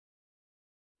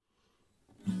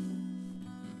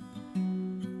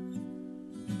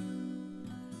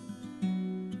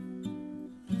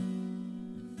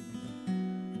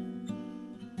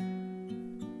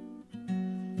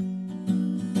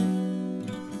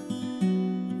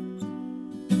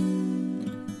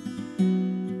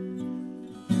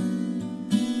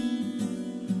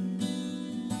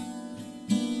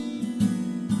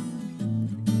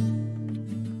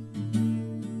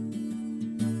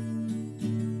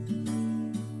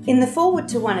In the foreword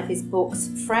to one of his books,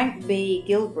 Frank B.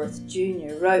 Gilbreth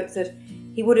Jr. wrote that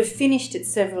he would have finished it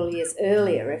several years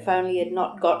earlier if only he had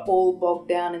not got all bogged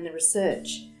down in the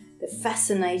research. The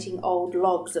fascinating old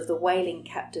logs of the whaling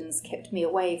captains kept me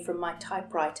away from my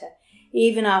typewriter,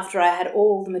 even after I had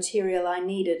all the material I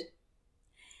needed.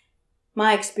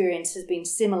 My experience has been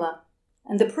similar,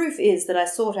 and the proof is that I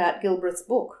sought out Gilbreth's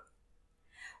book.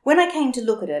 When I came to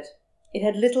look at it, it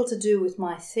had little to do with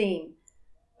my theme,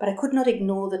 but I could not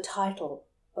ignore the title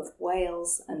of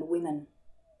Whales and Women.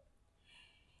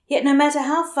 Yet no matter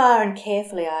how far and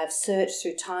carefully I have searched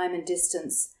through time and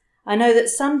distance, I know that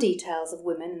some details of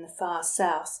women in the far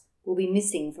south will be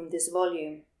missing from this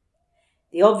volume.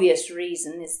 The obvious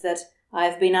reason is that I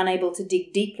have been unable to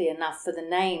dig deeply enough for the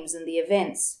names and the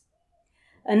events.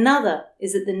 Another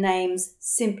is that the names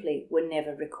simply were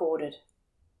never recorded.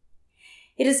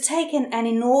 It has taken an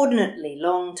inordinately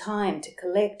long time to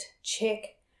collect,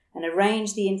 check, and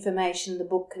arrange the information the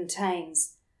book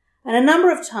contains, and a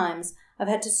number of times I've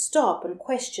had to stop and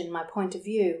question my point of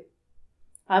view.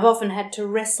 I've often had to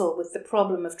wrestle with the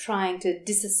problem of trying to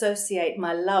disassociate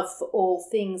my love for all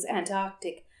things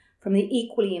Antarctic from the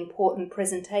equally important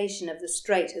presentation of the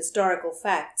straight historical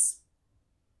facts.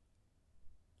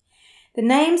 The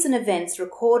names and events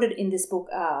recorded in this book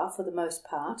are, for the most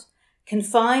part,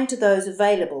 confined to those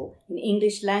available in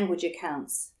English language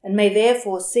accounts, and may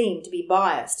therefore seem to be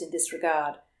biased in this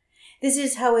regard. This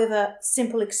is, however,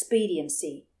 simple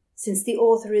expediency, since the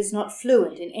author is not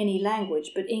fluent in any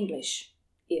language but English,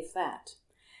 if that,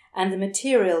 and the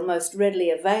material most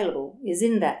readily available is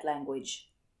in that language.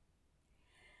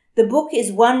 The book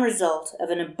is one result of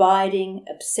an abiding,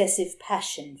 obsessive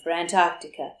passion for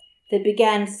Antarctica that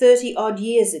began 30-odd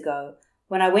years ago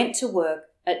when I went to work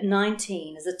at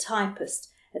 19 as a typist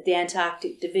at the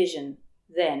Antarctic Division,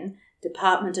 then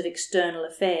Department of External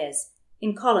Affairs,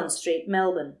 in Collins Street,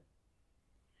 Melbourne.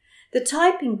 The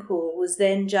typing pool was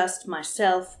then just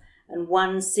myself and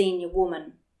one senior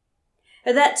woman.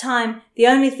 At that time, the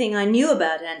only thing I knew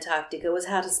about Antarctica was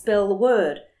how to spell the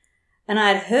word, and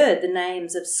I had heard the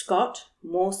names of Scott,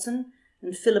 Mawson,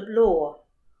 and Philip Law.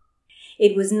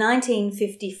 It was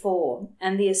 1954,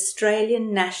 and the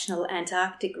Australian National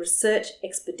Antarctic Research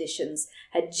Expeditions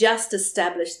had just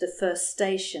established the first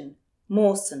station,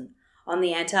 Mawson, on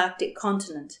the Antarctic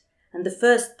continent, and the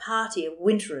first party of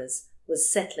winterers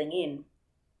was settling in.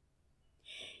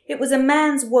 It was a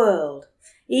man's world,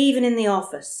 even in the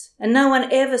office, and no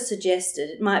one ever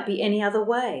suggested it might be any other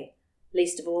way,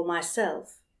 least of all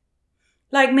myself.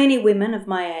 Like many women of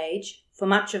my age, for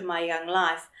much of my young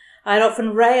life, I had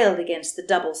often railed against the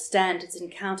double standards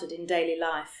encountered in daily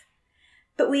life.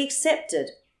 But we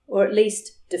accepted, or at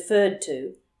least deferred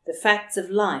to, the facts of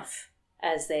life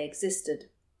as they existed.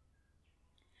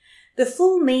 The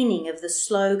full meaning of the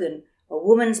slogan, "A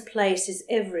woman's place is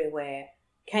everywhere,"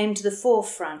 came to the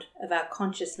forefront of our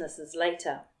consciousnesses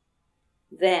later.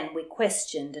 Then we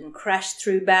questioned and crashed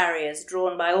through barriers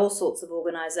drawn by all sorts of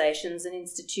organisations and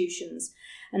institutions,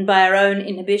 and by our own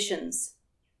inhibitions.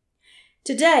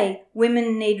 Today,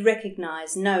 women need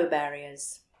recognise no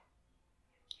barriers.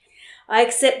 I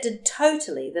accepted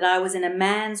totally that I was in a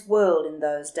man's world in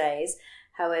those days,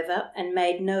 however, and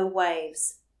made no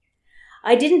waves.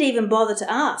 I didn't even bother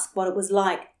to ask what it was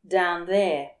like down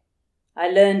there. I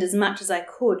learned as much as I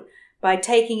could by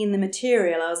taking in the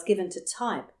material I was given to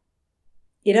type.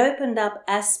 It opened up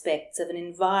aspects of an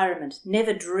environment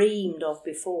never dreamed of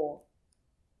before.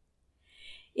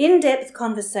 In-depth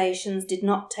conversations did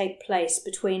not take place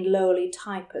between lowly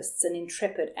typists and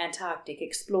intrepid Antarctic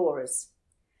explorers.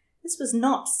 This was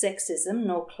not sexism,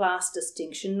 nor class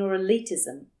distinction, nor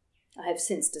elitism, I have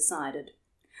since decided.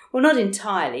 Well, not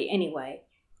entirely, anyway.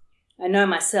 I know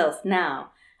myself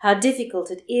now how difficult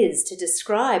it is to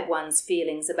describe one's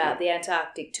feelings about the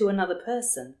Antarctic to another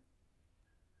person.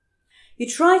 You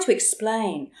try to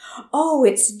explain, "Oh,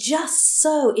 it's just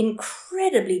so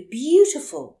incredibly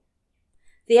beautiful."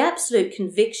 The absolute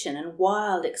conviction and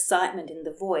wild excitement in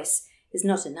the voice is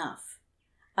not enough.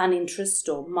 Uninterest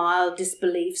or mild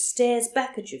disbelief stares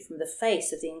back at you from the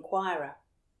face of the inquirer.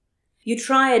 You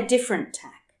try a different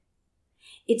tack.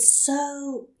 "It's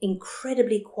so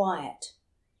incredibly quiet."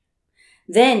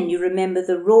 Then you remember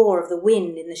the roar of the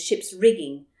wind in the ship's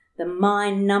rigging, the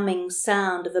mind-numbing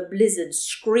sound of a blizzard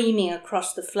screaming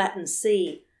across the flattened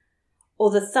sea, or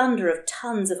the thunder of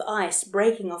tons of ice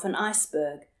breaking off an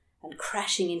iceberg and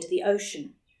crashing into the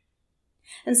ocean.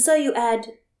 And so you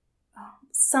add,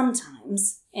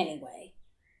 sometimes, anyway,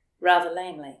 rather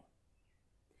lamely.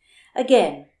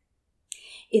 Again,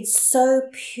 it's so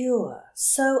pure,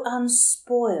 so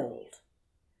unspoiled.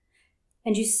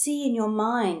 and you see in your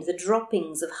mind the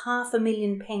droppings of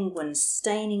 500,000 penguins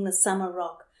staining the summer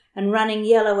rock and running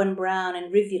yellow and brown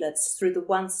in rivulets through the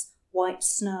once white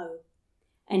snow.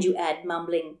 And you add,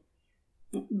 mumbling,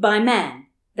 "By man,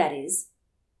 that is,"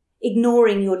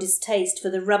 ignoring your distaste for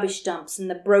the rubbish dumps and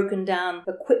the broken down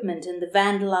equipment and the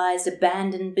vandalised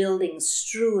abandoned buildings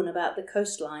strewn about the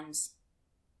coastlines.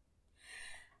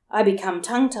 I become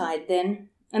tongue-tied then,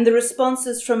 and the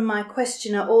responses from my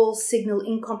questioner all signal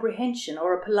incomprehension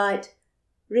or a polite,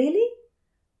 "Really?"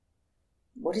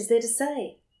 What is there to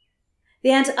say?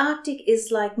 The Antarctic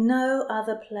is like no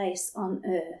other place on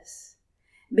earth.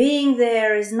 Being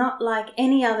there is not like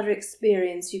any other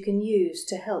experience you can use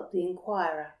to help the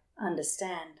inquirer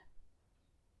understand.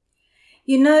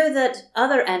 You know that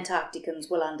other Antarcticans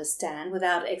will understand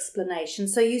without explanation,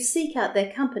 so you seek out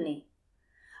their company.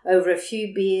 Over a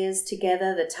few beers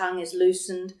together, the tongue is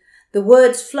loosened, the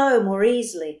words flow more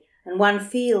easily, and one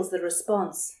feels the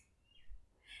response.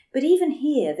 But even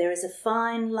here there is a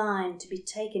fine line to be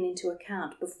taken into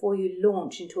account before you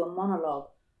launch into a monologue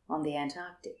on the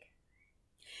Antarctic.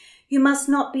 You must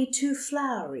not be too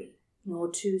flowery,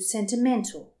 nor too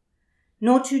sentimental,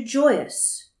 nor too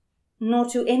joyous, nor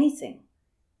too anything.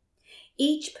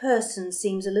 Each person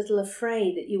seems a little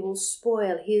afraid that you will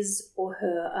spoil his or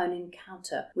her own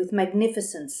encounter with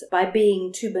magnificence by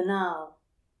being too banal.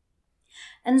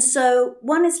 And so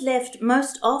one is left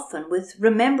most often with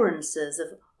remembrances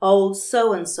of old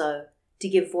so-and-so to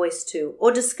give voice to,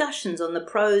 or discussions on the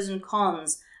pros and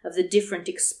cons of the different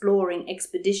exploring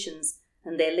expeditions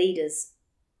and their leaders.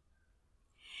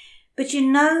 But you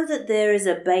know that there is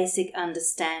a basic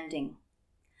understanding.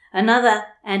 Another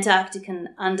Antarctican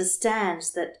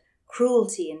understands that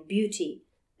cruelty and beauty,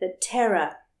 that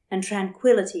terror and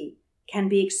tranquility can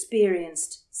be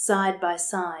experienced side by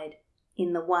side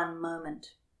in the one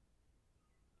moment.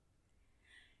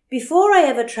 Before I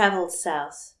ever travelled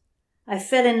south, I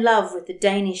fell in love with the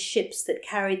Danish ships that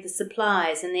carried the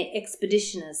supplies and their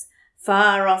expeditioners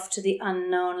far off to the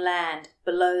unknown land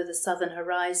below the southern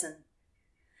horizon.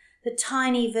 The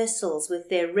tiny vessels with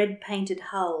their red-painted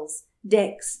hulls,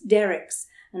 decks, derricks,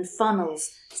 and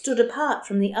funnels stood apart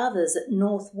from the others at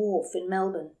North Wharf in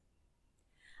Melbourne.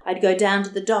 I'd go down to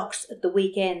the docks at the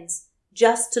weekends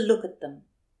just to look at them.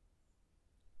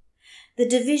 The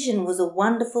division was a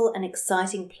wonderful and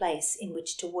exciting place in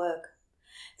which to work.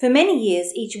 For many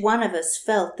years, each one of us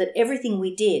felt that everything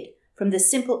we did, from the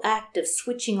simple act of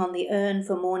switching on the urn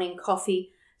for morning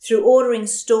coffee, through ordering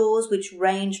stores which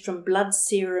ranged from blood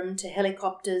serum to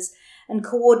helicopters and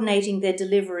coordinating their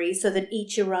delivery so that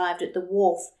each arrived at the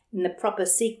wharf in the proper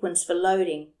sequence for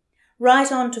loading,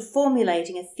 right on to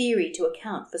formulating a theory to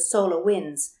account for solar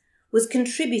winds, was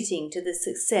contributing to the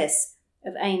success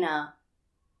of Einar.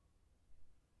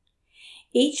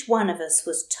 Each one of us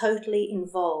was totally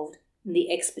involved in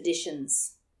the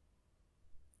expeditions.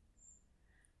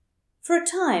 For a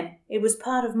time, it was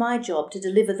part of my job to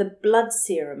deliver the blood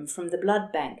serum from the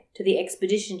blood bank to the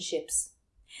expedition ships.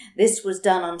 This was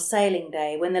done on sailing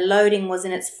day, when the loading was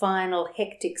in its final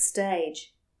hectic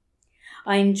stage.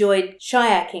 I enjoyed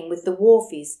shayaking with the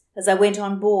wharfies as I went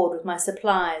on board with my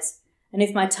supplies, and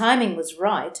if my timing was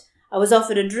right, I was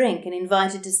offered a drink and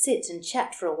invited to sit and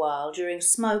chat for a while during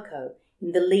smoko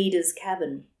in the leader's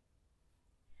cabin.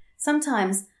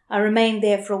 Sometimes I remained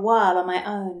there for a while on my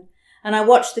own, and I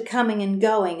watched the coming and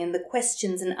going and the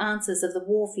questions and answers of the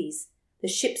wharfies, the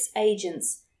ship's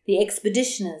agents, the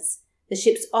expeditioners, the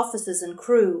ship's officers and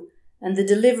crew, and the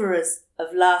deliverers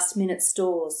of last-minute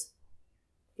stores.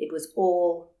 It was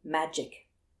all magic.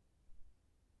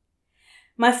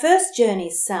 My first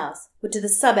journeys south were to the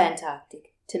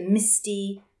sub-Antarctic, to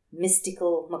misty,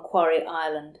 mystical Macquarie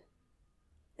Island.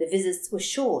 The visits were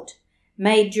short,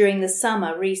 made during the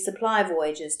summer resupply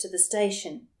voyages to the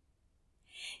station.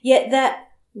 Yet that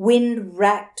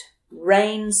wind-racked,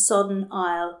 rain-sodden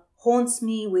isle haunts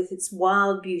me with its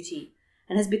wild beauty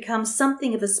and has become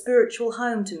something of a spiritual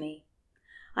home to me.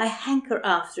 I hanker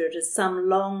after it as some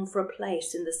long for a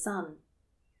place in the sun.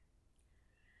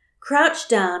 Crouched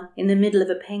down in the middle of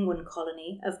a penguin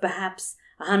colony of perhaps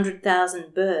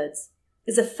 100,000 birds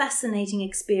is a fascinating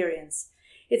experience.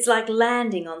 It's like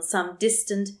landing on some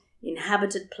distant,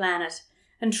 inhabited planet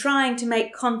and trying to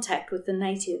make contact with the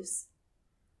natives.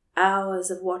 Hours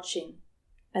of watching,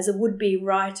 as a would-be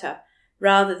writer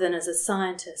rather than as a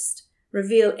scientist,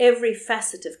 reveal every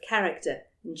facet of character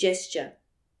and gesture.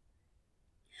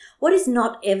 What is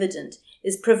not evident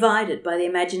is provided by the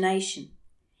imagination.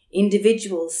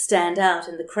 Individuals stand out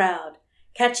in the crowd,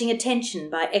 catching attention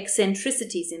by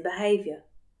eccentricities in behaviour.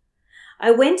 I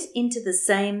went into the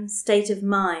same state of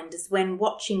mind as when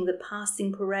watching the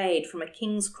passing parade from a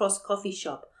King's Cross coffee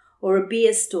shop or a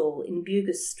beer stall in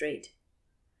Bugus Street.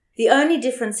 The only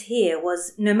difference here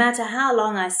was, no matter how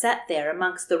long I sat there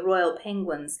amongst the royal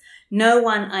penguins, no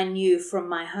one I knew from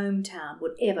my hometown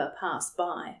would ever pass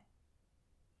by.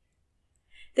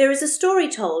 There is a story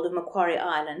told of Macquarie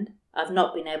Island, I've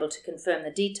not been able to confirm the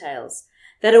details,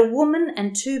 that a woman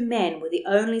and 2 men were the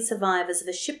only survivors of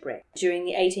a shipwreck during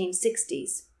the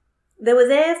 1860s. They were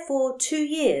there for 2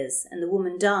 years and the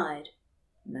woman died,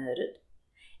 murdered,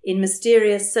 in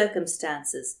mysterious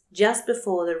circumstances just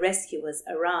before the rescuers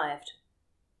arrived.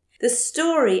 The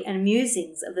story and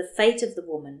musings of the fate of the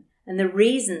woman and the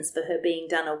reasons for her being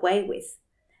done away with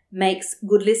makes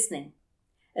good listening,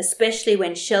 especially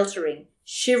when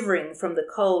shivering from the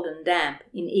cold and damp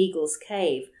in Eagle's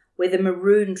Cave, where the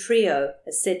Maroon Trio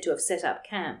is said to have set up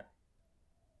camp.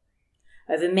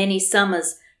 Over many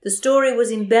summers, the story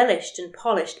was embellished and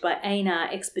polished by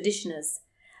Ainar expeditioners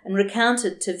and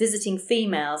recounted to visiting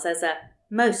females as a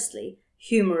mostly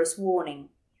humorous warning,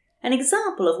 an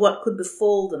example of what could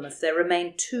befall them if they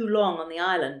remained too long on the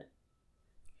island.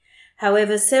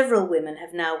 However, several women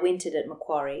have now wintered at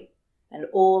Macquarie, and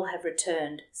all have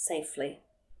returned safely.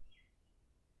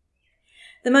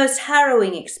 The most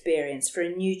harrowing experience for a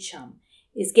new chum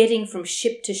is getting from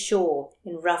ship to shore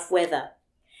in rough weather.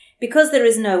 Because there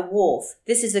is no wharf,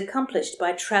 this is accomplished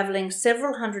by travelling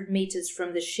several hundred metres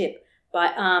from the ship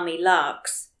by army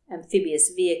larks,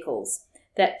 amphibious vehicles,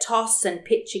 that toss and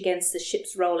pitch against the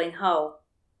ship's rolling hull.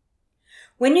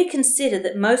 When you consider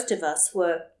that most of us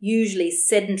were usually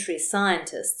sedentary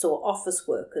scientists or office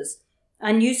workers,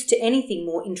 unused to anything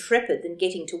more intrepid than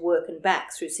getting to work and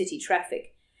back through city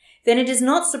traffic, then it is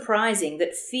not surprising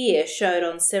that fear showed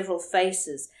on several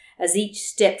faces as each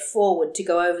stepped forward to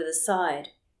go over the side.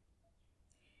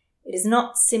 It is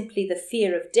not simply the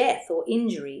fear of death or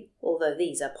injury, although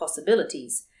these are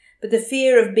possibilities, but the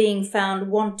fear of being found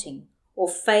wanting or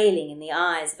failing in the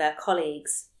eyes of our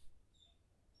colleagues.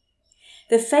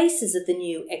 The faces of the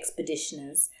new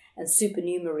expeditioners and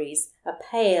supernumeraries are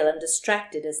pale and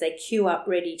distracted as they queue up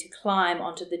ready to climb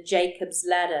onto the Jacob's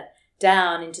ladder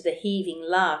down into the heaving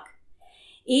Lark.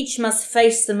 Each must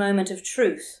face the moment of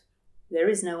truth. There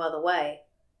is no other way.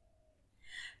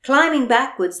 Climbing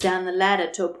backwards down the ladder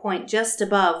to a point just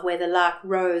above where the Lark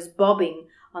rose bobbing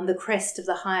on the crest of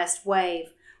the highest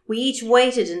wave, we each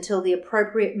waited until the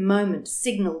appropriate moment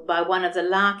signalled by one of the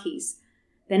Larkies,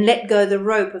 then let go the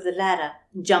rope of the ladder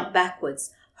and jumped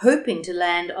backwards, hoping to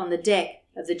land on the deck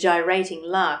of the gyrating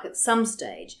Lark at some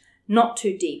stage, not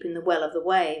too deep in the well of the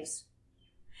waves.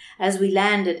 As we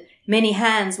landed, many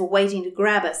hands were waiting to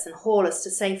grab us and haul us to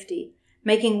safety,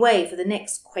 making way for the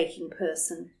next quaking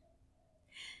person.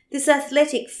 This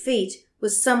athletic feat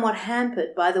was somewhat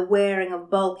hampered by the wearing of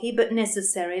bulky but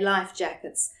necessary life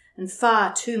jackets and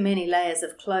far too many layers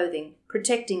of clothing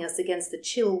protecting us against the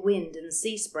chill wind and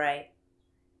sea spray.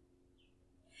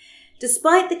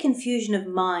 Despite the confusion of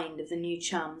mind of the new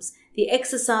chums, the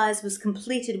exercise was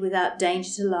completed without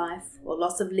danger to life or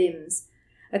loss of limbs,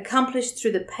 accomplished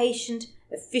through the patient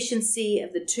efficiency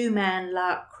of the 2-man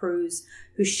Lark crews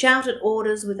who shouted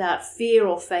orders without fear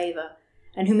or favour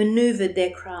and who manoeuvred their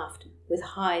craft with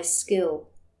high skill.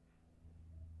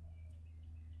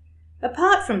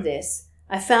 Apart from this,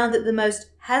 I found that the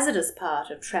most hazardous part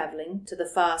of travelling to the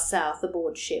far south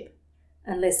aboard ship,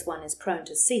 unless one is prone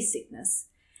to seasickness,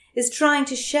 is trying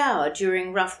to shower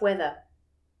during rough weather.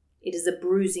 It is a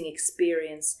bruising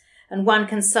experience, and one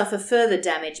can suffer further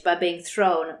damage by being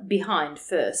thrown behind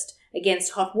first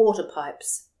against hot water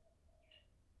pipes.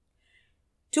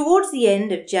 Towards the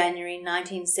end of January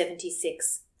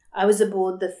 1976, I was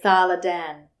aboard the Thala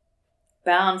Dan,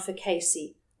 bound for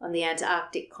Casey on the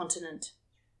Antarctic continent.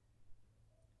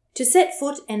 To set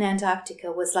foot in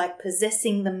Antarctica was like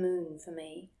possessing the moon for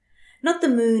me. Not the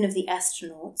moon of the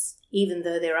astronauts, even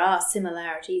though there are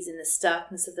similarities in the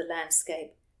starkness of the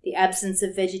landscape, the absence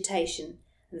of vegetation,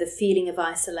 and the feeling of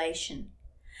isolation,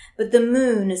 but the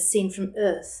moon as seen from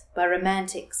Earth by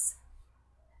romantics.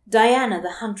 Diana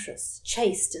the huntress,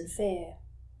 chaste and fair.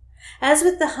 As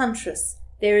with the huntress,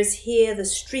 there is here the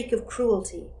streak of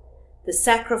cruelty, the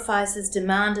sacrifices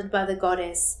demanded by the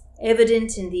goddess,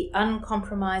 evident in the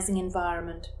uncompromising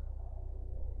environment.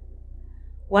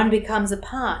 One becomes a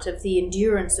part of the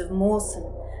endurance of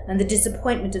Mawson and the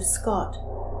disappointment of Scott.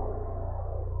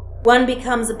 One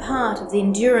becomes a part of the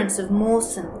endurance of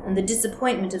Mawson and the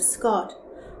disappointment of Scott,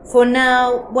 for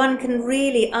now one can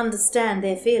really understand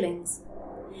their feelings.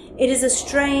 It is a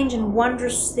strange and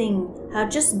wondrous thing how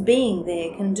just being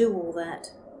there can do all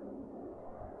that.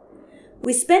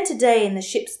 We spent a day in the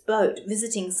ship's boat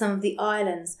visiting some of the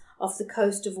islands off the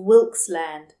coast of Wilkes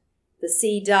Land. The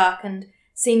sea darkened,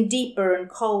 seemed deeper and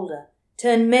colder,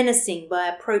 turned menacing by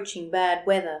approaching bad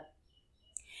weather.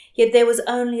 Yet there was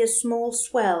only a small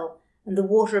swell, and the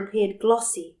water appeared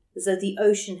glossy, as though the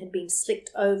ocean had been slicked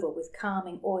over with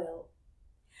calming oil.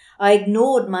 I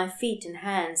ignored my feet and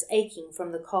hands aching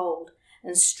from the cold,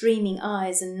 and streaming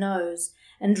eyes and nose,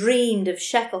 and dreamed of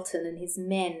Shackleton and his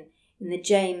men in the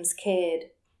James Caird.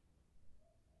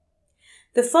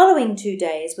 The following 2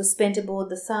 days were spent aboard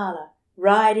the Thala,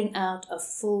 riding out a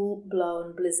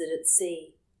full-blown blizzard at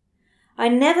sea. I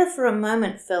never for a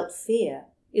moment felt fear.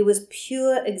 It was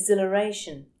pure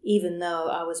exhilaration, even though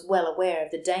I was well aware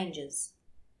of the dangers.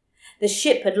 The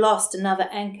ship had lost another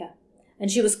anchor, and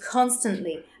she was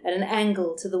constantly at an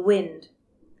angle to the wind.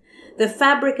 The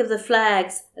fabric of the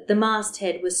flags at the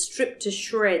masthead was stripped to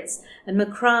shreds and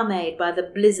macrameed by the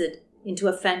blizzard into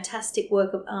a fantastic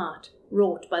work of art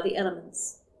wrought by the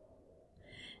elements.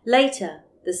 Later,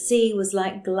 the sea was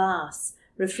like glass,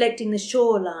 reflecting the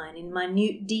shoreline in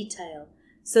minute detail,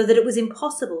 so that it was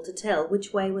impossible to tell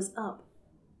which way was up.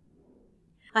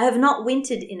 I have not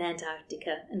wintered in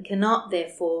Antarctica and cannot,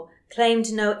 therefore, claim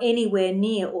to know anywhere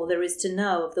near all there is to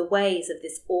know of the ways of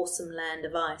this awesome land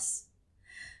of ice.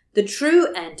 The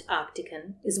true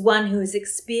Antarctican is one who has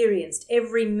experienced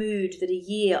every mood that a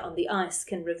year on the ice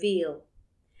can reveal.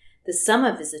 The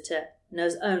summer visitor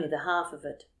knows only the half of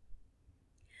it.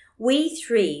 We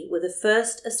 3 were the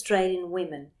first Australian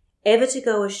women ever to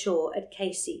go ashore at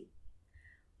Casey.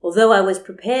 Although I was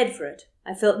prepared for it,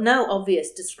 I felt no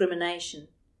obvious discrimination,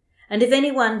 and if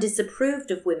anyone disapproved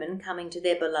of women coming to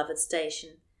their beloved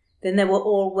station, then they were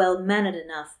all well-mannered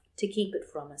enough to keep it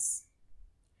from us.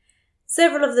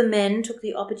 Several of the men took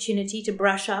the opportunity to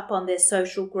brush up on their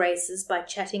social graces by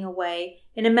chatting away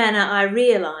in a manner I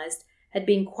realised had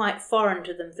been quite foreign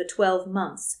to them for 12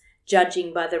 months,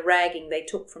 judging by the ragging they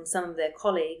took from some of their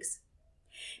colleagues.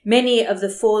 Many of the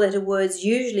 4-letter words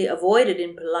usually avoided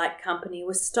in polite company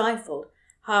were stifled,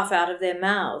 half out of their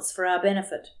mouths, for our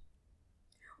benefit.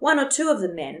 1 or 2 of the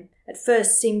men at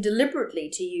first seemed deliberately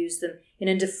to use them in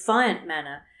a defiant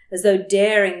manner, as though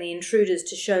daring the intruders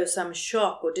to show some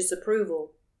shock or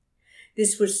disapproval.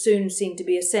 This would soon seem to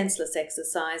be a senseless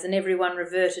exercise, and everyone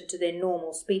reverted to their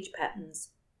normal speech patterns.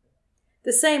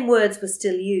 The same words were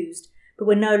still used, but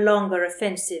were no longer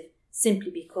offensive, simply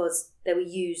because they were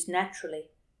used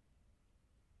naturally.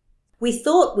 We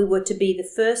thought we were to be the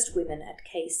first women at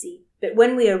Casey, but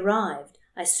when we arrived,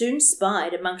 I soon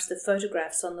spied amongst the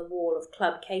photographs on the wall of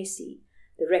Club Casey,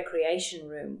 the recreation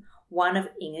room, one of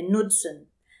Inge Knudsen,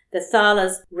 the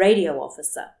Thala's radio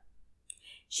officer.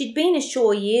 She'd been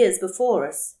ashore years before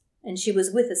us, and she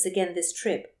was with us again this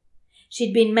trip.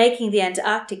 She'd been making the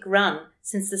Antarctic run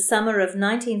since the summer of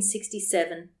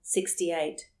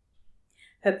 1967-68.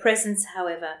 Her presence,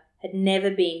 however, had never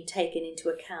been taken into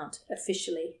account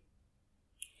officially.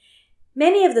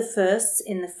 Many of the firsts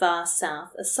in the far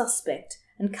south are suspect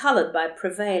and coloured by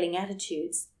prevailing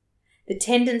attitudes. The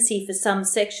tendency for some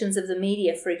sections of the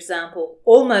media, for example,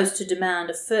 almost to demand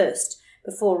a first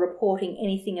before reporting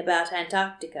anything about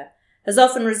Antarctica, has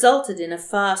often resulted in a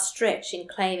far stretch in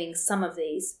claiming some of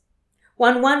these.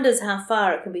 One wonders how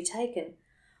far it can be taken.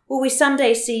 Will we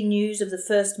someday see news of the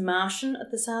first Martian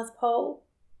at the South Pole?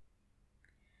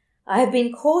 I have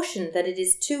been cautioned that it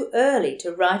is too early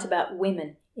to write about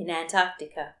women in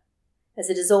Antarctica, as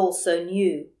it is all so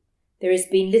new. There has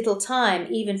been little time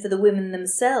even for the women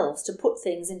themselves to put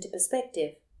things into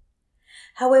perspective.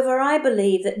 However, I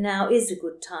believe that now is a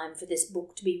good time for this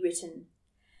book to be written.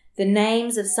 The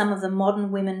names of some of the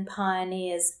modern women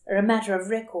pioneers are a matter of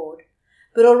record,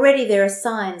 but already there are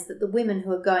signs that the women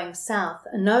who are going south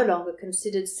are no longer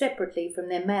considered separately from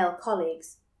their male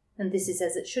colleagues, and this is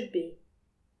as it should be.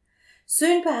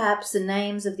 Soon perhaps the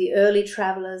names of the early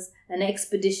travellers and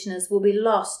expeditioners will be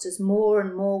lost as more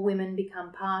and more women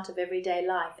become part of everyday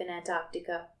life in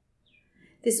Antarctica.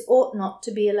 This ought not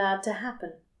to be allowed to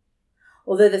happen.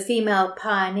 Although the female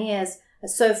pioneers are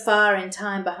so far in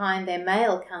time behind their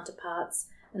male counterparts,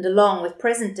 and along with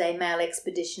present-day male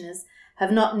expeditioners,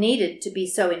 have not needed to be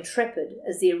so intrepid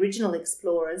as the original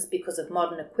explorers because of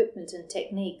modern equipment and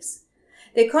techniques,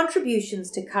 their contributions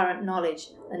to current knowledge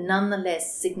are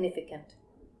nonetheless significant.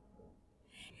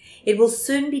 It will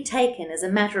soon be taken as a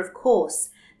matter of course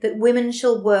that women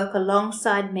shall work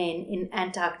alongside men in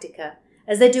Antarctica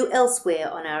as they do elsewhere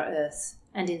on our Earth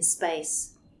and in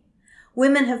space.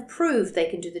 Women have proved they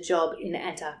can do the job in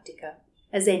Antarctica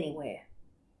as anywhere.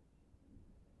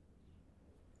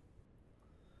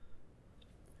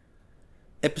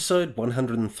 Episode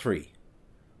 103: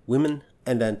 Women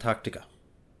and Antarctica.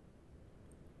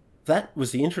 That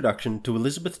was the introduction to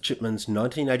Elizabeth Chipman's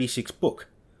 1986 book,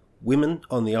 Women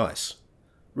on the Ice,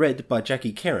 read by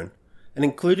Jackie Kerrin and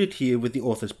included here with the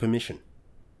author's permission.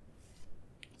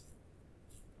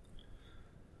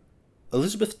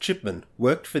 Elizabeth Chipman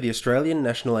worked for the Australian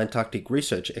National Antarctic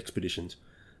Research Expeditions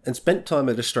and spent time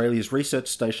at Australia's research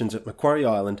stations at Macquarie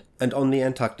Island and on the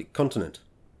Antarctic continent.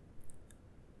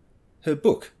 Her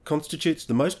book constitutes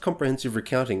the most comprehensive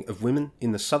recounting of women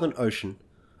in the Southern Ocean,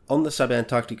 on the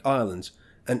subantarctic islands,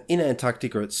 and in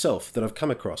Antarctica itself that I've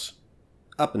come across,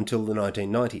 up until the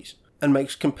 1990s, and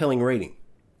makes compelling reading.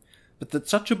 But that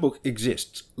such a book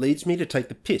exists leads me to take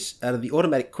the piss out of the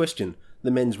automatic question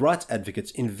the men's rights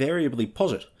advocates invariably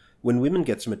posit when women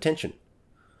get some attention.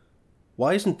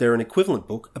 Why isn't there an equivalent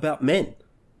book about men?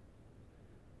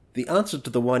 The answer to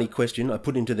the whiny question I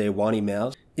put into their whiny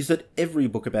mouths is that every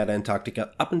book about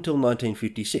Antarctica up until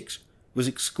 1956 was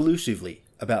exclusively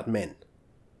about men.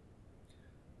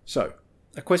 So,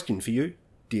 a question for you,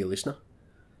 dear listener.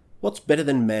 What's better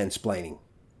than mansplaining?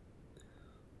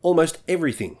 Almost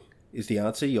everything is the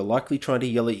answer you're likely trying to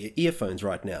yell at your earphones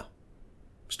right now.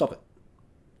 Stop it.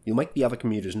 You'll make the other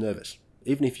commuters nervous,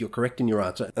 even if you're correct in your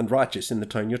answer and righteous in the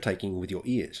tone you're taking with your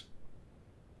ears.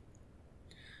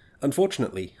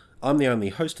 Unfortunately, I'm the only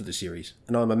host of the series,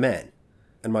 and I'm a man,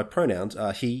 and my pronouns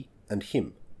are he and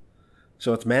him.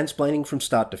 So it's mansplaining from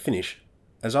start to finish,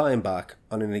 as I embark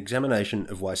on an examination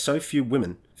of why so few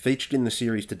women featured in the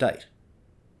series to date.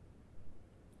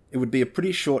 It would be a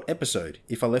pretty short episode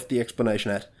if I left the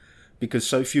explanation at, because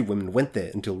so few women went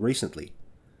there until recently.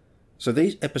 So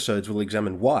these episodes will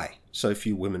examine why so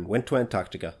few women went to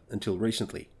Antarctica until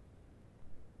recently.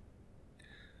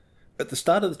 At the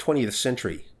start of the 20th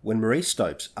century, when Marie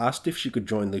Stopes asked if she could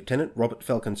join Lieutenant Robert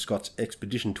Falcon Scott's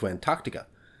expedition to Antarctica,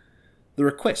 the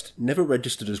request never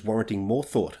registered as warranting more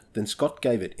thought than Scott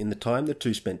gave it in the time the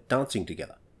two spent dancing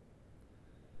together.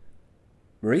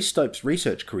 Marie Stopes'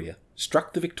 research career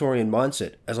struck the Victorian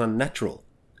mindset as unnatural,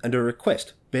 and her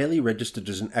request barely registered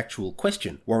as an actual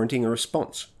question warranting a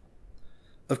response.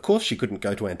 Of course she couldn't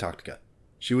go to Antarctica.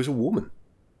 She was a woman.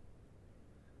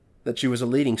 That she was a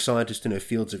leading scientist in her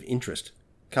fields of interest,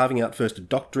 carving out first a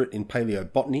doctorate in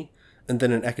paleobotany and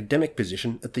then an academic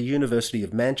position at the University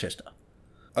of Manchester,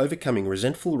 overcoming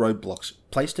resentful roadblocks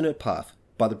placed in her path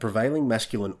by the prevailing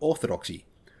masculine orthodoxy,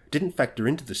 didn't factor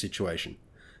into the situation,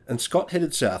 and Scott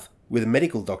headed south with a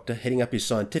medical doctor heading up his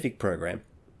scientific program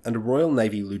and a Royal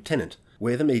Navy lieutenant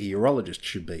where the meteorologist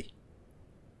should be.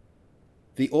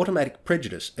 The automatic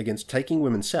prejudice against taking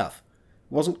women south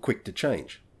wasn't quick to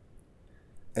change.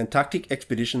 Antarctic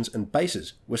expeditions and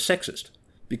bases were sexist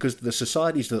because the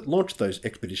societies that launched those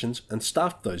expeditions and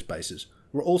staffed those bases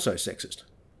were also sexist.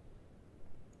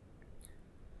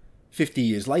 50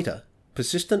 years later,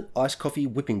 persistent ice coffee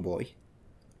whipping boy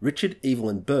Richard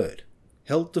Evelyn Byrd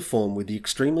held to form with the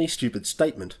extremely stupid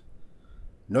statement,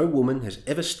 "No woman has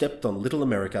ever stepped on Little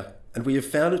America, and we have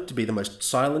found it to be the most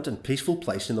silent and peaceful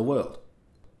place in the world."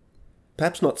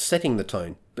 Perhaps not setting the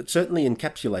tone, but certainly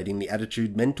encapsulating the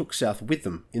attitude men took south with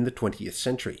them in the 20th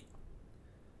century.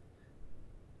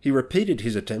 He repeated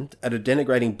his attempt at a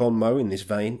denigrating bon mot in this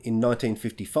vein in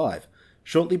 1955,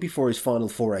 shortly before his final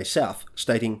foray south,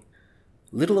 stating,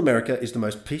 "Little America is the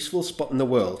most peaceful spot in the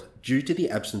world due to the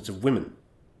absence of women,"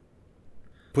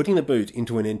 putting the boot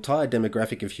into an entire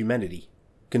demographic of humanity,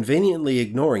 conveniently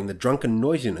ignoring the drunken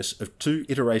noisiness of two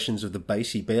iterations of the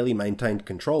base he barely maintained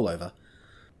control over,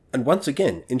 and once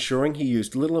again ensuring he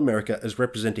used Little America as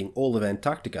representing all of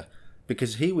Antarctica,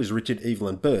 because he was Richard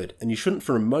Evelyn Byrd, and you shouldn't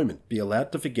for a moment be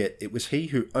allowed to forget it was he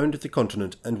who owned the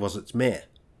continent and was its mayor.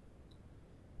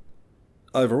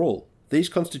 Overall, these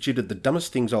constituted the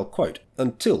dumbest things I'll quote,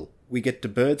 until we get to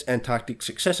Byrd's Antarctic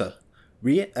successor,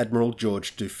 Rear Admiral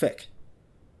George Dufek.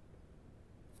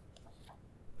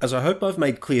 As I hope I've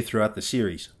made clear throughout the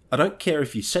series, I don't care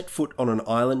if you set foot on an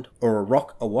island or a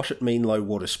rock awash at mean low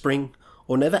water spring,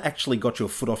 or never actually got your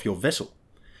foot off your vessel.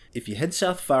 If you head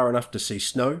south far enough to see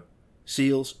snow,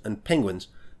 seals and penguins,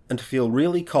 and to feel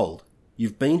really cold,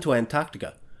 you've been to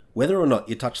Antarctica, whether or not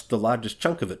you touched the largest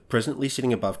chunk of it presently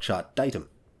sitting above chart datum.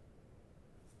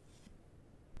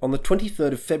 On the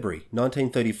 23rd of February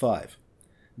 1935,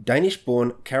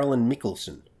 Danish-born Carolyn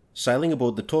Mikkelsen, sailing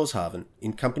aboard the Torshavn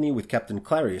in company with Captain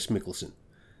Clarius Mikkelsen,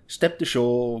 stepped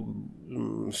ashore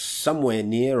somewhere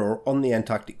near or on the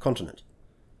Antarctic continent.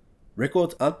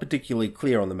 Records aren't particularly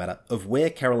clear on the matter of where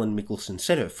Carolyn Mikkelsen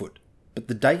set her foot, but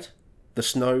the date, the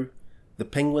snow, the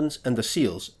penguins and the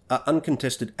seals are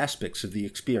uncontested aspects of the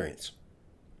experience.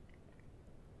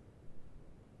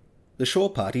 The shore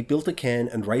party built a cairn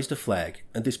and raised a flag,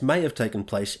 and this may have taken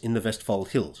place in the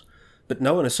Vestfold Hills, but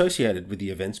no one associated with the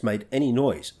events made any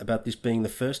noise about this being the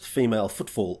first female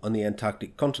footfall on the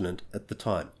Antarctic continent at the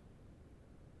time.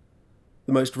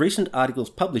 The most recent articles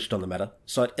published on the matter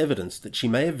cite evidence that she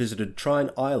may have visited Trine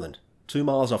Island, 2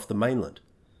 miles off the mainland,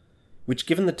 which,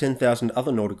 given the 10,000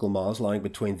 other nautical miles lying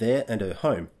between there and her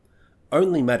home,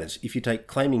 only matters if you take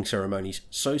claiming ceremonies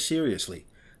so seriously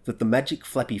that the magic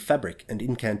flappy fabric and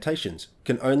incantations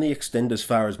can only extend as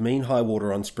far as mean high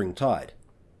water on spring tide.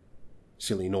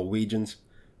 Silly Norwegians.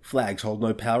 Flags hold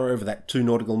no power over that 2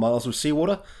 nautical miles of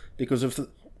seawater because of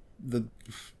the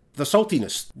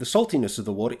saltiness. The saltiness of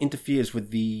the water interferes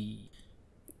with the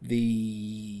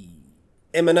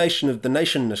emanation of the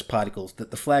nationness particles that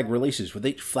the flag releases with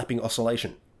each flapping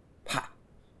oscillation. Ha!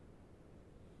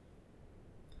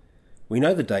 We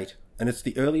know the date, and it's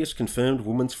the earliest confirmed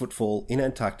woman's footfall in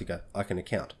Antarctica I can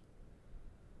account.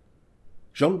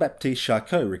 Jean-Baptiste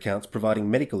Charcot recounts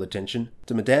providing medical attention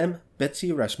to Madame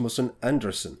Betsy Rasmussen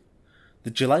Andresen,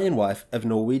 the Chilean wife of a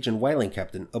Norwegian whaling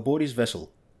captain aboard his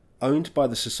vessel, owned by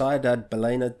the Sociedad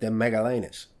Baleina de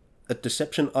Magallanes, at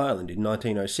Deception Island in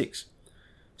 1906,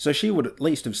 so she would at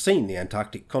least have seen the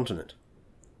Antarctic continent.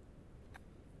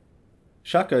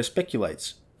 Charcot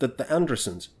speculates that the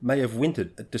Andresens may have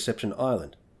wintered at Deception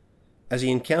Island, as he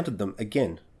encountered them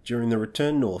again during the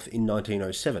return north in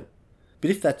 1907. But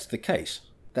if that's the case,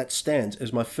 that stands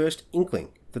as my first inkling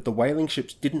that the whaling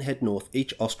ships didn't head north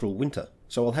each austral winter,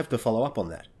 so I'll have to follow up on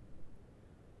that.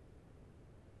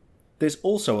 There's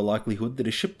also a likelihood that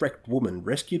a shipwrecked woman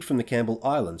rescued from the Campbell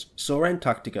Islands saw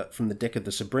Antarctica from the deck of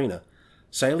the Sabrina,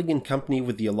 sailing in company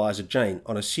with the Eliza Jane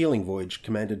on a sealing voyage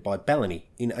commanded by Balleny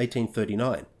in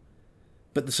 1839.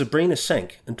 But the Sabrina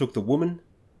sank and took the woman,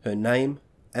 her name,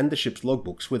 and the ship's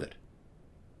logbooks with it.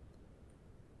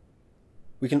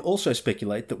 We can also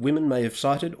speculate that women may have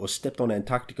sighted or stepped on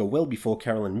Antarctica well before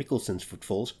Carolyn Mickelson's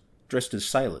footfalls, dressed as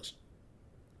sailors.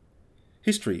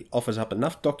 History offers up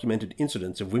enough documented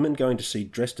incidents of women going to sea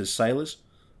dressed as sailors,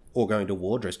 or going to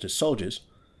war dressed as soldiers,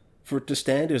 for it to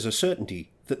stand as a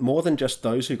certainty that more than just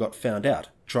those who got found out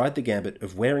tried the gambit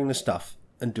of wearing the stuff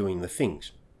and doing the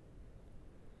things.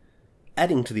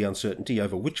 Adding to the uncertainty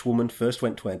over which woman first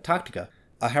went to Antarctica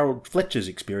are Harold Fletcher's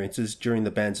experiences during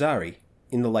the Banzari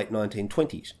in the late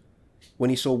 1920s, when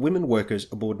he saw women workers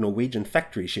aboard Norwegian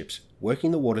factory ships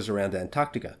working the waters around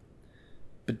Antarctica,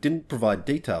 but didn't provide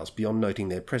details beyond noting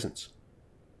their presence.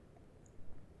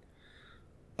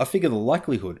 I figure the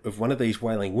likelihood of one of these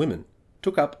whaling women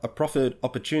took up a proffered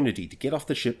opportunity to get off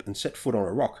the ship and set foot on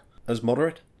a rock as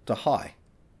moderate to high.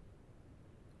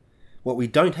 What we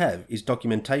don't have is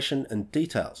documentation and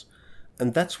details,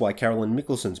 and that's why Carolyn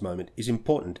Mickelson's moment is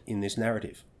important in this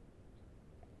narrative.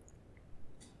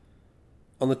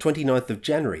 On the 29th of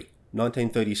January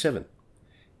 1937,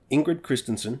 Ingrid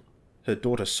Christensen, her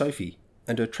daughter Sophie,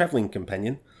 and her travelling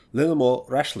companion Lillemor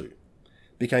Rashlew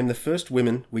became the first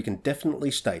women we can definitely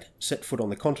state set foot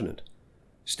on the continent,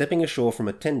 stepping ashore from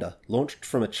a tender launched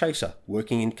from a chaser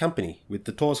working in company with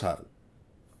the Torshavn.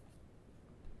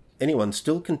 Anyone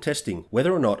still contesting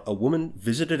whether or not a woman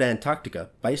visited Antarctica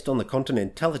based on the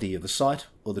continentality of the site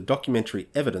or the documentary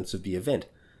evidence of the event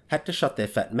had to shut their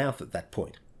fat mouth at that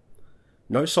point.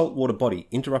 No saltwater body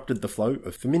interrupted the flow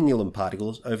of fumminulum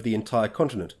particles over the entire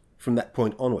continent from that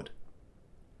point onward.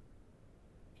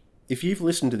 If you've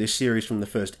listened to this series from the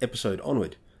first episode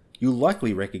onward, you'll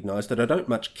likely recognise that I don't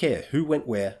much care who went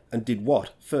where and did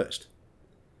what first.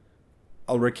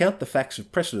 I'll recount the facts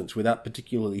of precedence without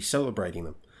particularly celebrating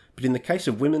them, but in the case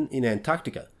of women in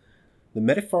Antarctica, the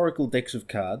metaphorical decks of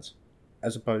cards,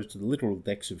 as opposed to the literal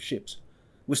decks of ships,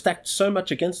 were stacked so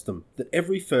much against them that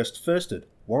every firsted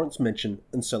warrants mention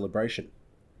and celebration.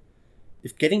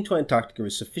 If getting to Antarctica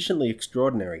is sufficiently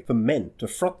extraordinary for men to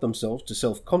froth themselves to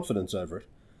self-confidence over it,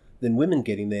 then women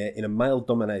getting there in a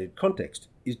male-dominated context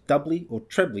is doubly or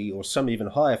trebly or some even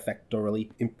higher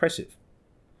factorially impressive.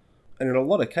 And in a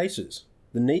lot of cases,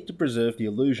 the need to preserve the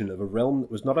illusion of a realm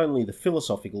that was not only the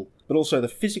philosophical but also the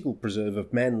physical preserve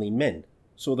of manly men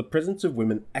saw the presence of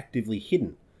women actively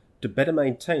hidden to better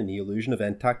maintain the illusion of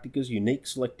Antarctica's unique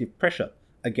selective pressure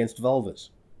against vulvas.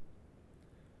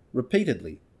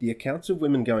 Repeatedly, the accounts of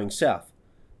women going south,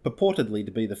 purportedly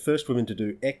to be the first women to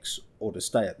do X or to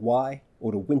stay at Y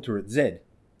or to winter at Z,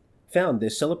 found their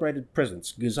celebrated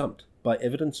presence gazumped by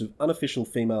evidence of unofficial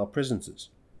female presences.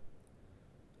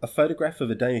 A photograph of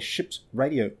a Danish ship's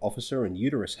radio officer and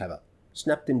uterus haver,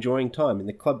 snapped enjoying time in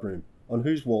the clubroom on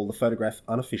whose wall the photograph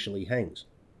unofficially hangs.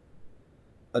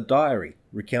 A diary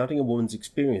recounting a woman's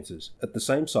experiences at the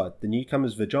same site the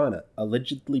newcomer's vagina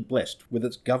allegedly blessed with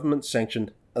its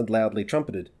government-sanctioned and loudly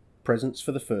trumpeted presence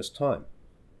for the first time.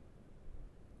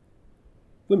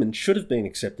 Women should have been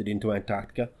accepted into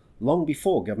Antarctica long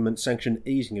before government-sanctioned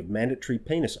easing of mandatory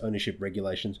penis ownership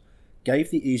regulations gave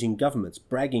the easing governments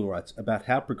bragging rights about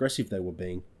how progressive they were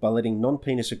being by letting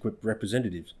non-penis-equipped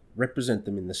representatives represent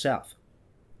them in the South.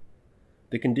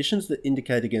 The conditions that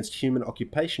indicate against human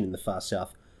occupation in the far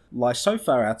South lie so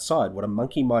far outside what a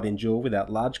monkey might endure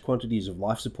without large quantities of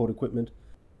life support equipment,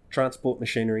 transport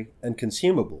machinery, and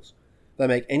consumables, they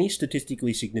make any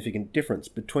statistically significant difference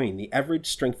between the average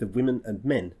strength of women and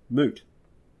men moot.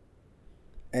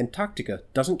 Antarctica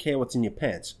doesn't care what's in your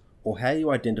pants or how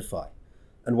you identify,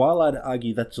 and while I'd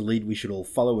argue that's a lead we should all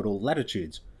follow at all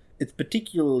latitudes, it's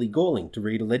particularly galling to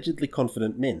read allegedly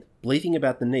confident men bleating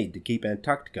about the need to keep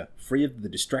Antarctica free of the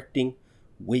distracting,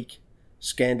 weak,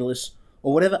 scandalous,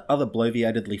 or whatever other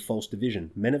bloviatedly false division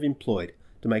men have employed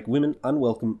to make women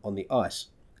unwelcome on the ice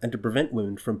and to prevent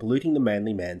women from polluting the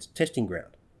manly man's testing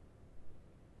ground.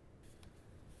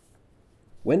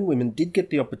 When women did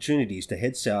get the opportunities to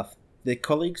head south, their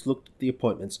colleagues looked at the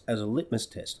appointments as a litmus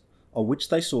test on which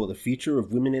they saw the future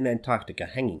of women in Antarctica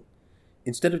hanging,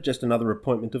 instead of just another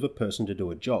appointment of a person to do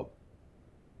a job.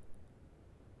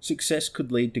 Success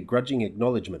could lead to grudging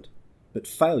acknowledgement, but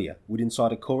failure would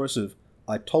incite a chorus of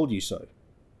 "I told you so,"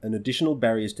 and additional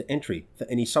barriers to entry for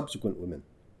any subsequent women.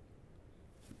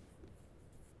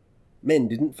 Men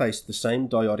didn't face the same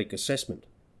dyadic assessment.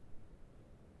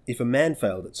 If a man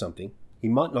failed at something, he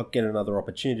might not get another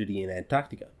opportunity in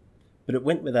Antarctica, but it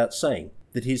went without saying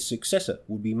that his successor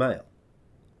would be male.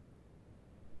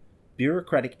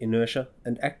 Bureaucratic inertia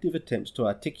and active attempts to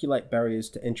articulate barriers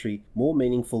to entry more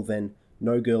meaningful than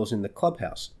 "no girls in the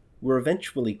clubhouse" were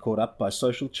eventually caught up by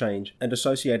social change and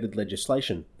associated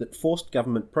legislation that forced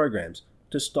government programs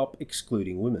to stop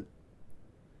excluding women.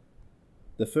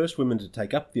 The first women to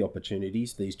take up the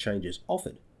opportunities these changes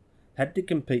offered had to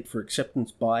compete for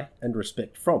acceptance by and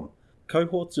respect from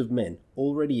cohorts of men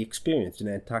already experienced in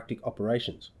Antarctic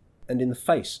operations, and in the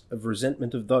face of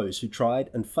resentment of those who tried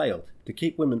and failed to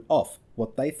keep women off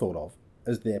what they thought of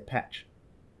as their patch.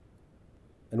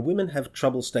 And women have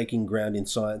trouble staking ground in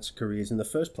science careers in the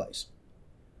first place.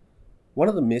 One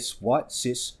of the myths white,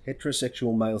 cis,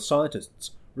 heterosexual male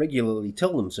scientists regularly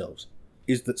tell themselves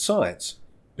is that science,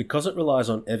 because it relies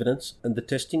on evidence and the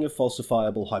testing of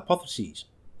falsifiable hypotheses,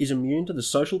 is immune to the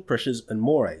social pressures and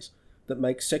mores that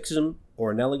make sexism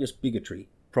or analogous bigotry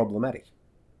problematic.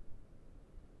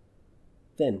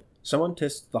 Then, someone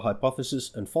tests the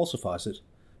hypothesis and falsifies it,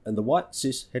 and the white,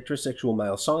 cis, heterosexual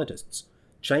male scientists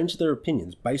change their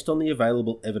opinions based on the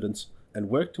available evidence and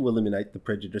work to eliminate the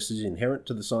prejudices inherent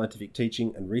to the scientific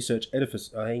teaching and research edifice.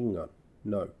 The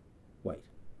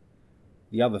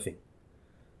other thing.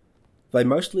 They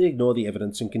mostly ignore the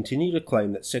evidence and continue to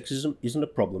claim that sexism isn't a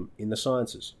problem in the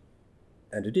sciences.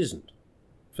 And it isn't.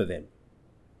 For them.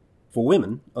 For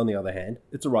women, on the other hand,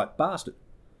 it's a right bastard.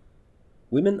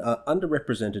 Women are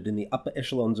underrepresented in the upper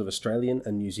echelons of Australian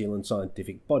and New Zealand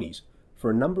scientific bodies for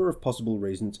a number of possible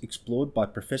reasons explored by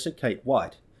Professor Kate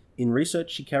White in research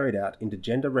she carried out into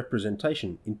gender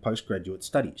representation in postgraduate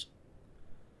studies.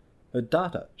 Her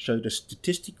data showed a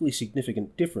statistically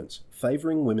significant difference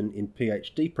favouring women in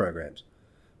PhD programs,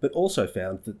 but also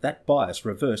found that bias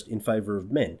reversed in favour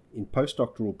of men in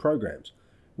postdoctoral programs,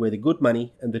 where the good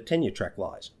money and the tenure track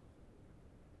lies.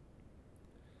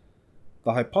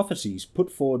 The hypotheses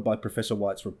put forward by Professor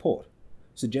White's report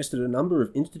suggested a number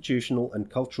of institutional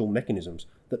and cultural mechanisms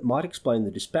that might explain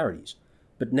the disparities,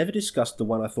 but never discussed the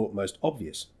one I thought most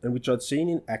obvious, and which I'd seen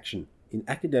in action in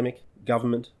academic,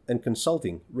 government, and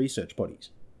consulting research bodies.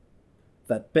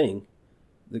 That being,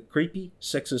 the creepy,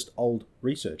 sexist old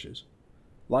researchers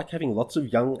like having lots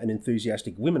of young and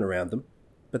enthusiastic women around them,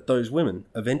 but those women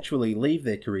eventually leave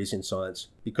their careers in science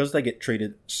because they get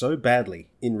treated so badly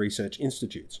in research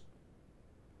institutes.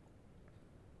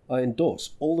 I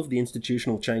endorse all of the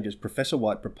institutional changes Professor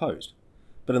White proposed,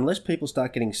 but unless people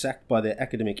start getting sacked by their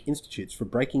academic institutes for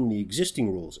breaking the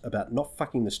existing rules about not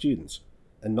fucking the students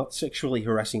and not sexually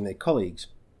harassing their colleagues,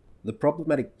 the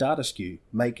problematic data skew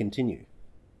may continue.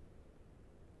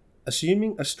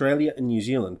 Assuming Australia and New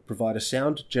Zealand provide a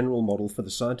sound general model for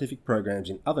the scientific programs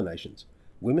in other nations,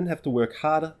 women have to work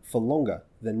harder for longer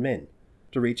than men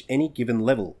to reach any given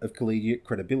level of collegiate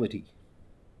credibility.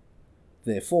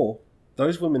 Therefore,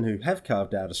 those women who have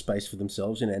carved out a space for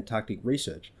themselves in Antarctic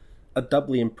research are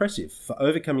doubly impressive for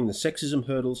overcoming the sexism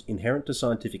hurdles inherent to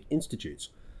scientific institutes,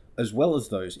 as well as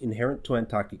those inherent to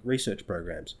Antarctic research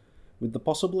programs, with the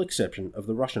possible exception of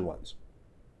the Russian ones.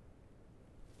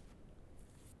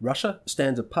 Russia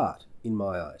stands apart, in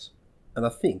my eyes, and I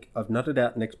think I've nutted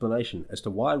out an explanation as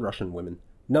to why Russian women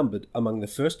numbered among the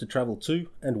first to travel to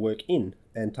and work in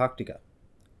Antarctica.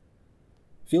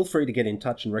 Feel free to get in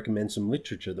touch and recommend some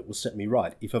literature that will set me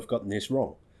right if I've gotten this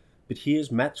wrong, but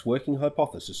here's Matt's working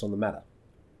hypothesis on the matter.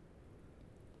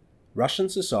 Russian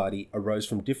society arose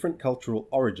from different cultural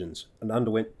origins and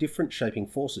underwent different shaping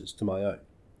forces to my own.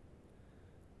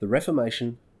 The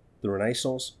Reformation, the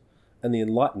Renaissance, and the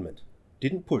Enlightenment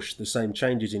didn't push the same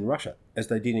changes in Russia as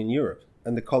they did in Europe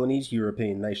and the colonies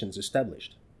European nations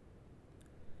established.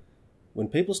 When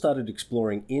people started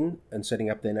exploring in and setting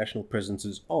up their national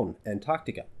presences on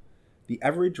Antarctica, the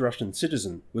average Russian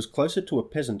citizen was closer to a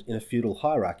peasant in a feudal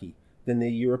hierarchy than their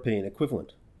European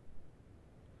equivalent.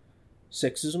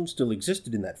 Sexism still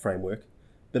existed in that framework,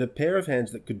 but a pair of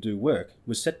hands that could do work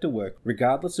was set to work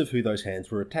regardless of who those hands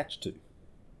were attached to.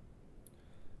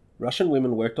 Russian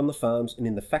women worked on the farms and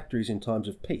in the factories in times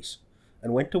of peace,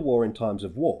 and went to war in times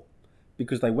of war,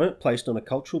 because they weren't placed on a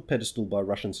cultural pedestal by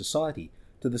Russian society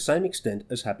to the same extent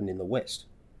as happened in the West.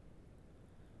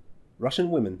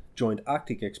 Russian women joined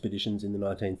Arctic expeditions in the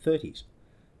 1930s,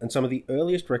 and some of the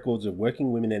earliest records of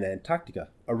working women in Antarctica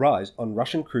arise on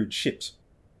Russian crewed ships.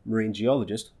 Marine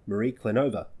geologist Marie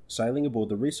Klenova sailing aboard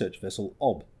the research vessel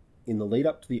Ob in the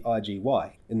lead-up to the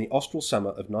IGY in the austral summer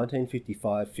of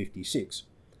 1955-56,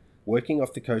 working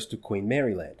off the coast of Queen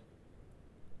Mary Land.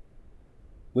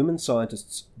 Women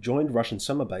scientists joined Russian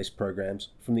summer base programs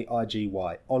from the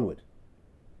IGY onward.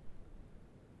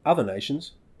 Other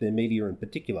nations, their media in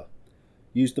particular,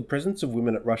 used the presence of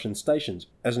women at Russian stations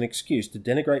as an excuse to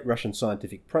denigrate Russian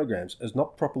scientific programs as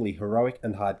not properly heroic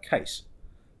and hard case,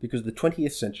 because the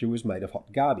 20th century was made of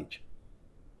hot garbage.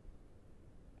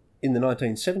 In the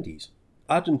 1970s,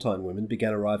 Argentine women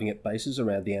began arriving at bases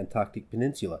around the Antarctic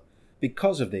Peninsula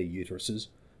because of their uteruses,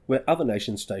 where other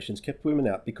nation stations kept women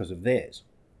out because of theirs.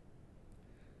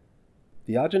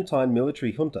 The Argentine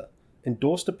military junta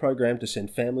endorsed a program to send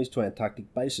families to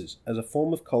Antarctic bases as a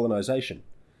form of colonization,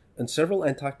 and several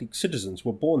Antarctic citizens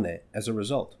were born there as a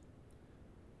result.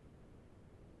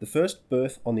 The first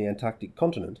birth on the Antarctic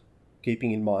continent,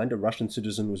 keeping in mind a Russian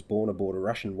citizen was born aboard a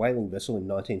Russian whaling vessel in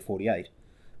 1948,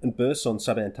 and births on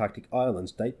subantarctic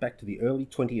islands date back to the early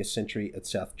 20th century at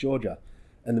South Georgia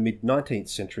and the mid-19th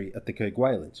century at the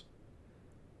Kerguelens,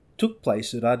 took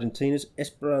place at Argentina's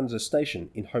Esperanza Station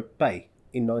in Hope Bay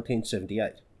in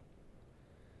 1978.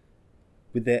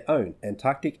 With their own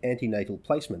Antarctic antenatal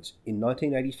placements in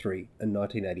 1983 and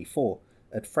 1984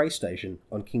 at Frey Station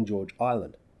on King George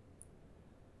Island.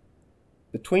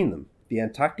 Between them, the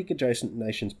Antarctic adjacent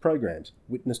nations programs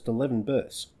witnessed 11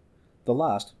 births, the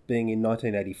last being in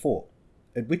 1984,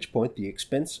 at which point the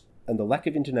expense and the lack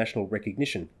of international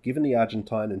recognition given the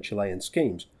Argentine and Chilean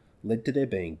schemes led to their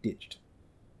being ditched.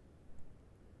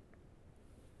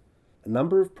 A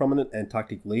number of prominent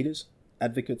Antarctic leaders,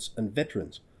 advocates and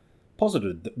veterans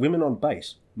posited that women on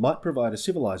base might provide a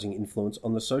civilizing influence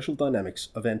on the social dynamics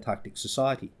of Antarctic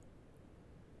society.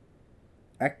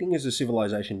 Acting as a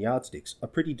civilization yardsticks a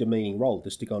pretty demeaning role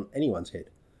to stick on anyone's head,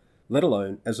 let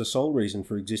alone as a sole reason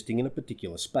for existing in a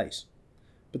particular space.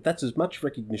 But that's as much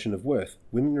recognition of worth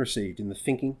women received in the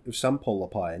thinking of some polar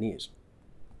pioneers.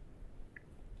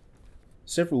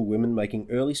 Several women making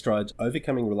early strides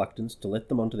overcoming reluctance to let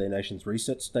them onto their nation's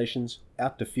research stations,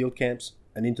 out to field camps,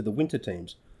 and into the winter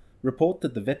teams, report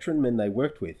that the veteran men they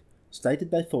worked with stated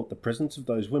they thought the presence of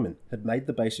those women had made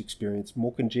the base experience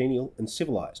more congenial and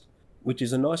civilized, which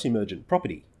is a nice emergent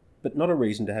property, but not a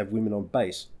reason to have women on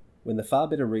base when the far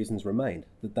better reasons remained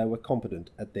that they were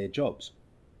competent at their jobs.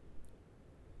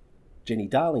 Jenny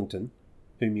Darlington,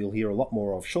 whom you'll hear a lot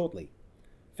more of shortly,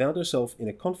 found herself in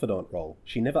a confidant role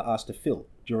she never asked to fill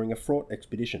during a fraught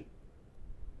expedition.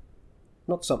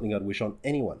 Not something I'd wish on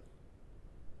anyone.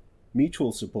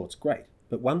 Mutual support's great,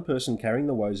 but one person carrying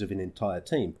the woes of an entire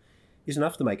team is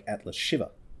enough to make Atlas shiver,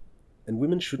 and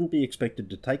women shouldn't be expected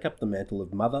to take up the mantle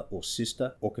of mother or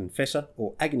sister or confessor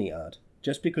or agony aunt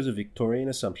just because of Victorian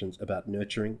assumptions about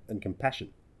nurturing and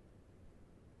compassion.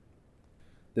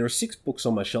 There are 6 books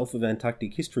on my shelf of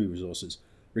Antarctic history resources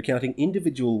recounting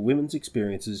individual women's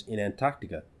experiences in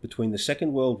Antarctica between the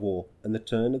Second World War and the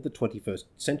turn of the 21st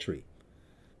century,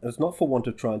 and it's not for want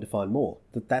of trying to find more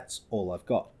that that's all I've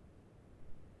got.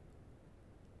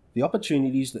 The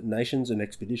opportunities that nations and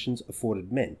expeditions afforded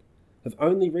men have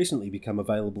only recently become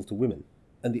available to women,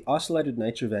 and the isolated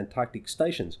nature of Antarctic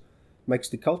stations makes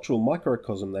the cultural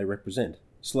microcosm they represent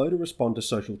slow to respond to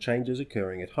social changes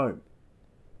occurring at home.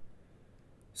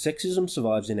 Sexism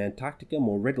survives in Antarctica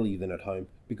more readily than at home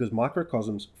because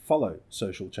microcosms follow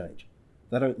social change.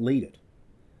 They don't lead it.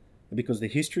 And because the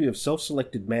history of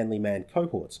self-selected manly man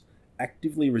cohorts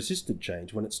actively resisted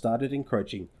change when it started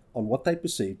encroaching on what they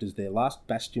perceived as their last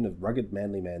bastion of rugged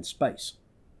manly man space.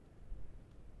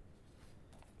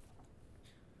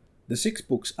 The 6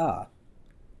 books are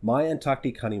My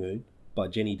Antarctic Honeymoon by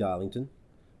Jenny Darlington,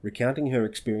 recounting her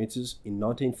experiences in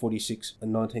 1946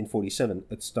 and 1947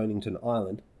 at Stonington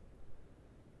Island;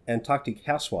 Antarctic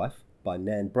Housewife by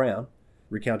Nan Brown,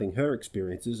 recounting her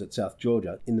experiences at South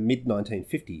Georgia in the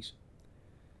mid-1950s;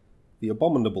 The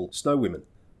Abominable Snow Women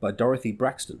by Dorothy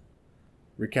Braxton,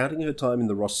 recounting her time in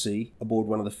the Ross Sea aboard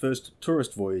one of the first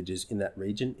tourist voyages in that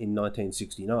region in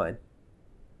 1969;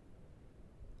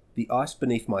 The Ice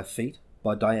Beneath My Feet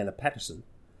by Diana Patterson,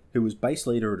 who was base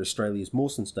leader at Australia's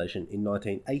Mawson Station in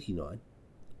 1989;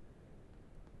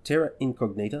 Terra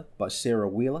Incognita by Sarah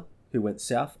Wheeler, who went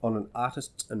south on an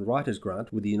artists and writers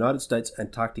grant with the United States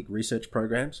Antarctic Research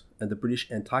Programs and the British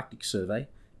Antarctic Survey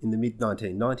in the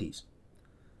mid-1990s;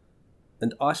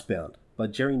 and Icebound by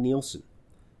Jerry Nielsen,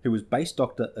 who was base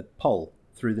doctor at Pole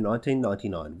through the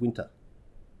 1999 winter.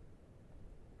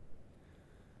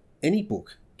 Any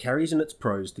book carries in its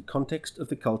prose the context of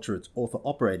the culture its author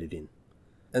operated in,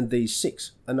 and these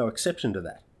 6 are no exception to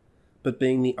that, but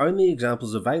being the only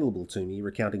examples available to me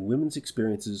recounting women's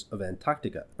experiences of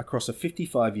Antarctica across a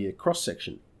 55-year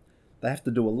cross-section, they have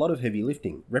to do a lot of heavy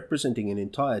lifting representing an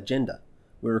entire gender,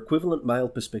 where equivalent male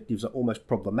perspectives are almost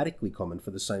problematically common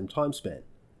for the same time span,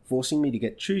 forcing me to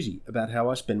get choosy about how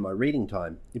I spend my reading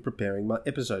time in preparing my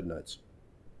episode notes.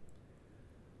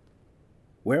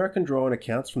 Where I can draw on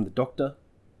accounts from the doctor,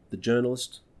 the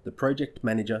journalist, the project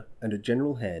manager, and a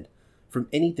general hand from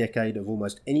any decade of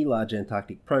almost any large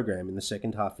Antarctic program in the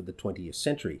second half of the 20th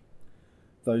century,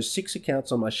 those 6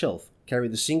 accounts on my shelf carry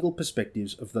the single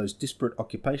perspectives of those disparate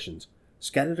occupations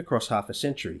scattered across half a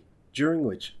century, during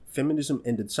which feminism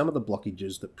ended some of the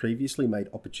blockages that previously made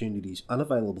opportunities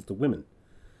unavailable to women,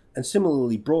 and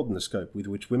similarly broadened the scope with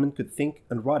which women could think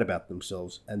and write about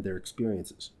themselves and their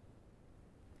experiences.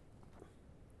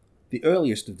 The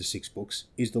earliest of the 6 books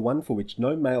is the one for which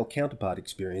no male counterpart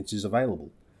experience is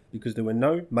available, because there were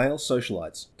no male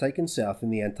socialites taken south in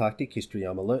the Antarctic history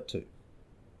I'm alert to.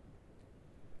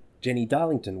 Jenny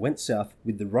Darlington went south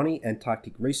with the Ronnie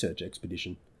Antarctic Research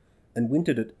Expedition and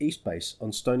wintered at East Base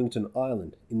on Stonington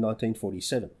Island in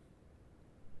 1947.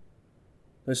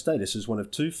 Her status as one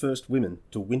of 2 first women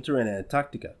to winter in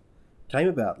Antarctica came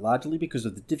about largely because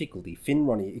of the difficulty Finn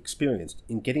Ronnie experienced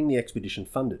in getting the expedition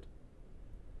funded.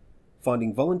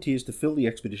 Finding volunteers to fill the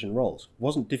expedition roles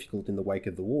wasn't difficult in the wake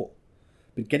of the war,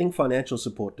 but getting financial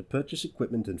support to purchase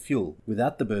equipment and fuel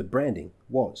without the bird branding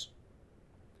was.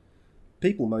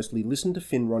 People mostly listened to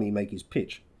Finn Ronnie make his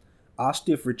pitch, asked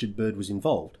if Richard Byrd was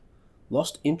involved,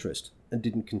 lost interest, and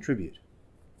didn't contribute.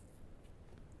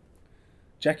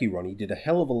 Jackie Ronnie did a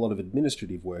hell of a lot of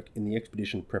administrative work in the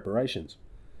expedition preparations,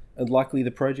 and likely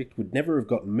the project would never have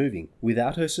gotten moving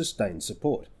without her sustained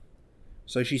support.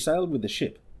 So she sailed with the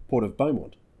ship, Port of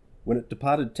Beaumont, when it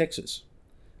departed Texas,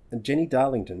 and Jenny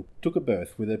Darlington took a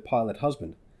berth with her pilot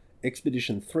husband,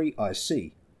 Expedition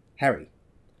 3IC, Harry,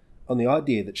 on the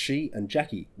idea that she and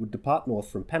Jackie would depart north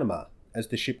from Panama as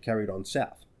the ship carried on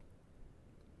south.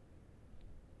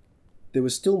 There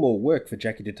was still more work for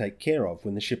Jackie to take care of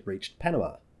when the ship reached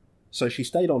Panama, so she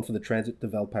stayed on for the transit to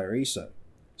Valparaiso,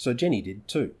 so Jenny did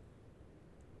too.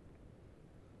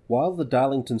 While the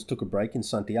Darlingtons took a break in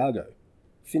Santiago,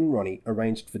 Finn Ronnie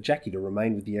arranged for Jackie to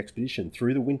remain with the expedition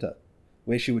through the winter,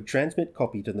 where she would transmit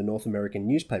copy to the North American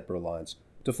Newspaper Alliance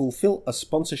to fulfill a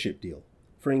sponsorship deal,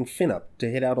 freeing Finn up to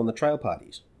head out on the trail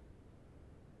parties.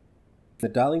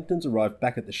 When the Darlingtons arrived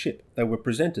back at the ship, they were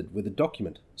presented with a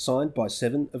document signed by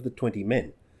 7 of the 20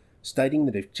 men, stating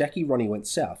that if Jackie Ronnie went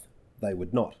south, they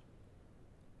would not.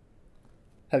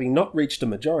 Having not reached a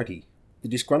majority, the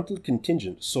disgruntled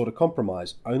contingent sought a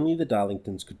compromise only the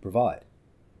Darlingtons could provide.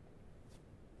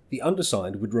 The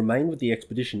undersigned would remain with the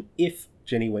expedition if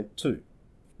Jenny went too,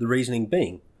 the reasoning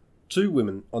being 2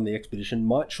 women on the expedition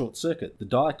might short-circuit the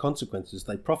dire consequences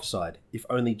they prophesied if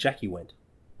only Jackie went.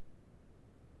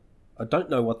 I don't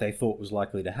know what they thought was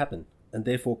likely to happen, and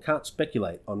therefore can't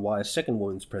speculate on why a second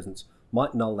woman's presence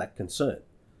might null that concern,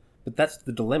 but that's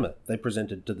the dilemma they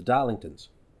presented to the Darlingtons,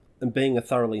 and being a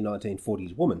thoroughly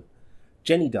 1940s woman,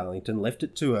 Jenny Darlington left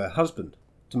it to her husband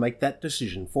to make that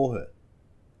decision for her.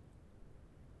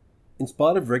 In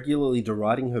spite of regularly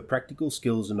deriding her practical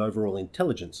skills and overall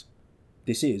intelligence,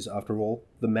 this is, after all,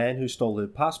 the man who stole her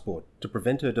passport to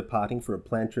prevent her departing for a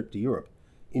planned trip to Europe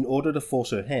in order to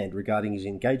force her hand regarding his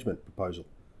engagement proposal.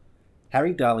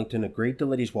 Harry Darlington agreed to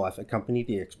let his wife accompany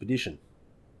the expedition.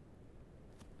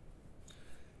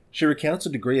 She recounts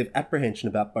a degree of apprehension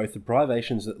about both the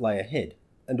privations that lay ahead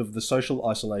and of the social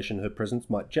isolation her presence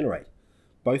might generate,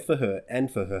 both for her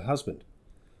and for her husband,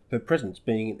 her presence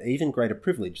being an even greater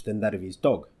privilege than that of his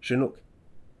dog, Chinook.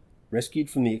 rescued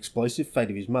from the explosive fate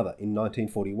of his mother in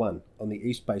 1941 on the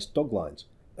east-based dog lines,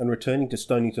 and returning to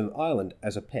Stonington Island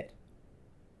as a pet.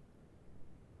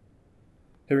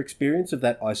 Her experience of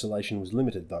that isolation was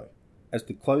limited, though, as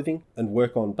the clothing and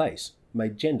work on base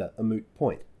made gender a moot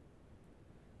point.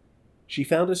 She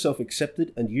found herself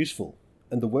accepted and useful,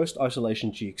 and the worst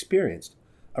isolation she experienced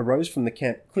arose from the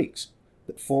camp cliques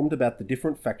that formed about the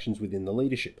different factions within the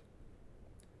leadership.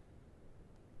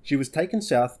 She was taken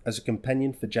south as a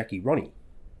companion for Jackie Ronnie,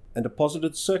 and a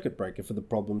positive circuit breaker for the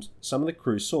problems some of the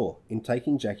crew saw in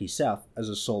taking Jackie south as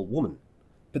a sole woman.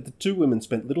 But the two women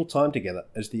spent little time together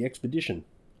as the expedition,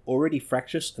 already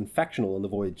fractious and factional on the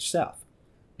voyage south,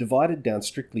 divided down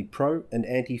strictly pro- and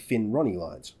anti-Finn Ronnie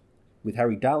lines, with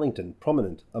Harry Darlington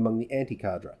prominent among the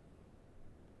anti-cadre.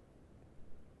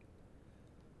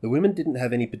 The women didn't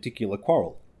have any particular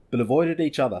quarrel, but avoided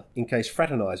each other in case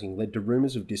fraternising led to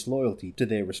rumours of disloyalty to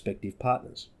their respective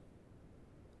partners.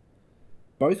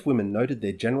 Both women noted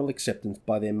their general acceptance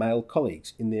by their male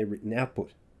colleagues in their written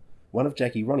output, one of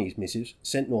Jackie Ronnie's missives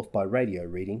sent north by radio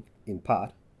reading, in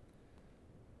part,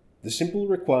 "The simple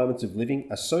requirements of living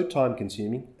are so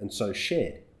time-consuming and so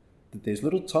shared that there's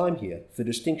little time here for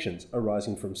distinctions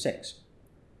arising from sex.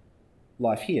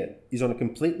 Life here is on a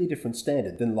completely different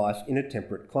standard than life in a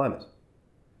temperate climate.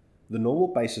 The normal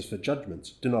basis for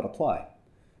judgments do not apply,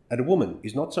 and a woman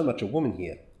is not so much a woman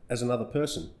here as another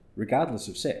person, regardless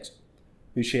of sex,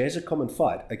 who shares a common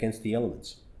fight against the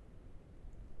elements."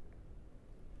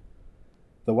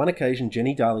 The one occasion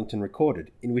Jenny Darlington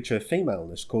recorded in which her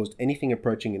femaleness caused anything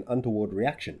approaching an untoward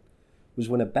reaction was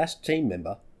when a BAS team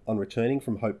member, on returning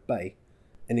from Hope Bay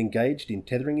and engaged in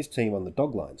tethering his team on the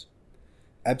dog lines,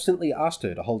 absently asked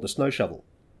her to hold a snow shovel.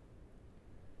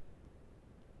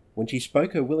 When she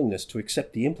spoke her willingness to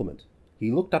accept the implement,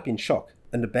 he looked up in shock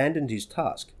and abandoned his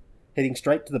task, heading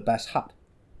straight to the BAS hut.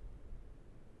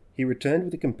 He returned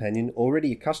with a companion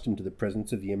already accustomed to the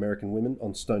presence of the American women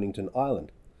on Stonington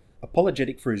Island,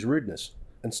 apologetic for his rudeness,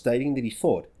 and stating that he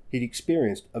thought he'd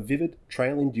experienced a vivid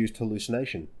trail-induced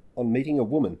hallucination on meeting a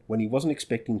woman when he wasn't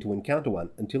expecting to encounter one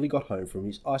until he got home from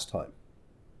his ice time.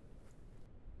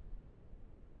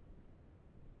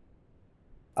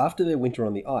 After their winter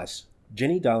on the ice,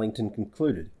 Jenny Darlington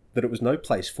concluded that it was no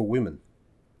place for women,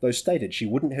 though stated she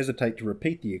wouldn't hesitate to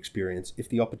repeat the experience if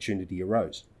the opportunity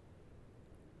arose.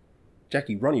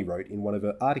 Jackie Ronnie wrote in one of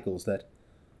her articles that,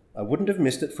 "I wouldn't have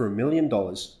missed it for $1 million,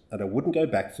 and I wouldn't go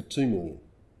back for $2 million."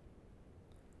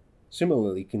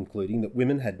 Similarly concluding that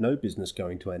women had no business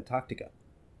going to Antarctica.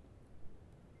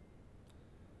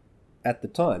 At the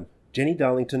time, Jenny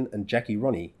Darlington and Jackie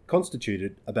Ronnie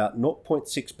constituted about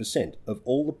 0.6% of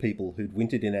all the people who'd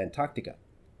wintered in Antarctica,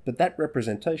 but that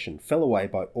representation fell away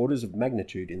by orders of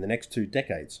magnitude in the next 2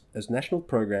 decades as national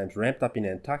programs ramped up in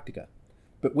Antarctica,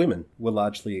 but women were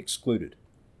largely excluded.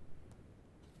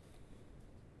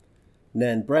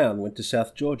 Nan Brown went to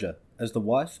South Georgia as the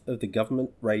wife of the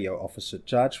government radio officer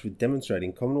charged with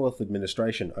demonstrating Commonwealth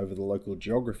administration over the local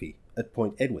geography at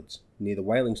Point Edwards, near the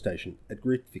whaling station at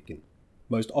Grytviken,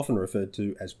 most often referred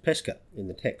to as PESCA in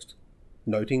the text,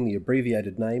 noting the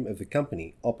abbreviated name of the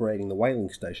company operating the whaling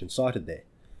station cited there,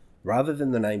 rather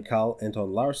than the name Carl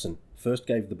Anton Larsen first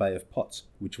gave the Bay of Pots,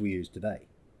 which we use today.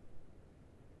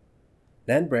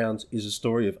 Nan Brown's is a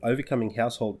story of overcoming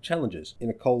household challenges in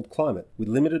a cold climate with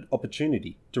limited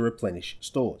opportunity to replenish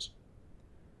stores.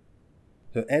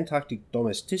 Her Antarctic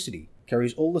domesticity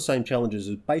carries all the same challenges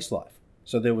as base life,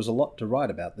 so there was a lot to write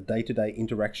about the day-to-day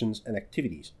interactions and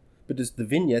activities, but it's the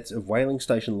vignettes of whaling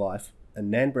station life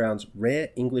and Nan Brown's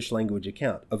rare English language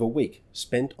account of a week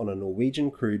spent on a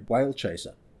Norwegian crewed whale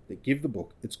chaser that give the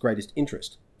book its greatest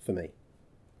interest for me.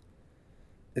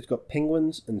 It's got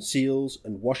penguins and seals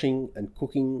and washing and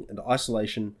cooking and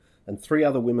isolation and 3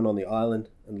 other women on the island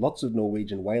and lots of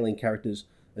Norwegian whaling characters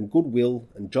and goodwill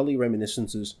and jolly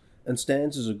reminiscences, and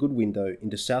stands as a good window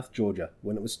into South Georgia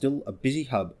when it was still a busy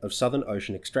hub of Southern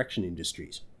Ocean extraction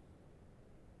industries.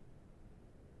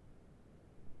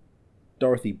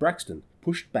 Dorothy Braxton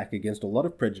pushed back against a lot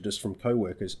of prejudice from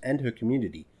co-workers and her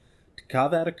community to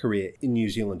carve out a career in New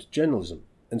Zealand journalism,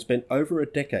 and spent over a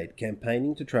decade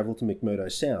campaigning to travel to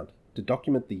McMurdo Sound to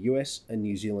document the US and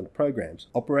New Zealand programs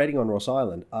operating on Ross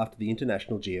Island after the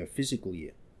International Geophysical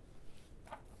Year.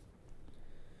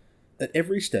 At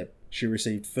every step, she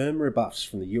received firm rebuffs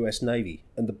from the US Navy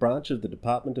and the branch of the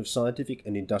Department of Scientific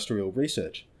and Industrial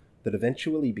Research that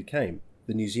eventually became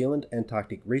the New Zealand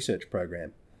Antarctic Research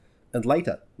Program, and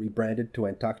later rebranded to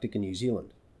Antarctica New Zealand.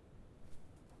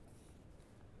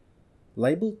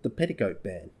 Labelled the Petticoat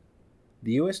Ban,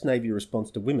 the US Navy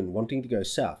response to women wanting to go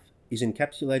south is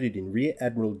encapsulated in Rear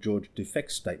Admiral George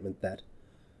Dufek's statement that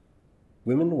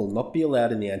Women will not be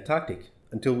allowed in the Antarctic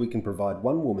until we can provide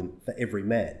one woman for every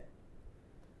man.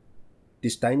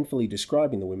 Disdainfully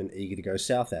describing the women eager to go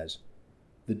south as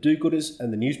the do-gooders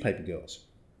and the newspaper girls,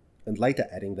 and later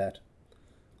adding that,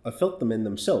 I felt the men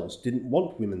themselves didn't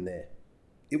want women there.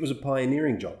 It was a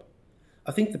pioneering job.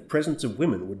 I think the presence of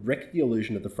women would wreck the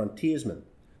illusion of the frontiersman,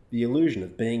 the illusion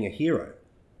of being a hero.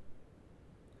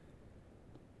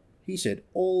 He said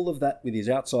all of that with his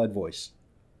outside voice,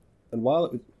 and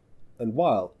while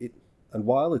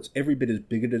it's every bit as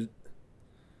bigoted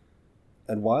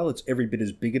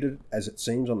as it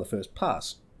seems on the first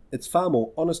pass, it's far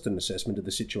more honest an assessment of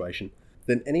the situation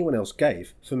than anyone else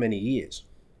gave for many years.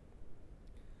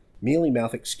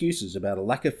 Mealy-mouth excuses about a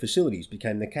lack of facilities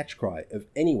became the catch cry of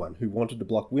anyone who wanted to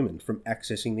block women from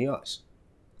accessing the ice.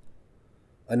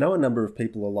 I know a number of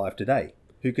people alive today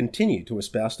who continue to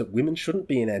espouse that women shouldn't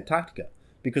be in Antarctica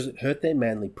because it hurt their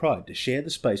manly pride to share the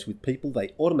space with people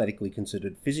they automatically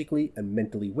considered physically and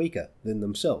mentally weaker than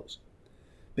themselves.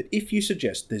 But if you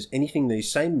suggest there's anything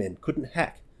these same men couldn't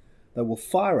hack, they will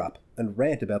fire up and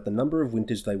rant about the number of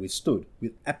winters they withstood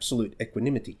with absolute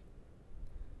equanimity.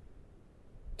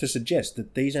 To suggest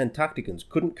that these Antarcticans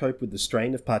couldn't cope with the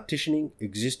strain of partitioning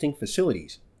existing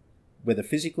facilities, whether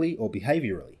physically or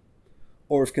behaviourally,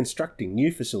 or of constructing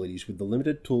new facilities with the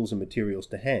limited tools and materials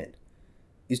to hand,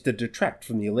 is to detract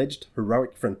from the alleged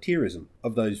heroic frontierism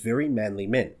of those very manly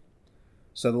men.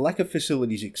 So the lack of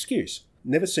facilities excuse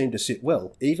never seemed to sit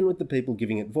well even with the people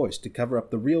giving it voice to cover up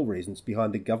the real reasons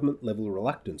behind the government-level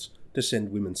reluctance to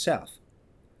send women south.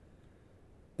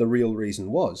 The real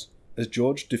reason was, as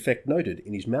George Dufek noted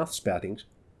in his mouth-spoutings,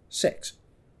 sex.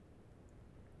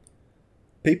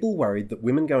 People worried that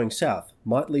women going south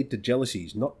might lead to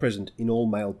jealousies not present in all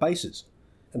male bases,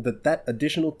 and that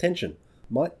additional tension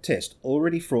might test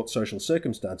already fraught social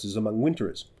circumstances among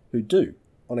winterers who do,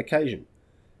 on occasion,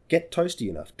 get toasty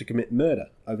enough to commit murder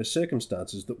over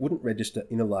circumstances that wouldn't register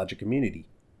in a larger community,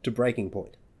 to breaking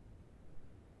point.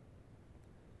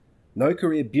 No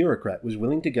career bureaucrat was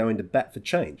willing to go into bat for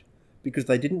change because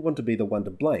they didn't want to be the one to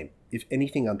blame if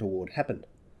anything untoward happened.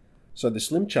 So the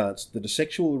slim chance that a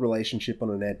sexual relationship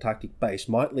on an Antarctic base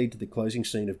might lead to the closing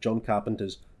scene of John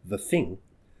Carpenter's The Thing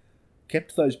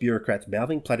kept those bureaucrats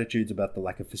mouthing platitudes about the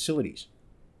lack of facilities.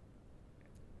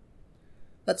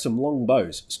 That's some long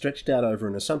bows stretched out over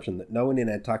an assumption that no one in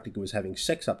Antarctica was having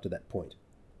sex up to that point.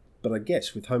 But I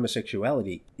guess with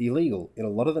homosexuality illegal in a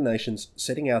lot of the nations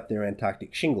setting out their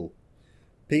Antarctic shingle,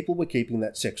 people were keeping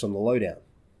that sex on the lowdown.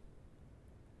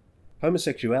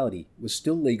 Homosexuality was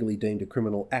still legally deemed a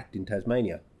criminal act in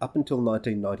Tasmania up until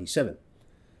 1997,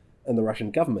 and the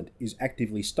Russian government is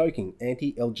actively stoking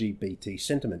anti-LGBT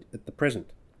sentiment at the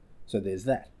present, so there's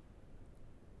that.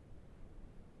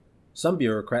 Some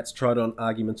bureaucrats tried on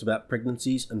arguments about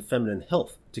pregnancies and feminine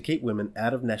health to keep women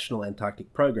out of national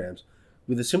Antarctic programs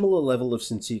with a similar level of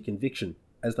sincere conviction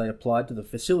as they applied to the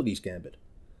facilities gambit,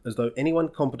 as though anyone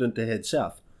competent to head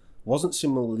south wasn't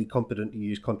similarly competent to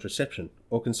use contraception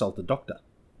or consult a doctor.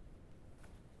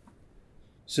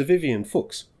 Sir Vivian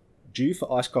Fuchs, due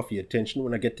for iced coffee attention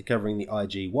when I get to covering the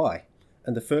IGY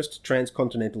and the first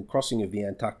transcontinental crossing of the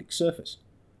Antarctic surface,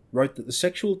 wrote that the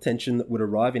sexual tension that would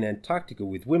arrive in Antarctica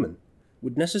with women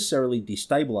would necessarily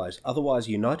destabilise otherwise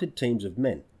united teams of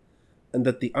men, and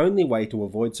that the only way to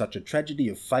avoid such a tragedy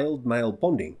of failed male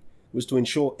bonding was to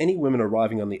ensure any women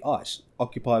arriving on the ice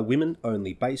occupy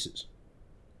women-only bases.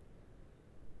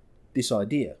 This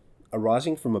idea,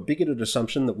 arising from a bigoted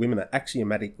assumption that women are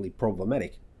axiomatically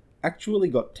problematic, actually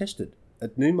got tested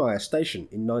at Neumayer Station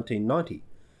in 1990,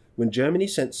 when Germany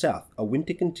sent south a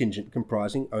winter contingent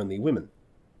comprising only women.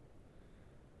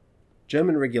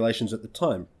 German regulations at the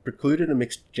time precluded a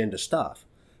mixed-gender staff,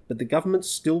 but the government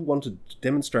still wanted to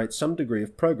demonstrate some degree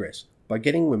of progress by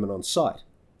getting women on site.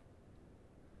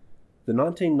 The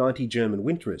 1990 German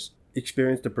winterers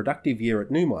experienced a productive year at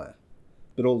Neumayer,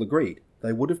 but all agreed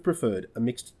they would have preferred a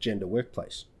mixed-gender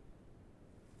workplace.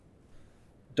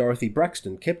 Dorothy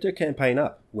Braxton kept her campaign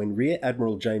up when Rear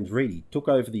Admiral James Reedy took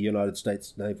over the United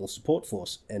States Naval Support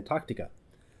Force, Antarctica,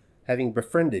 having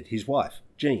befriended his wife,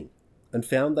 Jean, and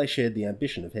found they shared the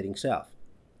ambition of heading south.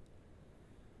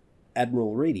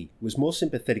 Admiral Reedy was more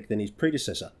sympathetic than his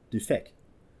predecessor, Dufek,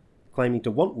 claiming to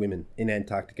want women in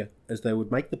Antarctica as they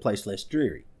would make the place less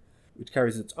dreary, which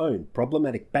carries its own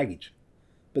problematic baggage,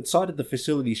 but cited the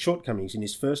facility's shortcomings in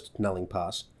his first Nulling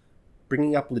Pass,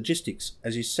 bringing up logistics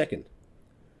as his second,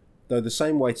 though the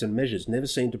same weights and measures never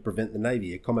seemed to prevent the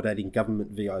Navy accommodating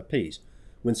government VIPs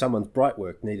when someone's bright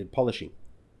work needed polishing.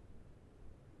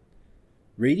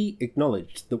 Reedy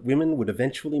acknowledged that women would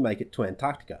eventually make it to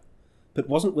Antarctica, but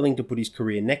wasn't willing to put his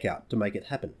career neck out to make it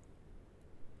happen.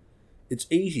 It's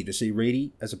easy to see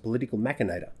Reedy as a political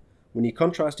machinator when you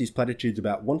contrast his platitudes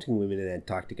about wanting women in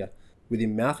Antarctica with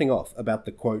him mouthing off about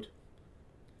the, quote,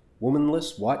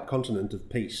 womanless white continent of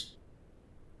peace.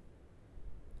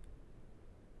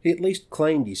 He at least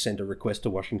claimed he sent a request to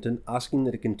Washington asking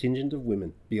that a contingent of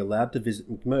women be allowed to visit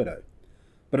McMurdo,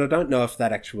 but I don't know if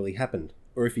that actually happened,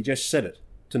 or if he just said it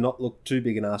to not look too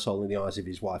big an arsehole in the eyes of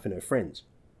his wife and her friends.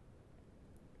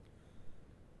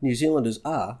 New Zealanders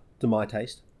are, to my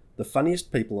taste, the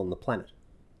funniest people on the planet.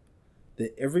 They're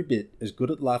every bit as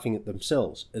good at laughing at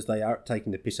themselves as they are at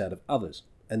taking the piss out of others,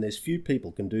 and there's few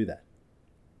people can do that.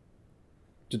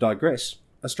 To digress,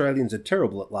 Australians are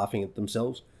terrible at laughing at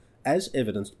themselves, as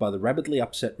evidenced by the rabidly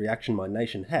upset reaction my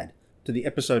nation had to the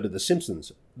episode of The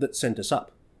Simpsons that sent us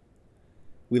up.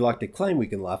 We like to claim we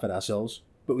can laugh at ourselves,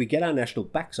 but we get our national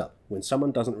backs up when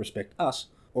someone doesn't respect us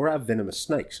or our venomous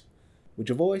snakes, which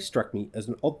have always struck me as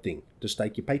an odd thing to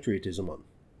stake your patriotism on.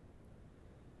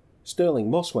 Sterling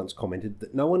Moss once commented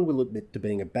that no one will admit to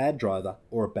being a bad driver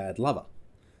or a bad lover,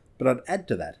 but I'd add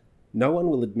to that, no one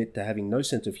will admit to having no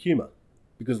sense of humour,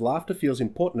 because laughter feels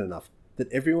important enough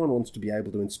that everyone wants to be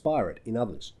able to inspire it in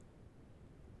others.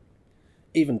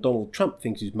 Even Donald Trump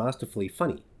thinks he's masterfully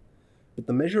funny, but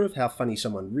the measure of how funny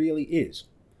someone really is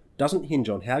doesn't hinge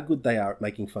on how good they are at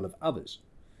making fun of others,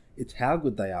 it's how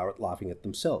good they are at laughing at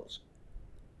themselves.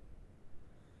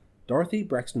 Dorothy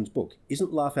Braxton's book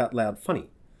isn't laugh out loud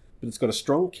funny, but it's got a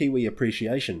strong Kiwi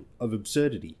appreciation of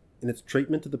absurdity in its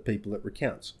treatment of the people it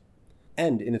recounts,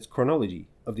 and in its chronology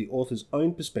of the author's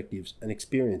own perspectives and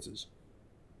experiences.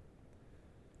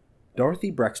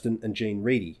 Dorothy Braxton and Jean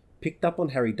Reedy picked up on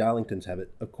Harry Darlington's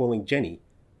habit of calling Jenny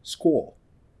Squaw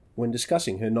when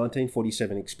discussing her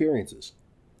 1947 experiences,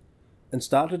 and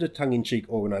started a tongue-in-cheek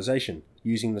organisation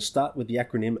using the start with the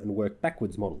acronym and work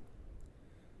backwards model.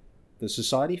 The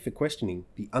Society for Questioning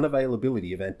the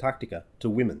Unavailability of Antarctica to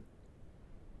Women.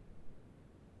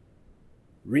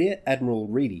 Rear Admiral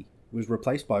Reedy was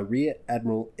replaced by Rear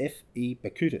Admiral F.E.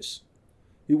 Bakutis,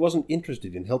 who wasn't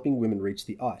interested in helping women reach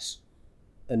the ice,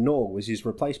 and nor was his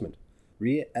replacement,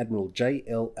 Rear Admiral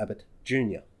J.L. Abbott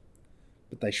Jr.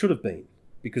 But they should have been,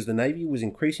 because the Navy was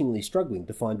increasingly struggling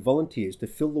to find volunteers to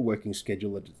fill the working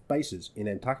schedule at its bases in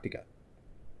Antarctica.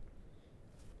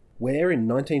 Where in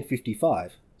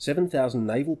 1955, 7,000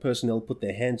 naval personnel put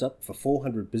their hands up for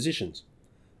 400 positions,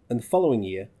 and the following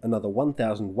year another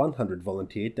 1,100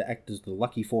 volunteered to act as the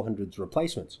Lucky 400's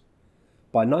replacements.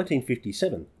 By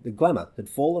 1957, the glamour had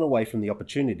fallen away from the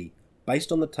opportunity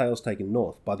based on the tales taken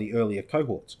north by the earlier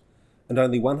cohorts, and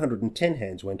only 110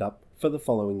 hands went up for the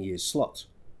following year's slots.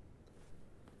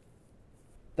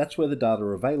 That's where the data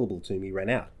available to me ran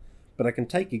out, but I can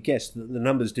take a guess that the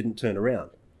numbers didn't turn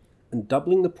around, and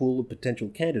doubling the pool of potential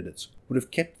candidates would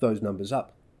have kept those numbers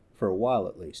up, for a while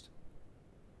at least.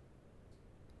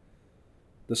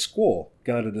 The Squaw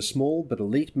garnered a small but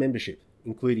elite membership,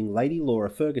 including Lady Laura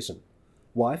Ferguson,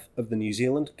 wife of the New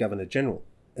Zealand Governor-General,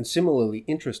 and similarly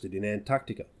interested in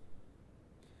Antarctica.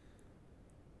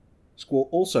 Squaw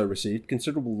also received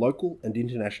considerable local and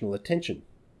international attention,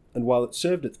 and while it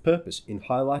served its purpose in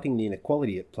highlighting the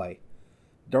inequality at play,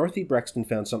 Dorothy Braxton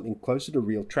found something closer to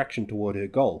real traction toward her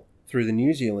goal through the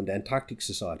New Zealand Antarctic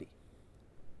Society.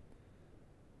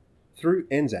 Through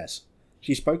NZAS,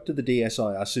 she spoke to the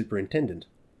DSIR Superintendent,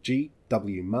 G.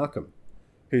 W. Markham,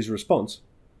 whose response,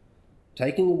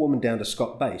 "Taking a woman down to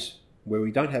Scott Base, where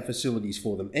we don't have facilities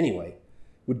for them anyway,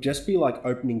 would just be like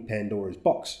opening Pandora's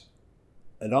box,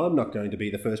 and I'm not going to be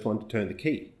the first one to turn the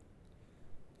key,"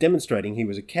 demonstrating he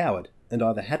was a coward and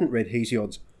either hadn't read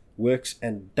Hesiod's Works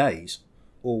and Days,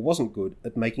 or wasn't good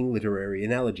at making literary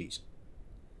analogies.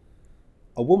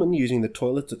 A woman using the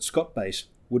toilets at Scott Base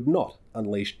would not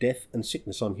unleash death and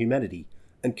sickness on humanity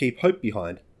and keep hope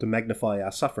behind to magnify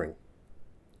our suffering.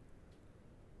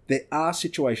 There are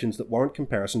situations that warrant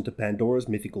comparison to Pandora's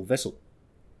mythical vessel.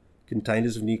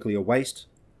 Containers of nuclear waste,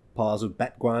 piles of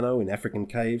bat guano in African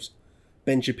caves,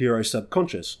 Ben Shapiro's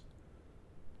subconscious.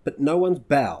 But no one's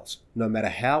bowels, no matter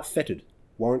how fetid,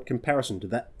 warrant comparison to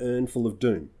that urn full of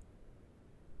doom.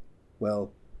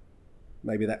 Well,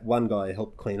 maybe that one guy I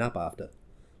helped clean up after,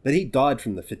 but he died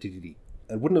from the fetidity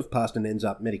and wouldn't have passed an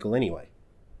NZAP medical anyway.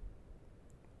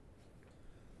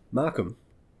 Markham,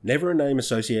 never a name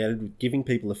associated with giving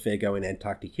people a fair go in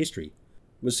Antarctic history,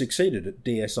 was succeeded at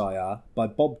DSIR by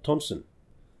Bob Thompson,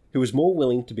 who was more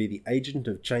willing to be the agent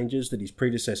of changes that his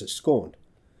predecessor scorned,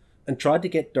 and tried to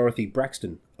get Dorothy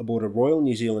Braxton aboard a Royal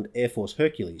New Zealand Air Force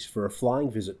Hercules for a flying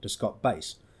visit to Scott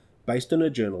Base, based on her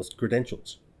journalist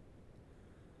credentials.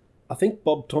 I think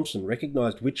Bob Thompson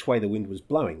recognised which way the wind was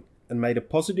blowing and made a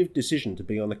positive decision to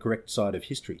be on the correct side of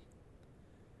history.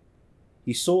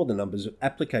 he saw the numbers of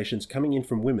applications coming in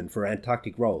from women for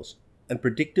Antarctic roles, and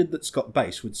predicted that Scott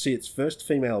Base would see its first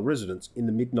female residents in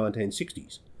the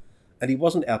mid-1960s, and he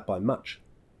wasn't out by much.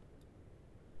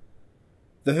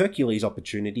 The Hercules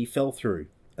opportunity fell through,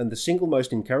 and the single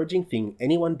most encouraging thing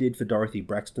anyone did for Dorothy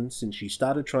Braxton since she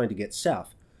started trying to get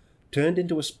south turned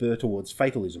into a spur towards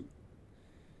fatalism.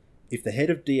 If the head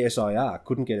of DSIR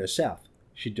couldn't get her south,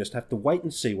 she'd just have to wait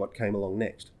and see what came along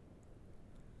next.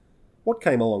 What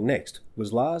came along next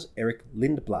was Lars Erik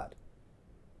Lindblad.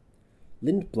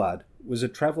 Lindblad was a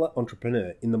traveller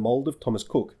entrepreneur in the mould of Thomas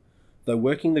Cook, though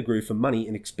working the GRU for money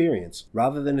and experience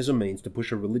rather than as a means to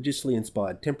push a religiously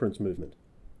inspired temperance movement,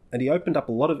 and he opened up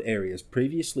a lot of areas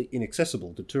previously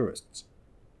inaccessible to tourists.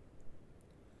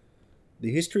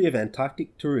 The history of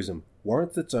Antarctic tourism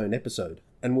warrants its own episode,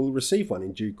 and will receive one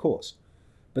in due course,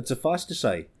 but suffice to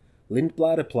say,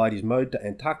 Lindblad applied his mode to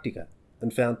Antarctica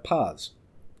and found paths,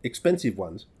 expensive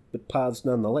ones, but paths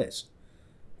nonetheless,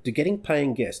 to getting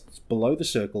paying guests below the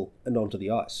circle and onto the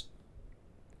ice.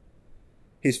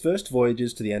 His first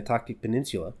voyages to the Antarctic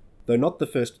Peninsula, though not the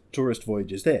first tourist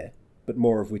voyages there, but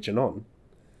more of which anon,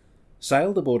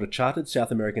 sailed aboard a chartered South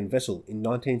American vessel in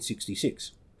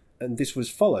 1966, and this was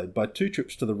followed by 2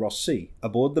 trips to the Ross Sea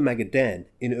aboard the Magadan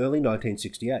in early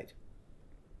 1968.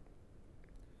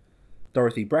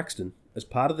 Dorothy Braxton, as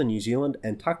part of the New Zealand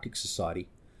Antarctic Society,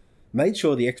 made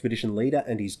sure the expedition leader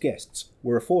and his guests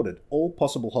were afforded all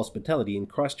possible hospitality in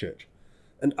Christchurch,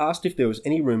 and asked if there was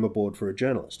any room aboard for a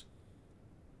journalist.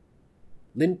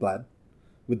 Lindblad,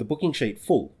 with the booking sheet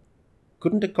full,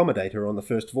 couldn't accommodate her on the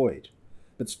first voyage,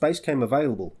 but space came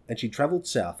available and she travelled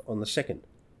south on the second.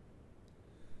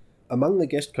 Among the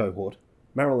guest cohort,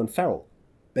 Marilyn Farrell,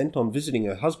 bent on visiting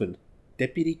her husband,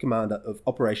 Deputy Commander of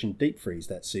Operation Deep Freeze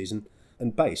that season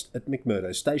and based at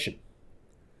McMurdo Station.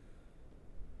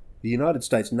 The United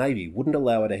States Navy wouldn't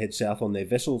allow her to head south on their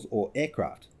vessels or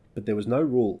aircraft, but there was no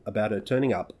rule about her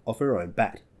turning up off her own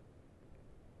bat.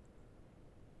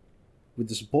 With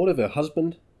the support of her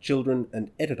husband, children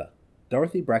and editor,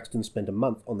 Dorothy Braxton spent a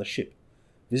month on the ship,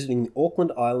 visiting the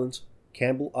Auckland Islands,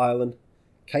 Campbell Island,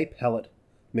 Cape Hallett,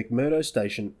 McMurdo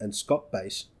Station and Scott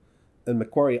Base, and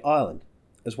Macquarie Island,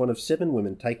 as one of 7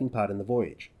 women taking part in the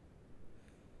voyage.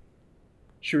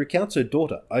 She recounts her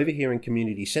daughter overhearing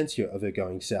community censure of her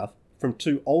going south from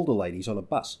 2 older ladies on a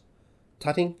bus,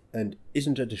 tutting and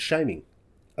 "isn't it a shaming"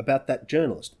 about that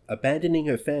journalist abandoning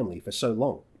her family for so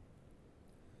long.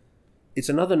 It's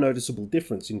another noticeable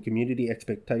difference in community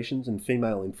expectations and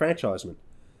female enfranchisement,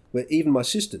 where even my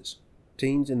sisters,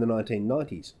 teens in the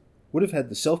 1990s, would have had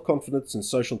the self-confidence and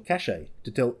social cachet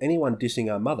to tell anyone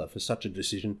dissing our mother for such a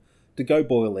decision to go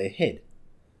boil their head,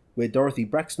 where Dorothy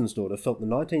Braxton's daughter felt the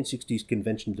 1960s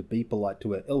convention to be polite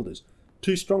to her elders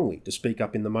too strongly to speak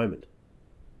up in the moment.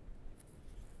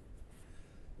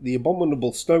 The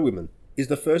Abominable Snow Women is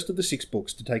the first of the 6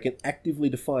 books to take an actively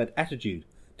defiant attitude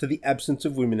to the absence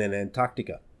of women in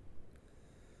Antarctica.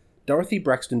 Dorothy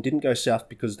Braxton didn't go south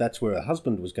because that's where her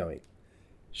husband was going.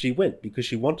 She went because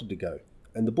she wanted to go,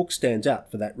 and the book stands out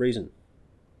for that reason.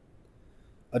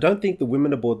 I don't think the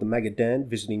women aboard the Magadan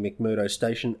visiting McMurdo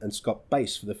Station and Scott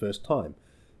Base for the first time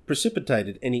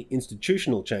precipitated any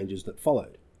institutional changes that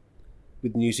followed,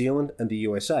 with New Zealand and the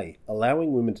USA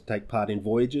allowing women to take part in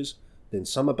voyages, then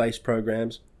summer base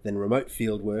programs, then remote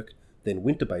field work, then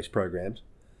winter base programs,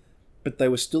 but they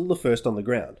were still the first on the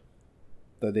ground,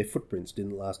 though their footprints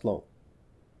didn't last long.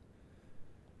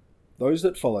 Those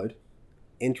that followed,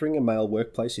 entering a male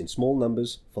workplace in small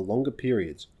numbers for longer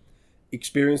periods,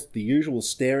 experienced the usual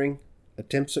staring,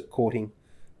 attempts at courting,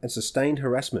 and sustained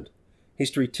harassment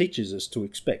history teaches us to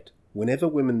expect whenever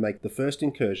women make the first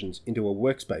incursions into a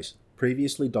workspace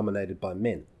previously dominated by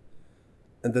men.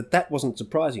 And that wasn't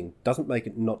surprising doesn't make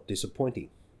it not disappointing.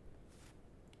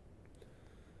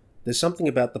 There's something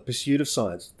about the pursuit of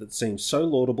science that seems so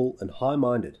laudable and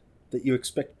high-minded that you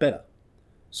expect better,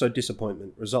 so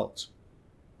disappointment results.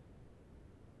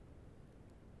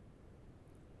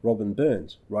 Robin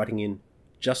Burns, writing in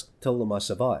Just Tell Them I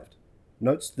Survived,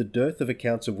 notes the dearth of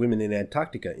accounts of women in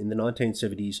Antarctica in the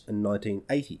 1970s and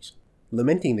 1980s,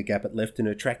 lamenting the gap it left in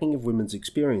her tracking of women's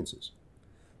experiences.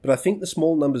 But I think the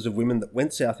small numbers of women that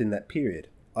went south in that period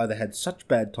either had such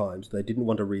bad times they didn't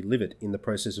want to relive it in the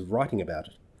process of writing about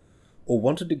it, or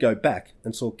wanted to go back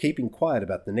and saw keeping quiet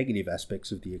about the negative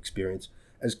aspects of the experience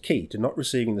as key to not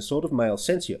receiving the sort of male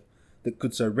censure that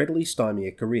could so readily stymie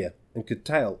a career and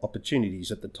curtail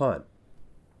opportunities at the time.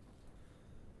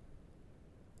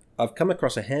 I've come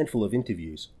across a handful of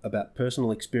interviews about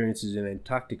personal experiences in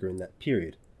Antarctica in that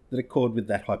period that accord with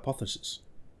that hypothesis.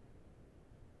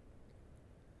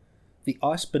 The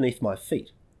ice beneath my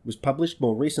feet was published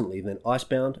more recently than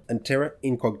Icebound and Terra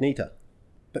Incognita,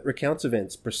 but recounts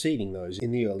events preceding those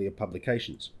in the earlier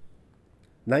publications,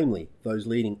 namely those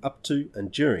leading up to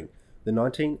and during the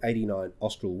 1989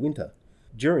 Austral Winter,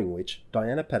 during which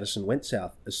Diana Patterson went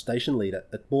south as station leader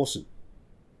at Mawson.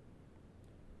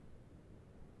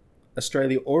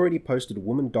 Australia already posted a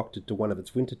woman doctor to one of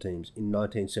its winter teams in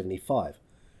 1975,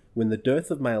 when the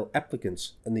dearth of male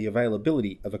applicants and the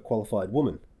availability of a qualified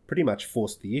woman pretty much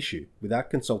forced the issue without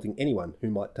consulting anyone who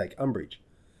might take umbrage,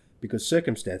 because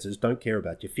circumstances don't care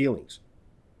about your feelings.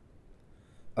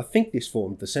 I think this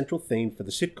formed the central theme for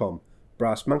the sitcom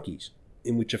Brass Monkeys,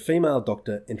 in which a female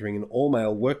doctor entering an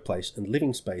all-male workplace and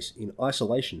living space in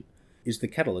isolation is the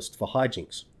catalyst for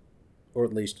hijinks, or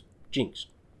at least jinx.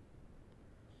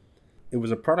 It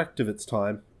was a product of its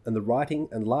time, and the writing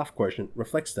and laugh quotient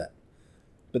reflects that,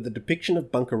 but the depiction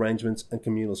of bunk arrangements and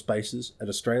communal spaces at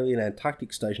Australian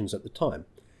Antarctic stations at the time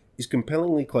is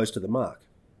compellingly close to the mark,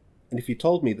 and if you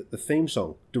told me that the theme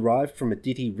song derived from a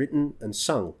ditty written and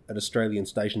sung at Australian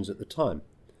stations at the time,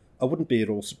 I wouldn't be at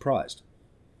all surprised.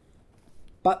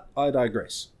 But I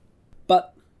digress.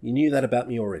 But you knew that about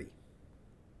me already.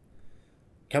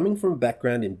 Coming from a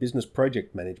background in business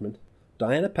project management,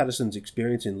 Diana Patterson's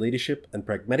experience in leadership and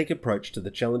pragmatic approach to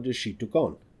the challenges she took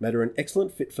on made her an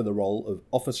excellent fit for the role of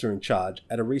officer in charge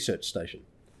at a research station.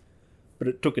 But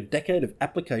it took a decade of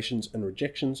applications and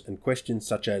rejections and questions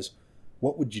such as,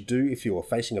 what would you do if you were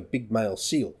facing a big male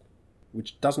seal?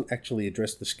 Which doesn't actually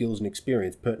address the skills and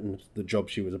experience pertinent to the job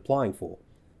she was applying for,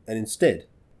 and instead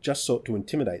just sought to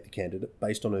intimidate the candidate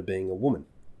based on her being a woman.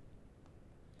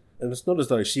 And it's not as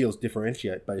though seals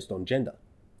differentiate based on gender.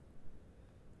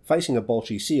 Facing a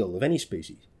bolshy seal of any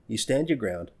species, you stand your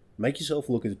ground, make yourself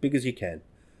look as big as you can,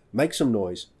 make some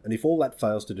noise, and if all that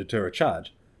fails to deter a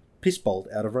charge, piss bolt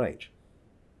out of range.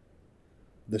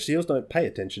 The seals don't pay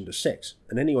attention to sex,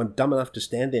 and anyone dumb enough to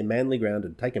stand their manly ground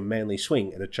and take a manly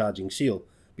swing at a charging seal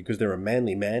because they're a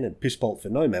manly man and piss bolt for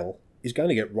no mammal is going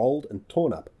to get rolled and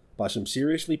torn up by some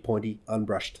seriously pointy,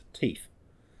 unbrushed teeth.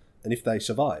 And if they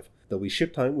survive, they'll be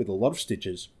shipped home with a lot of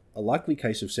stitches, a likely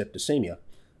case of septicemia,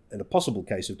 and a possible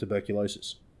case of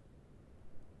tuberculosis.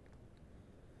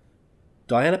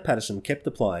 Diana Patterson kept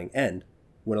applying and,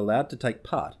 when allowed to take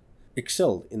part,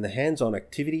 excelled in the hands-on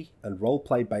activity and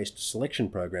role-play-based selection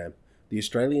program the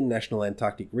Australian National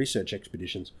Antarctic Research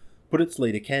Expeditions put its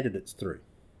leader candidates through.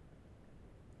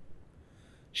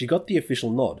 She got the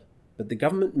official nod, but the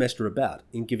government messed her about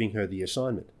in giving her the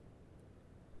assignment.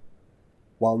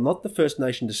 While not the first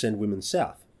nation to send women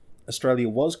south, Australia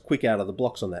was quick out of the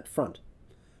blocks on that front,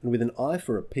 and with an eye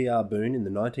for a PR boon in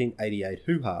the 1988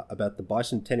 hoo-ha about the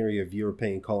bicentenary of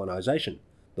European colonisation,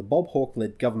 the Bob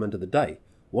Hawke-led government of the day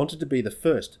wanted to be the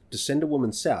first to send a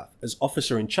woman south as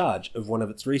officer in charge of one of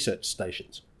its research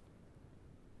stations.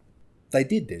 They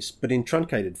did this, but in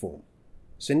truncated form,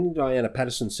 sending Diana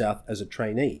Patterson south as a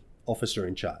trainee officer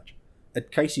in charge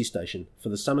at Casey Station for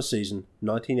the summer season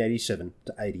 1987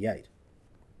 to 88.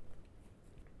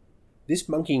 This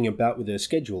monkeying about with her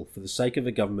schedule for the sake of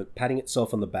a government patting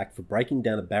itself on the back for breaking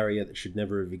down a barrier that should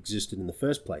never have existed in the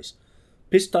first place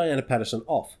pissed Diana Patterson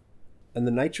off, and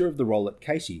the nature of the role at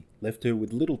Casey left her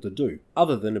with little to do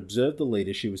other than observe the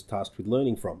leader she was tasked with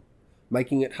learning from,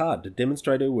 making it hard to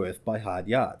demonstrate her worth by hard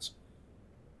yards.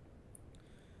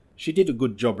 She did a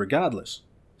good job regardless,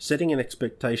 setting an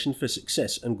expectation for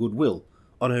success and goodwill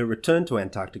on her return to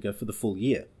Antarctica for the full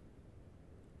year.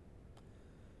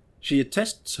 She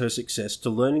attests her success to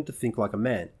learning to think like a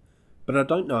man, but I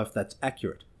don't know if that's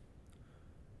accurate.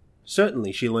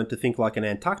 Certainly she learned to think like an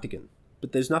Antarctican,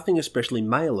 but there's nothing especially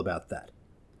male about that.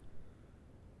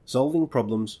 Solving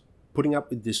problems, putting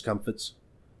up with discomforts,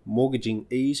 mortgaging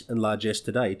ease and largesse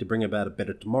today to bring about a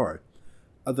better tomorrow,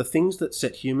 are the things that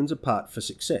set humans apart for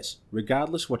success,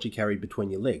 regardless what you carry between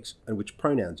your legs and which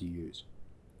pronouns you use.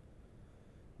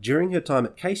 During her time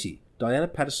at Casey, Diana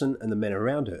Patterson and the men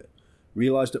around her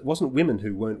realised it wasn't women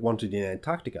who weren't wanted in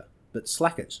Antarctica, but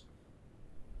slackers.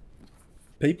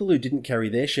 People who didn't carry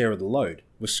their share of the load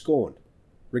were scorned,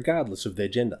 regardless of their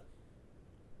gender.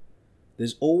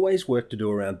 There's always work to do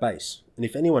around base, and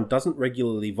if anyone doesn't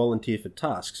regularly volunteer for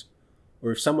tasks,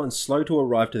 or if someone's slow to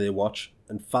arrive to their watch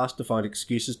and fast to find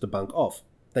excuses to bunk off,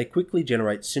 they quickly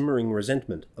generate simmering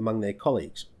resentment among their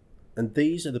colleagues, and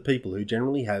these are the people who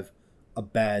generally have a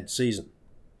bad season,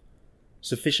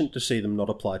 sufficient to see them not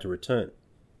apply to return.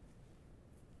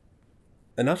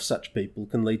 Enough such people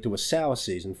can lead to a sour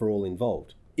season for all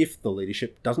involved, if the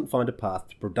leadership doesn't find a path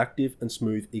to productive and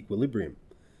smooth equilibrium,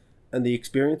 and the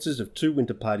experiences of two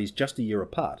winter parties just a year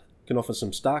apart can offer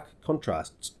some stark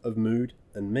contrasts of mood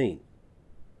and mien.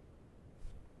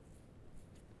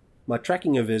 My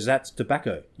tracking of ersatz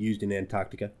tobacco used in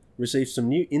Antarctica received some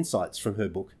new insights from her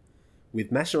book,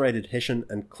 with macerated hessian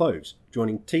and cloves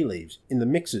joining tea leaves in the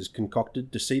mixes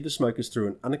concocted to see the smokers through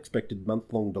an unexpected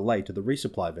month-long delay to the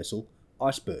resupply vessel,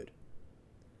 Icebird.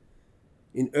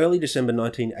 In early December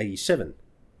 1987,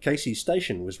 Casey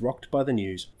Station was rocked by the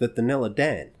news that the Nella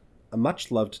Dan, a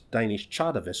much-loved Danish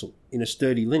charter vessel in a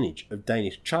sturdy lineage of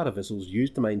Danish charter vessels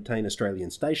used to maintain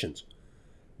Australian stations,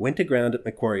 went aground at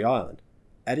Macquarie Island,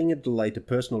 adding a delay to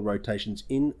personal rotations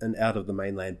in and out of the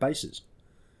mainland bases.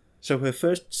 So her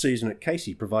first season at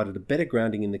Casey provided a better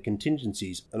grounding in the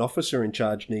contingencies an officer in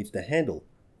charge needs to handle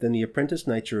than the apprentice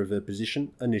nature of her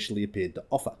position initially appeared to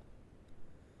offer.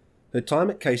 Her time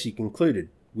at Casey concluded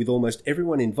with almost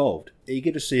everyone involved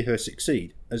eager to see her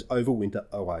succeed as Overwinter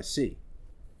OIC.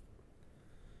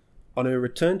 On her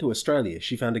return to Australia,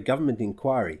 she found a government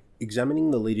inquiry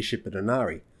examining the leadership at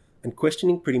Inari and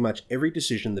questioning pretty much every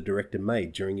decision the director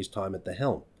made during his time at the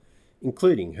helm,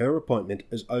 including her appointment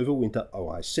as Overwinter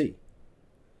OIC.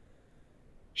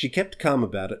 She kept calm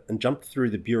about it and jumped through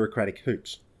the bureaucratic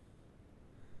hoops.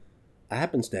 A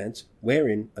happenstance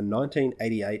wherein a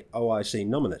 1988 OIC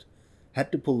nominate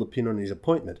had to pull the pin on his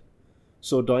appointment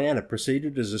saw Diana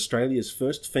proceeded as Australia's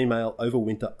first female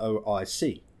Overwinter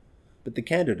OIC, but the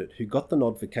candidate who got the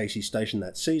nod for Casey Station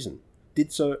that season did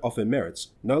so off her merits,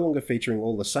 no longer featuring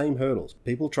all the same hurdles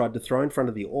people tried to throw in front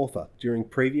of the author during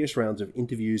previous rounds of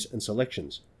interviews and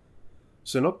selections.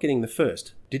 So not getting the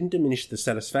first didn't diminish the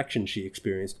satisfaction she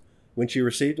experienced when she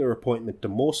received her appointment to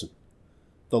Mawson,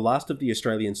 the last of the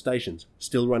Australian stations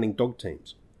still running dog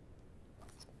teams.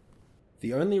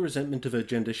 The only resentment of her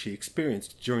gender she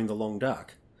experienced during the long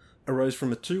dark arose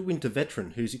from a two-winter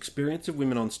veteran whose experience of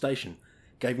women on station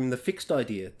gave him the fixed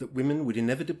idea that women would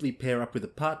inevitably pair up with a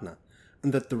partner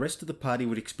and that the rest of the party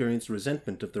would experience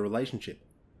resentment of the relationship,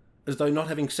 as though not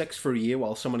having sex for a year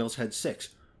while someone else had sex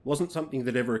wasn't something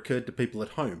that ever occurred to people at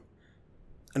home,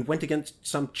 and went against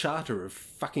some charter of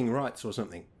fucking rights or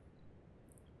something.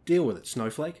 Deal with it,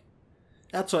 snowflake.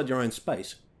 Outside your own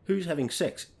space, who's having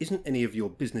sex isn't any of your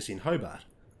business in Hobart,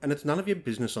 and it's none of your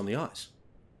business on the ice.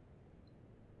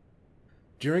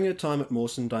 During her time at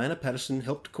Mawson, Diana Patterson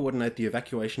helped coordinate the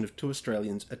evacuation of 2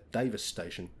 Australians at Davis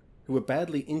Station, who were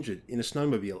badly injured in a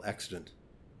snowmobile accident.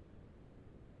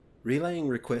 Relaying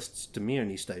requests to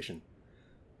Mirny Station,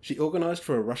 she organised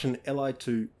for a Russian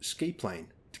Li-2 ski plane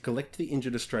to collect the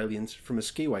injured Australians from a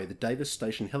skiway the Davis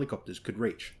Station helicopters could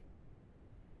reach.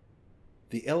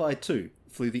 The Li-2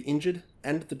 flew the injured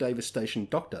and the Davis Station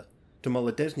doctor to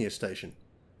Molodezhny Station,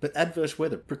 but adverse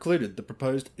weather precluded the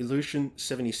proposed Ilyushin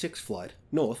 76 flight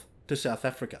north to South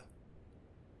Africa.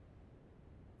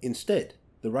 Instead,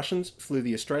 the Russians flew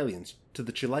the Australians to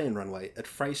the Chilean runway at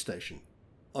Frey Station.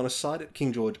 On a site at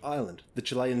King George Island, the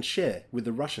Chileans share with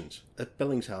the Russians at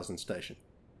Bellingshausen Station.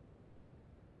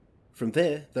 From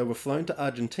there, they were flown to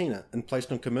Argentina and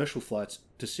placed on commercial flights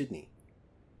to Sydney.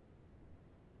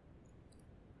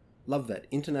 Love that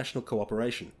international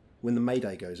cooperation when the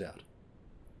Mayday goes out.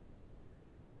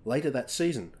 Later that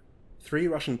season, 3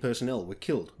 Russian personnel were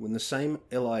killed when the same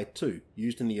Li-2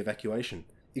 used in the evacuation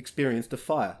experienced a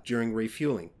fire during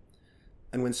refuelling,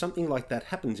 and when something like that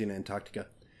happens in Antarctica,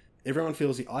 everyone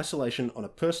feels the isolation on a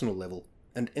personal level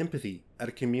and empathy at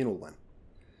a communal one,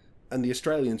 and the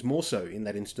Australians more so in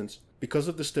that instance because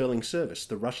of the sterling service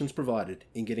the Russians provided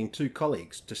in getting 2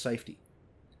 colleagues to safety.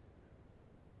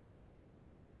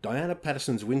 Diana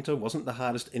Patterson's winter wasn't the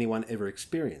hardest anyone ever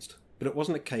experienced, but it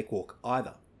wasn't a cakewalk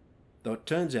either, though it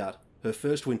turns out her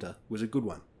first winter was a good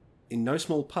one, in no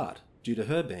small part due to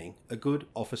her being a good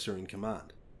officer in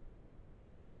command.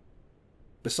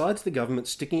 Besides the government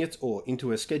sticking its oar into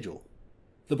her schedule,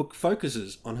 the book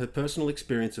focuses on her personal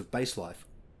experience of base life,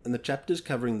 and the chapters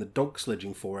covering the dog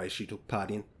sledging forays she took part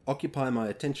in occupy my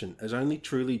attention as only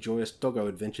truly joyous doggo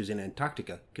adventures in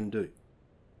Antarctica can do.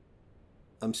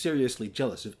 I'm seriously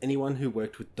jealous of anyone who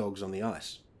worked with dogs on the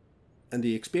ice, and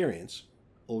the experience,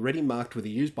 already marked with a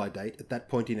use-by date at that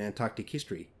point in Antarctic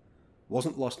history,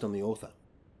 wasn't lost on the author.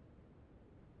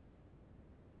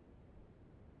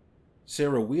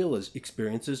 Sarah Wheeler's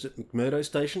experiences at McMurdo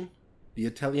Station, the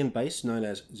Italian base known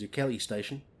as Zucchelli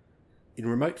Station, in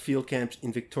remote field camps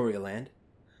in Victoria Land,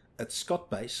 at Scott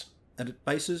Base, and at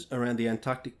bases around the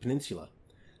Antarctic Peninsula,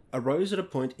 arose at a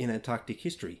point in Antarctic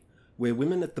history where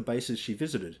women at the bases she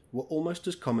visited were almost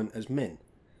as common as men,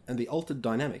 and the altered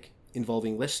dynamic,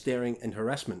 involving less staring and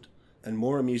harassment and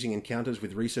more amusing encounters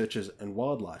with researchers and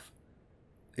wildlife.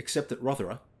 Except at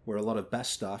Rothera, where a lot of BAS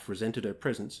staff resented her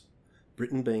presence,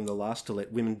 Britain being the last to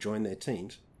let women join their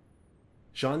teams,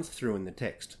 shines through in the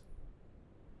text.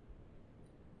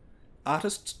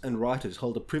 Artists and writers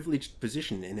hold a privileged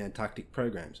position in Antarctic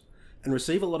programs and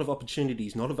receive a lot of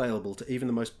opportunities not available to even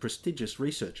the most prestigious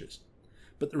researchers.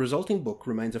 But the resulting book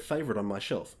remains a favourite on my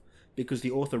shelf because the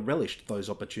author relished those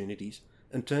opportunities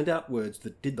and turned out words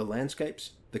that did the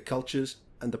landscapes, the cultures,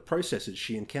 and the processes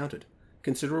she encountered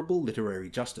considerable literary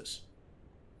justice.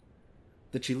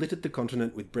 That she littered the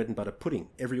continent with bread and butter pudding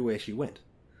everywhere she went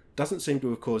doesn't seem to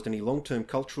have caused any long-term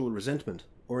cultural resentment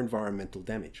or environmental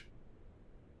damage.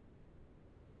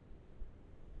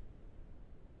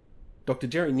 Dr.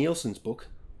 Jerry Nielsen's book,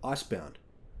 Icebound,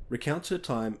 recounts her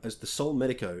time as the sole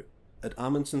medico at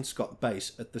Amundsen Scott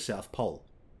Base at the South Pole.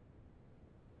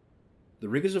 The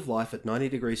rigours of life at 90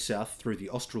 degrees south through the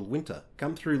austral winter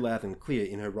come through loud and clear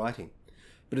in her writing,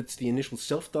 but it's the initial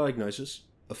self-diagnosis,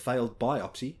 a failed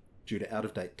biopsy due to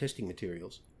out-of-date testing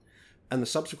materials, and the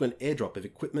subsequent airdrop of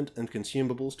equipment and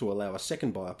consumables to allow a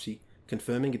second biopsy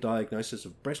confirming a diagnosis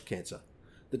of breast cancer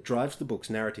that drives the book's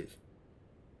narrative.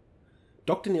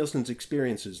 Dr. Nielsen's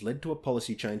experiences led to a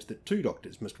policy change that 2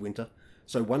 doctors must winter,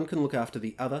 so one can look after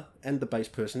the other and the base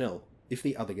personnel if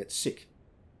the other gets sick.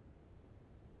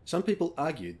 Some people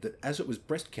argued that as it was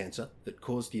breast cancer that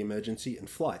caused the emergency and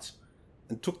flights,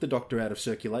 and took the doctor out of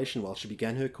circulation while she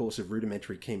began her course of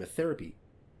rudimentary chemotherapy,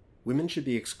 women should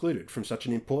be excluded from such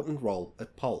an important role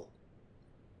at Pole.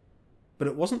 But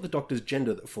it wasn't the doctor's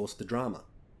gender that forced the drama.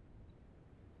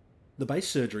 The base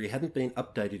surgery hadn't been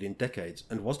updated in decades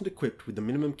and wasn't equipped with the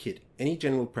minimum kit any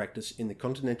general practice in the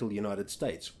continental United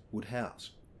States would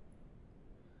house.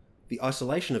 The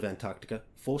isolation of Antarctica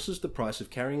forces the price of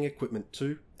carrying equipment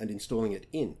to and installing it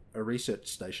in a research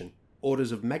station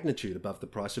orders of magnitude above the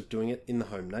price of doing it in the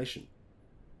home nation.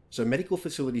 So medical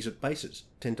facilities at bases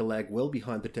tend to lag well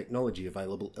behind the technology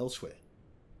available elsewhere.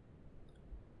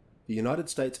 The United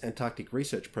States Antarctic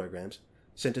research programs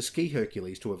sent a ski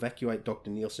Hercules to evacuate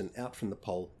Dr. Nielsen out from the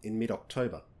pole in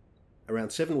mid-October,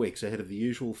 around 7 weeks ahead of the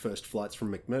usual first flights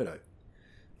from McMurdo,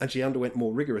 and she underwent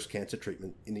more rigorous cancer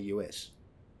treatment in the US.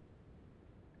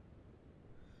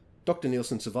 Dr.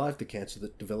 Nielsen survived the cancer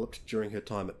that developed during her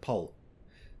time at Pole,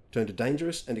 turned a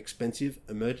dangerous and expensive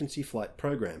emergency flight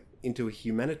program into a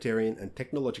humanitarian and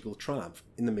technological triumph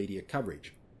in the media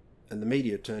coverage, and the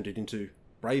media turned it into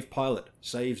 "Brave pilot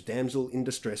saves damsel in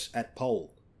distress at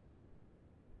Pole."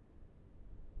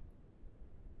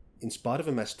 In spite of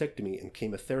a mastectomy and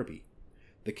chemotherapy,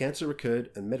 the cancer recurred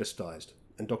and metastasized,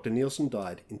 and Dr. Nielsen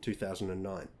died in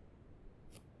 2009.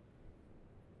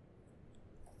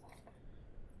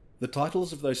 The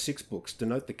titles of those 6 books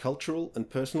denote the cultural and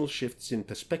personal shifts in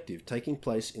perspective taking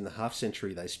place in the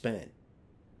half-century they span.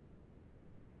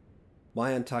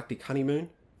 My Antarctic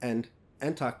Honeymoon and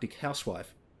Antarctic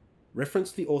Housewife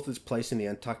reference the author's place in the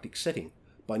Antarctic setting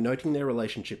by noting their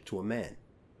relationship to a man.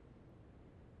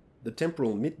 The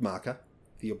temporal mid-marker,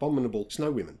 The Abominable Snow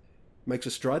Women, makes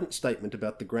a strident statement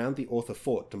about the ground the author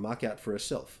fought to mark out for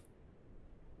herself.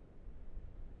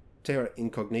 Terra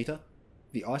Incognita,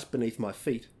 The Ice Beneath My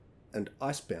Feet, and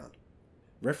Icebound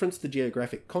reference the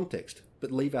geographic context but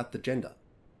leave out the gender.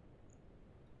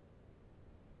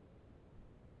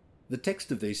 The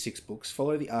text of these 6 books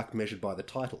follow the arc measured by the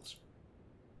titles.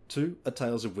 2 are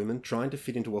tales of women trying to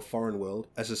fit into a foreign world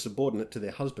as a subordinate to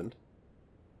their husband.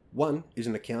 1 is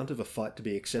an account of a fight to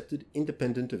be accepted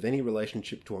independent of any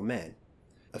relationship to a man,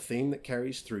 a theme that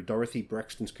carries through Dorothy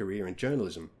Braxton's career in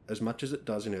journalism as much as it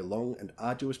does in her long and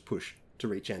arduous push to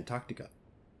reach Antarctica.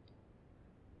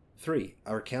 3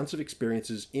 are accounts of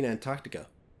experiences in Antarctica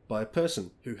by a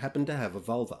person who happened to have a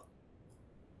vulva.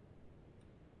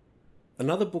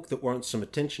 Another book that warrants some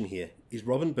attention here is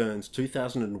Robin Burns'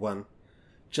 2001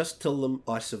 Just Tell Them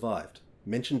I Survived,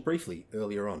 mentioned briefly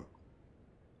earlier on.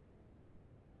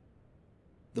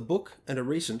 The book and a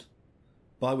recent,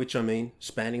 by which I mean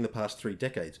spanning the past 3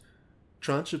 decades,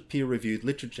 tranche of peer-reviewed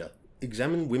literature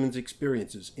examine women's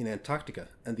experiences in Antarctica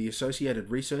and the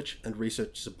associated research and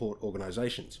research support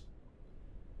organisations.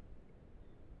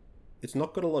 It's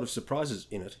not got a lot of surprises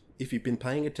in it if you've been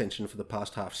paying attention for the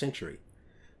past half-century,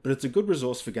 but it's a good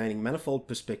resource for gaining manifold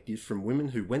perspectives from women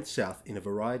who went south in a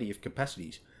variety of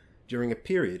capacities during a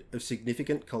period of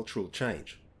significant cultural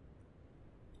change.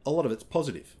 A lot of it's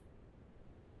positive.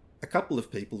 A couple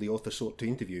of people the author sought to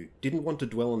interview didn't want to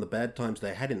dwell on the bad times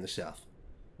they had in the South,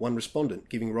 one respondent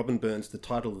giving Robin Burns the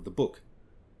title of the book,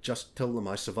 Just Tell Them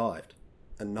I Survived,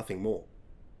 and nothing more.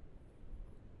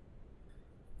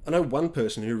 I know one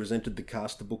person who resented the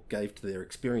cast the book gave to their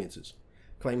experiences,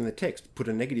 claiming the text put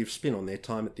a negative spin on their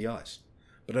time at the ice,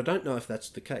 but I don't know if that's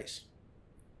the case.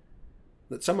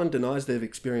 That someone denies they've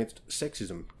experienced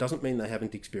sexism doesn't mean they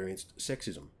haven't experienced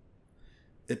sexism.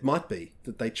 It might be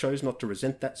that they chose not to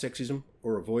resent that sexism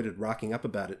or avoided racking up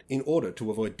about it in order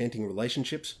to avoid denting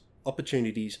relationships,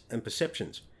 opportunities, and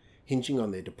perceptions hinging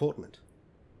on their deportment.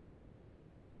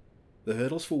 The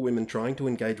hurdles for women trying to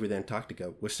engage with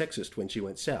Antarctica were sexist when she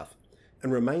went south,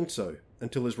 and remained so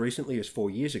until as recently as 4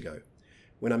 years ago,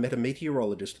 when I met a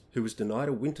meteorologist who was denied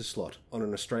a winter slot on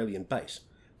an Australian base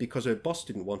because her boss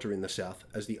didn't want her in the south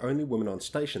as the only woman on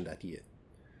station that year.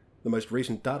 The most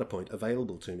recent data point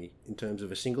available to me in terms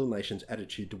of a single nation's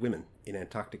attitude to women in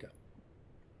Antarctica.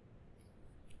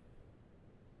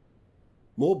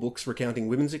 More books recounting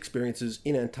women's experiences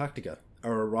in Antarctica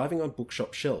are arriving on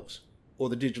bookshop shelves, or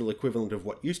the digital equivalent of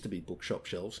what used to be bookshop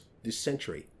shelves, this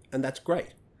century, and that's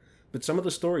great, but some of the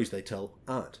stories they tell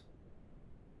aren't.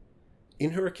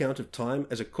 In her account of time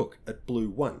as a cook at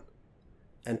Blue One,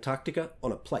 Antarctica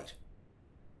on a Plate,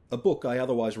 a book I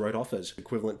otherwise wrote off as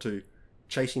equivalent to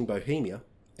Chasing Bohemia,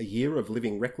 a year of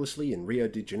living recklessly in Rio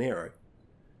de Janeiro,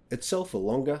 itself a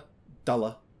longer,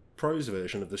 duller, prose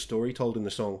version of the story told in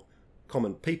the song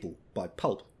Common People by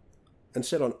Pulp, and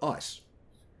set on ice.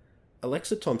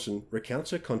 Alexa Thompson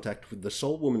recounts her contact with the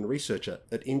sole woman researcher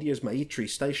at India's Maitri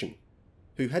station,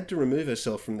 who had to remove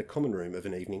herself from the common room of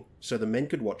an evening so the men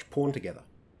could watch porn together,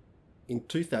 in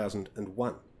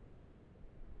 2001.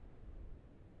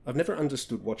 I've never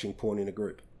understood watching porn in a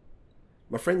group.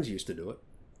 My friends used to do it.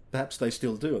 Perhaps they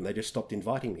still do and they just stopped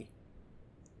inviting me.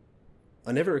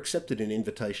 I never accepted an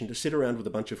invitation to sit around with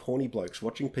a bunch of horny blokes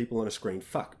watching people on a screen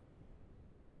fuck.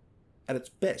 At its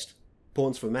best,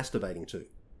 porn's for masturbating to.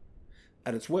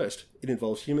 At its worst, it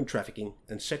involves human trafficking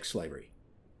and sex slavery.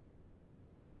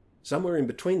 Somewhere in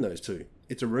between those two,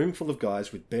 it's a room full of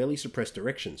guys with barely suppressed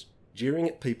erections, jeering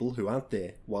at people who aren't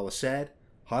there, while a sad,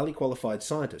 highly qualified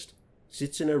scientist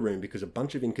sits in her room because a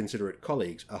bunch of inconsiderate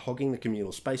colleagues are hogging the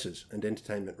communal spaces and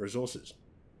entertainment resources.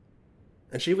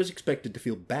 And she was expected to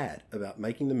feel bad about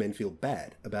making the men feel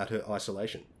bad about her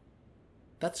isolation.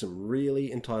 That's some really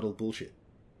entitled bullshit.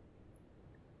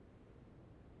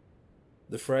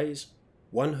 The phrase,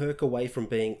 "one herc away from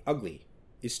being ugly,"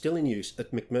 is still in use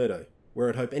at McMurdo, where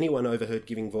I'd hope anyone overheard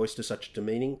giving voice to such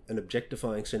demeaning and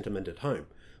objectifying sentiment at home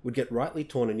would get rightly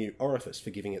torn a new orifice for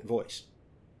giving it voice.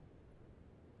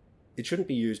 It shouldn't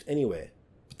be used anywhere,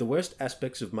 but the worst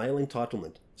aspects of male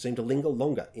entitlement seem to linger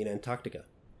longer in Antarctica,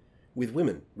 with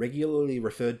women regularly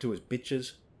referred to as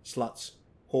bitches, sluts,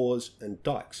 whores, and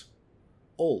dykes,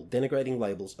 all denigrating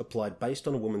labels applied based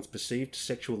on a woman's perceived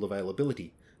sexual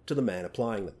availability to the man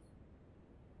applying them.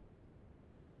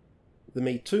 The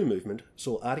Me Too movement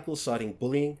saw articles citing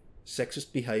bullying,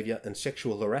 sexist behaviour and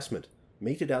sexual harassment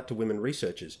meted out to women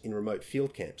researchers in remote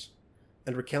field camps,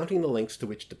 and recounting the lengths to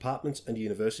which departments and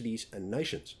universities and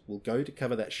nations will go to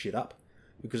cover that shit up,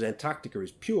 because Antarctica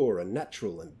is pure and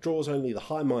natural and draws only the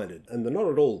high-minded and the not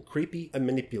at all creepy and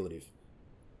manipulative.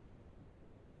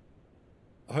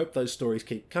 I hope those stories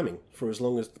keep coming for as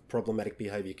long as the problematic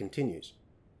behaviour continues,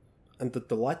 and that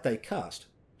the light they cast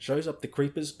shows up the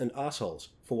creepers and assholes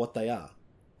for what they are,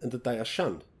 and that they are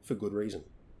shunned for good reason.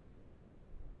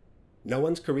 No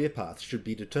one's career path should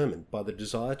be determined by the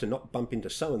desire to not bump into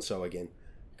so-and-so again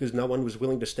because no one was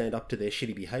willing to stand up to their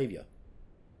shitty behaviour.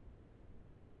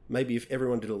 Maybe if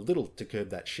everyone did a little to curb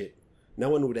that shit, no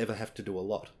one would ever have to do a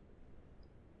lot.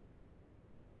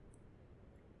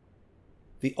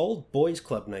 The old boys'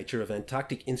 club nature of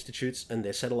Antarctic institutes and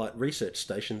their satellite research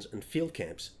stations and field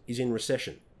camps is in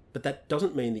recession, but that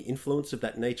doesn't mean the influence of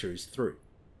that nature is through.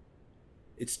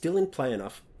 It's still in play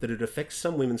enough that it affects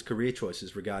some women's career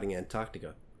choices regarding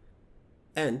Antarctica,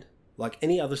 and, like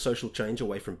any other social change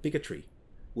away from bigotry,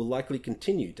 will likely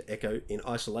continue to echo in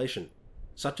isolation,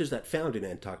 such as that found in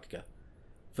Antarctica,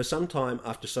 for some time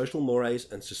after social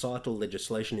mores and societal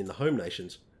legislation in the home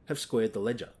nations have squared the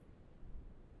ledger.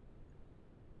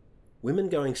 Women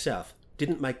going south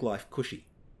didn't make life cushy.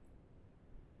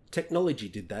 Technology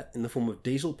did that in the form of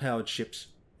diesel-powered ships,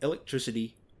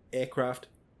 electricity, aircraft,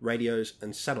 radios,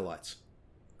 and satellites.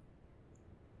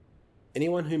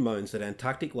 Anyone who moans that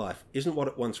Antarctic life isn't what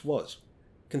it once was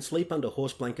can sleep under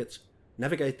horse blankets,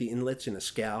 navigate the inlets in a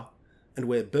scow, and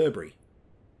wear Burberry,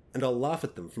 and I'll laugh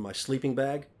at them for my sleeping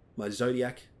bag, my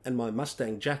Zodiac, and my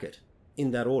Mustang jacket,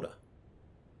 in that order.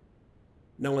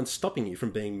 No one's stopping you from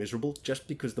being miserable just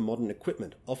because the modern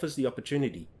equipment offers the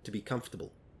opportunity to be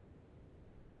comfortable.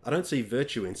 I don't see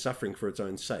virtue in suffering for its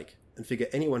own sake, and figure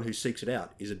anyone who seeks it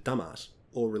out is a dumbass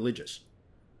or religious,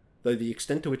 though the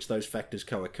extent to which those factors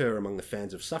co-occur among the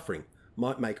fans of suffering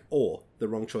might make "or" the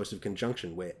wrong choice of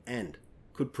conjunction where "and"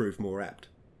 could prove more apt.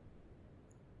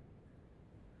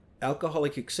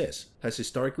 Alcoholic excess has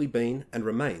historically been and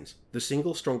remains the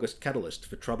single strongest catalyst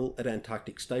for trouble at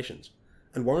Antarctic stations,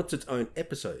 and warrants its own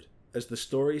episode, as the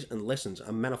stories and lessons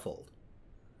are manifold.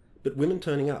 But women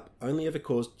turning up only ever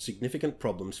caused significant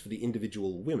problems for the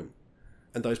individual women,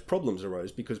 and those problems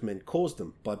arose because men caused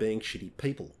them by being shitty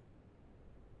people.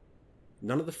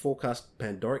 None of the forecast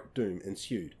Pandoric doom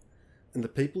ensued, and the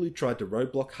people who tried to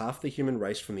roadblock half the human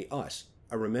race from the ice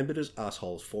are remembered as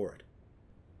assholes for it.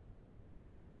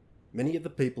 Many of the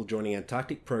people joining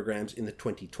Antarctic programs in the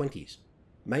 2020s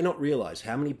may not realise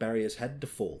how many barriers had to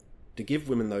fall to give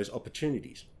women those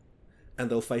opportunities, and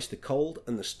they'll face the cold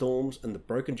and the storms and the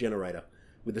broken generator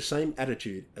with the same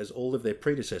attitude as all of their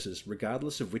predecessors,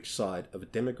 regardless of which side of a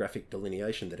demographic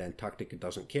delineation that Antarctica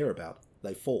doesn't care about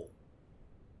they fall.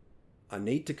 I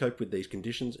need to cope with these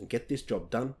conditions and get this job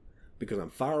done because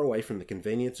I'm far away from the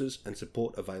conveniences and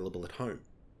support available at home.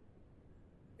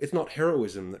 It's not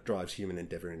heroism that drives human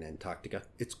endeavour in Antarctica,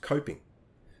 it's coping.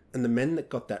 And the men that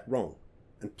got that wrong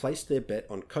and placed their bet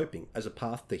on coping as a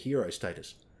path to hero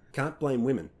status can't blame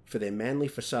women for their manly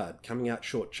facade coming out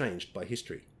shortchanged by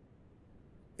history.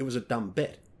 It was a dumb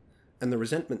bet, and the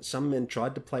resentment some men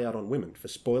tried to play out on women for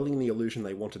spoiling the illusion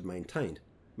they wanted maintained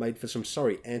made for some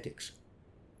sorry antics.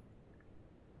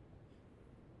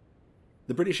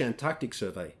 The British Antarctic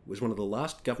Survey was one of the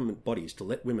last government bodies to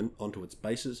let women onto its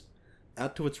bases,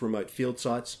 out to its remote field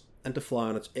sites, and to fly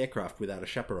on its aircraft without a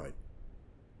chaperone.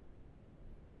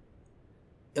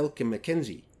 Elke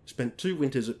Mackenzie spent 2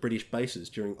 winters at British bases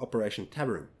during Operation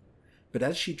Tabarin, but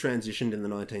as she transitioned in the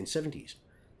 1970s,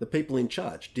 the people in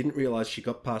charge didn't realise she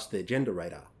got past their gender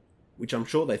radar, which I'm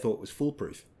sure they thought was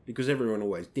foolproof, because everyone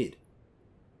always did.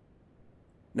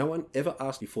 No one ever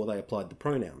asked before they applied the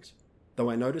pronouns, though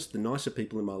I noticed the nicer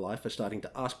people in my life are starting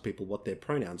to ask people what their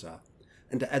pronouns are,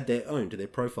 and to add their own to their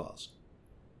profiles.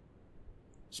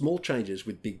 Small changes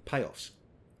with big payoffs,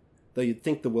 though you'd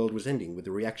think the world was ending with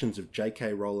the reactions of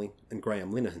J.K. Rowling and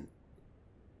Graham Linehan.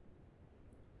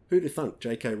 Who'd have thunk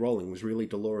J.K. Rowling was really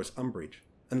Dolores Umbridge,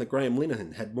 and that Graham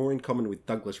Linehan had more in common with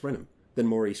Douglas Renham than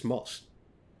Maurice Moss?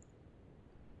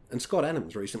 And Scott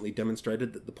Adams recently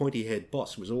demonstrated that the pointy-haired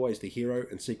boss was always the hero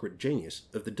and secret genius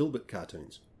of the Dilbert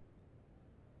cartoons.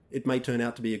 It may turn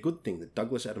out to be a good thing that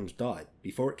Douglas Adams died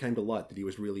before it came to light that he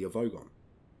was really a Vogon.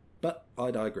 But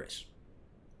I digress.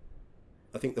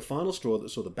 I think the final straw that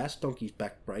saw the Bass Donkey's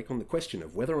back break on the question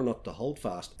of whether or not to hold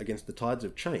fast against the tides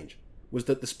of change was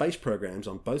that the space programs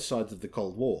on both sides of the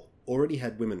Cold War already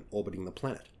had women orbiting the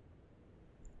planet.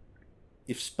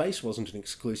 If space wasn't an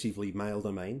exclusively male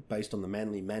domain based on the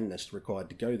manly manness required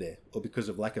to go there, or because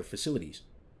of lack of facilities,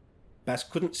 Bass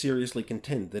couldn't seriously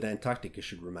contend that Antarctica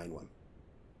should remain one.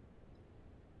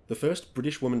 The first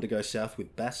British woman to go south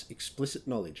with Bass explicit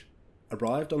knowledge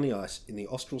arrived on the ice in the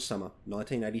austral summer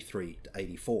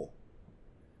 1983-84,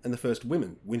 and the first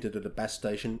women wintered at a Bass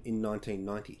station in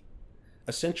 1990,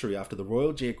 a century after the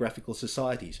Royal Geographical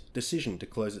Society's decision to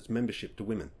close its membership to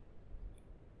women.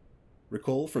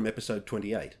 Recall from episode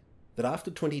 28 that after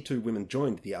 22 women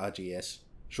joined the RGS,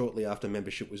 shortly after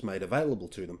membership was made available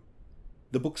to them,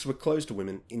 the books were closed to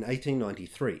women in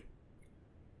 1893.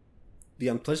 The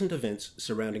unpleasant events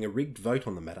surrounding a rigged vote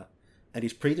on the matter, and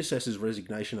his predecessor's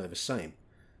resignation over same,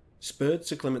 spurred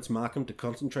Sir Clements Markham to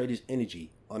concentrate his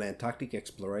energy on Antarctic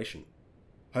exploration,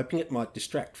 hoping it might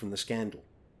distract from the scandal.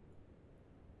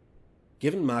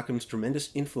 Given Markham's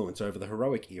tremendous influence over the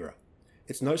heroic era,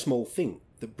 it's no small thing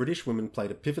that British women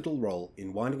played a pivotal role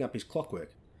in winding up his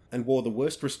clockwork and wore the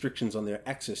worst restrictions on their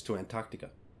access to Antarctica.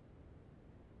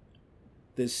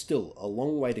 There's still a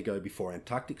long way to go before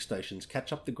Antarctic stations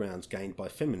catch up the grounds gained by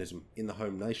feminism in the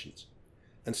home nations,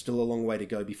 and still a long way to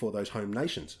go before those home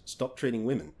nations stop treating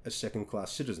women as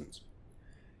second-class citizens.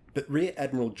 But Rear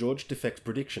Admiral George Defect's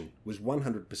prediction was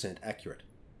 100% accurate.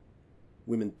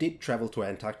 Women did travel to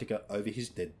Antarctica over his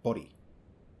dead body.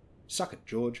 Suck it,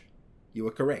 George. You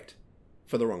were correct.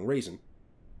 For the wrong reason.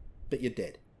 But you're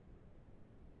dead.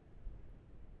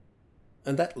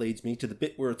 And that leads me to the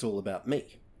bit where it's all about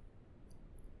me.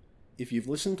 If you've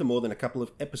listened to more than a couple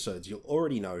of episodes, you'll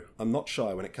already know I'm not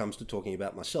shy when it comes to talking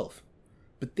about myself.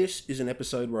 But this is an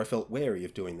episode where I felt wary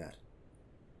of doing that.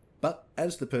 But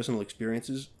as the personal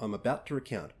experiences I'm about to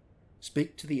recount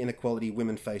speak to the inequality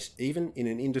women face even in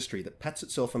an industry that pats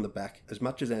itself on the back as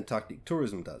much as Antarctic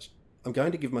tourism does, I'm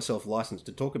going to give myself license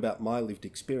to talk about my lived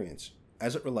experience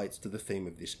as it relates to the theme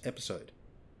of this episode.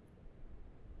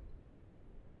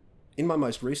 In my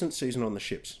most recent season on the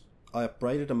ships, I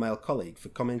upbraided a male colleague for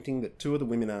commenting that 2 of the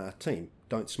women on our team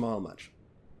don't smile much.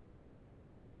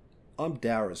 I'm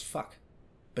dour as fuck,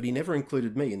 but he never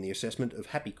included me in the assessment of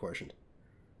happy quotient,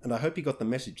 and I hope he got the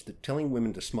message that telling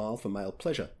women to smile for male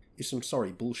pleasure is some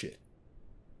sorry bullshit.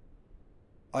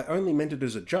 I only meant it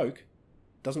as a joke,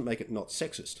 doesn't make it not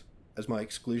sexist. as my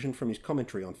exclusion from his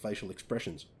commentary on facial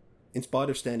expressions, in spite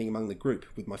of standing among the group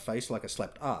with my face like a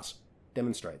slapped arse,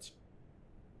 demonstrates.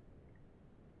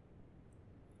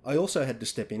 I also had to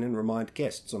step in and remind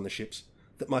guests on the ships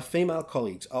that my female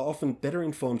colleagues are often better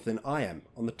informed than I am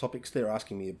on the topics they're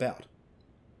asking me about.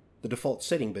 The default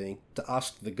setting being to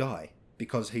ask the guy,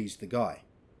 because he's the guy.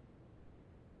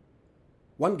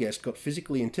 One guest got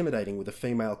physically intimidating with a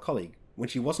female colleague when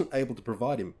she wasn't able to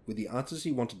provide him with the answers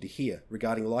he wanted to hear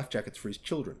regarding life jackets for his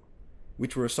children,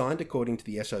 which were assigned according to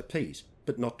the SOPs,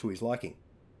 but not to his liking.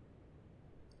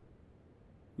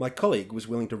 My colleague was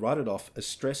willing to write it off as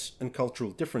stress and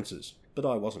cultural differences, but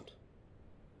I wasn't.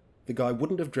 The guy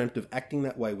wouldn't have dreamt of acting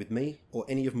that way with me or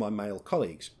any of my male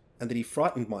colleagues, and that he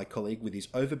frightened my colleague with his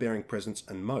overbearing presence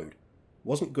and mode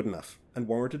wasn't good enough and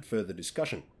warranted further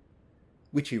discussion,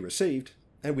 which he received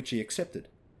and which he accepted,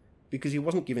 because he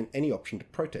wasn't given any option to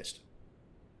protest.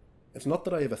 It's not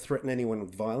that I ever threaten anyone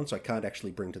with violence I can't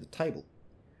actually bring to the table.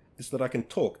 It's that I can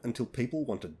talk until people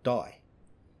want to die.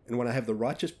 And when I have the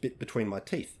righteous bit between my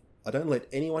teeth, I don't let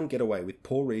anyone get away with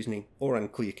poor reasoning or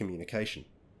unclear communication.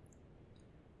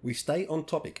 We stay on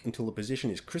topic until the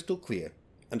position is crystal clear,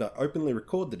 and I openly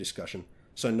record the discussion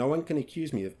so no one can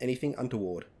accuse me of anything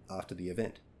untoward after the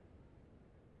event.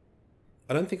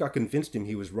 I don't think I convinced him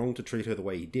he was wrong to treat her the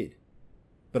way he did,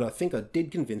 but I think I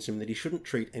did convince him that he shouldn't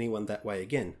treat anyone that way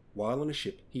again while on a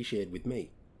ship he shared with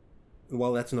me. And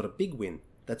while that's not a big win,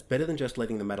 that's better than just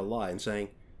letting the matter lie and saying,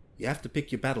 "You have to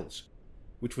pick your battles,"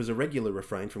 which was a regular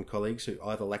refrain from colleagues who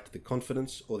either lacked the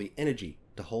confidence or the energy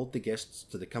to hold the guests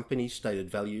to the company's stated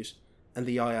values and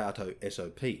the IATO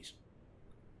SOPs.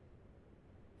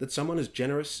 That someone as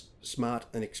generous, smart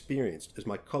and experienced as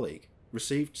my colleague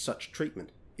received such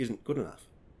treatment isn't good enough.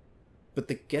 But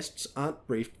the guests aren't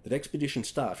briefed that expedition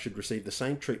staff should receive the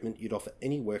same treatment you'd offer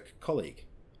any work colleague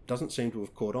doesn't seem to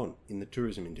have caught on in the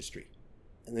tourism industry.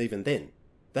 And even then,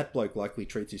 that bloke likely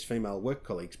treats his female work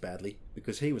colleagues badly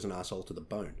because he was an arsehole to the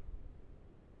bone.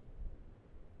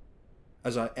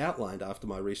 As I outlined after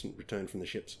my recent return from the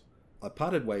ships, I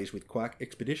parted ways with Quark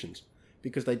Expeditions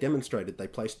because they demonstrated they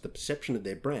placed the perception of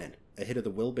their brand ahead of the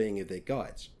well-being of their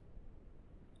guides.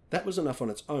 That was enough on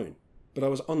its own, but I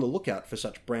was on the lookout for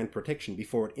such brand protection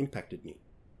before it impacted me.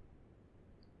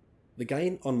 The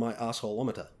gain on my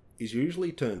arseholeometer is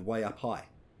usually turned way up high,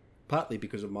 partly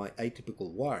because of my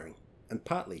atypical wiring, and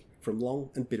partly from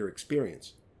long and bitter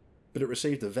experience, but it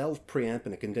received a valve preamp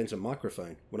and a condenser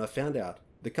microphone when I found out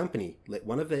the company let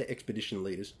one of their expedition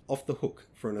leaders off the hook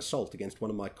for an assault against one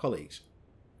of my colleagues.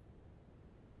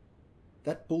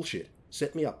 That bullshit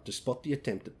set me up to spot the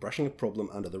attempt at brushing a problem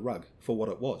under the rug for what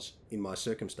it was in my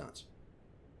circumstance.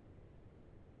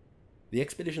 The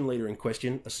expedition leader in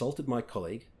question assaulted my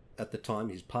colleague, at the time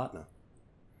his partner,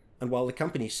 and while the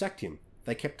company sacked him,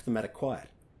 they kept the matter quiet,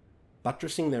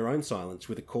 buttressing their own silence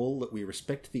with a call that we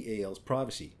respect the EL's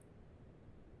privacy.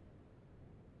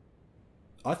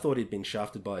 I thought he'd been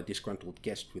shafted by a disgruntled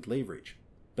guest with leverage,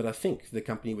 but I think the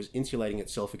company was insulating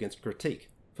itself against critique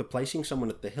for placing someone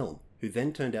at the helm who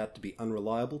then turned out to be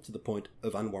unreliable to the point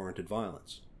of unwarranted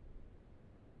violence.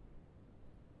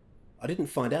 I didn't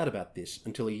find out about this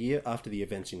until a year after the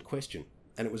events in question,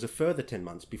 and it was a further 10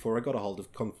 months before I got a hold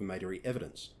of confirmatory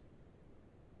evidence.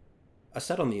 I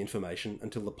sat on the information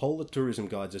until the Polar Tourism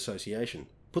Guides Association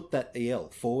put that EL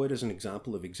forward as an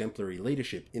example of exemplary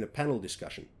leadership in a panel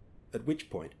discussion, at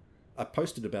which point I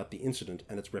posted about the incident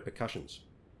and its repercussions.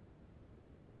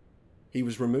 He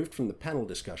was removed from the panel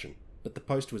discussion, but the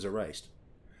post was erased.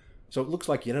 So it looks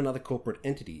like yet another corporate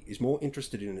entity is more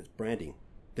interested in its branding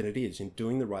than it is in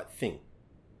doing the right thing,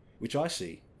 which I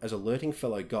see as alerting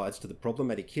fellow guides to the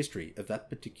problematic history of that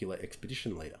particular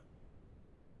expedition leader.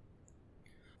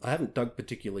 I haven't dug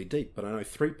particularly deep, but I know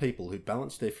 3 people who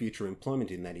balance their future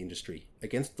employment in that industry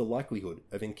against the likelihood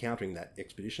of encountering that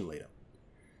expedition leader.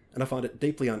 And I find it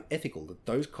deeply unethical that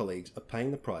those colleagues are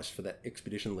paying the price for that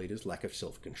expedition leader's lack of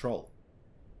self-control.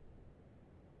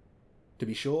 To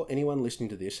be sure, anyone listening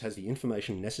to this has the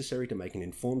information necessary to make an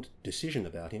informed decision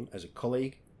about him as a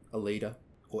colleague, a leader,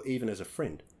 or even as a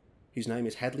friend. His name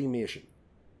is Hadley Mearsham.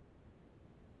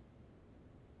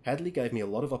 Hadley gave me a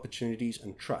lot of opportunities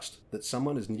and trust that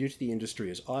someone as new to the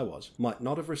industry as I was might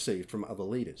not have received from other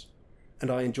leaders, and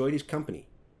I enjoyed his company,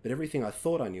 but everything I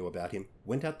thought I knew about him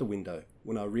went out the window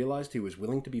when I realised he was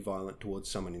willing to be violent towards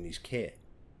someone in his care.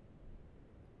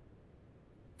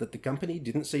 That the company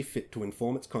didn't see fit to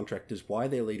inform its contractors why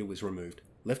their leader was removed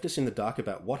left us in the dark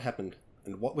about what happened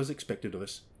and what was expected of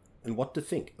us and what to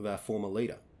think of our former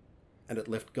leader, and it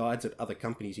left guides at other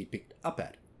companies he picked up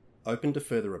at open to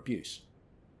further abuse.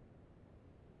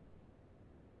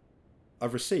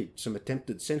 I've received some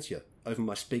attempted censure over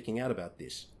my speaking out about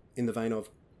this, in the vein of,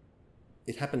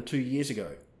 "It happened 2 years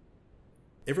ago.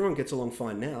 Everyone gets along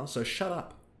fine now, so shut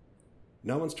up.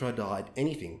 No one's tried to hide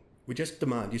anything. We just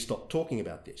demand you stop talking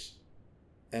about this."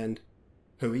 And,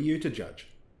 "Who are you to judge?"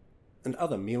 And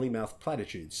other mealy-mouthed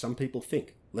platitudes some people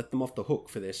think let them off the hook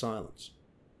for their silence.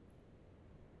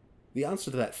 The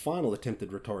answer to that final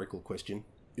attempted rhetorical question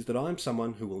is that I am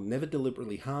someone who will never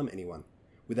deliberately harm anyone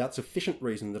without sufficient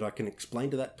reason that I can explain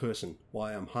to that person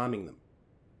why I am harming them.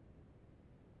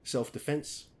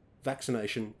 Self-defense,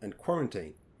 vaccination, and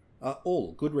quarantine are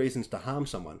all good reasons to harm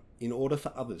someone in order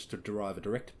for others to derive a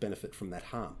direct benefit from that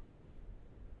harm.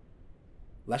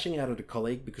 Lashing out at a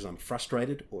colleague because I'm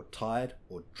frustrated or tired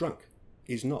or drunk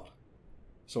is not,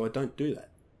 so I don't do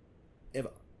that.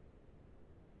 Ever.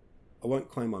 I won't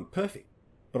claim I'm perfect,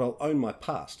 but I'll own my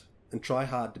past and try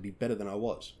hard to be better than I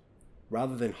was,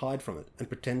 rather than hide from it and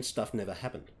pretend stuff never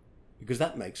happened, because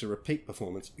that makes a repeat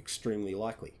performance extremely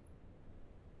likely.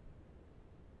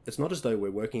 It's not as though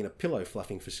we're working in a pillow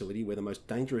fluffing facility where the most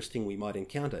dangerous thing we might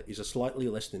encounter is a slightly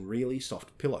less than really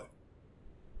soft pillow.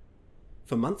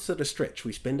 For months at a stretch,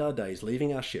 we spend our days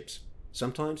leaving our ships,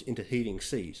 sometimes into heaving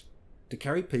seas, to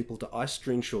carry people to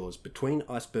ice-strewn shores between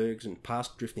icebergs and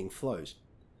past drifting floes,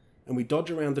 and we dodge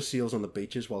around the seals on the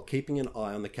beaches while keeping an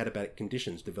eye on the katabatic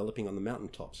conditions developing on the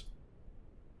mountaintops.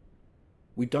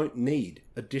 We don't need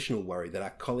additional worry that our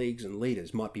colleagues and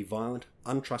leaders might be violent,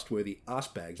 untrustworthy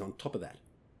arsebags on top of that.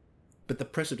 But the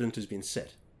precedent has been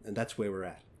set, and that's where we're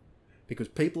at, because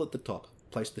people at the top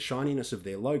place the shininess of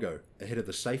their logo ahead of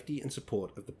the safety and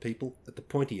support of the people at the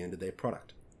pointy end of their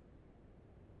product.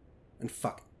 And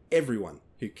fuck everyone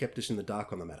who kept us in the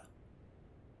dark on the matter.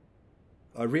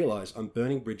 I realise I'm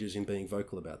burning bridges in being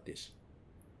vocal about this.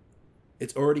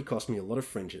 It's already cost me a lot of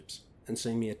friendships and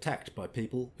seen me attacked by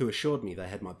people who assured me they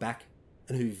had my back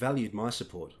and who valued my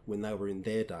support when they were in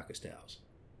their darkest hours.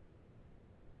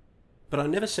 But I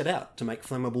never set out to make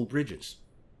flammable bridges.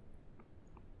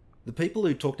 The people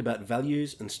who talked about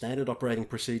values and standard operating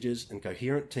procedures and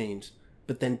coherent teams,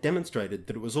 but then demonstrated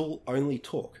that it was all only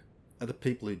talk, are the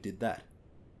people who did that.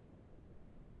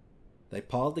 They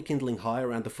piled the kindling high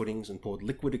around the footings and poured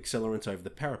liquid accelerants over the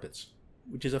parapets,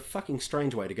 which is a fucking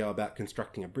strange way to go about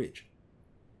constructing a bridge.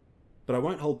 But I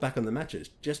won't hold back on the matches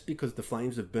just because the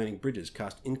flames of burning bridges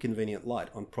cast inconvenient light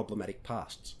on problematic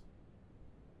pasts.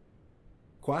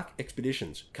 Quark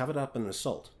expeditions covered up an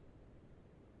assault.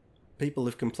 People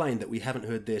have complained that we haven't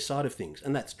heard their side of things,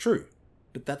 and that's true,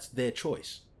 but that's their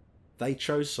choice. They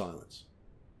chose silence.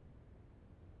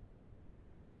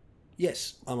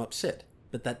 Yes, I'm upset,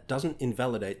 but that doesn't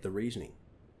invalidate the reasoning.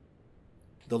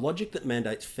 The logic that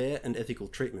mandates fair and ethical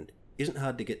treatment isn't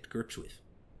hard to get to grips with.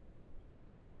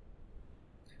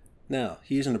 Now,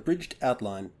 here's an abridged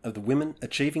outline of the women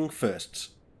achieving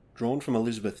firsts, drawn from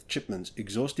Elizabeth Chipman's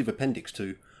exhaustive appendix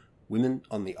to Women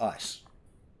on the Ice.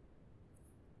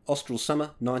 Austral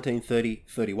Summer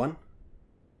 1930-31,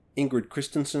 Ingrid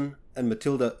Christensen and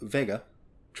Matilda Vega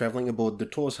travelling aboard the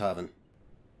Torshavn.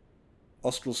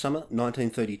 Austral Summer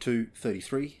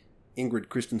 1932-33, Ingrid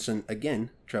Christensen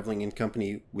again travelling in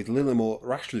company with Lillemor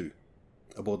Rachlew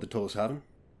aboard the Torshavn.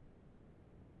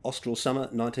 Austral Summer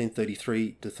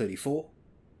 1933-34,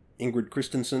 Ingrid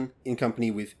Christensen in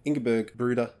company with Ingeborg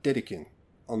Bruder Dedekind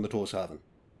on the Torshavn,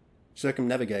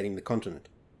 circumnavigating the continent.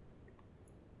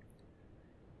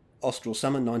 Austral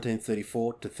Summer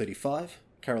 1934-35,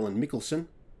 Carolyn Michelson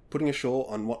putting ashore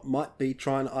on what might be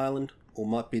Trine Island or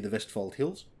might be the Vestfold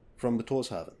Hills from the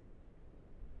Torshavn.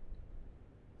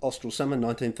 Austral Summer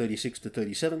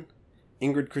 1936-37,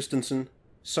 Ingrid Christensen,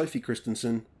 Sophie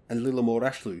Christensen and Lillemor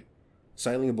Rachlew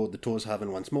sailing aboard the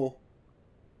Torshavn once more.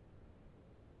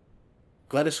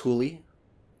 Gladys Hooley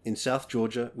in South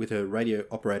Georgia with her radio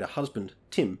operator husband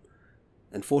Tim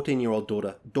and 14-year-old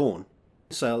daughter Dawn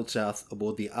sailed south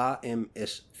aboard the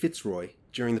RMS Fitzroy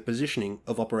during the positioning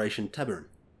of Operation Tabarin,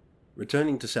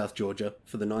 returning to South Georgia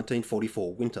for the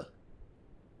 1944 winter.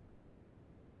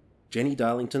 Jenny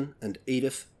Darlington and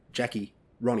Edith, Jackie,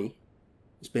 Ronnie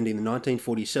spending the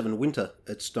 1947 winter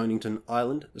at Stonington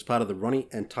Island as part of the Ronnie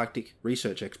Antarctic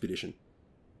Research Expedition.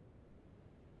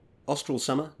 Austral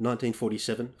Summer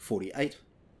 1947-48,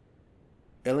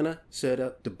 Elena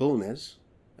Cerda de Bulnes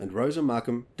and Rosa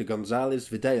Markham de Gonzalez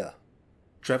Videla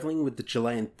travelling with the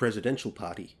Chilean Presidential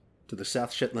Party to the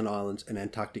South Shetland Islands and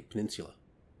Antarctic Peninsula.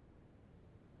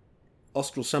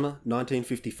 Austral Summer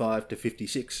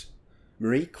 1955-56,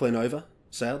 Marie Klenova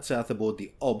sailed south aboard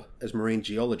the Ob as marine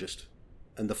geologist,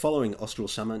 and the following Austral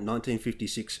Summer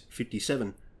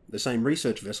 1956-57, the same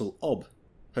research vessel Ob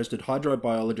hosted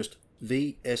hydrobiologist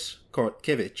V.S.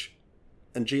 Korotkevich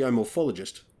and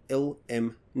geomorphologist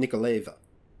L.M. Nikolaeva.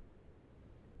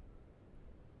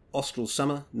 Austral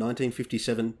Summer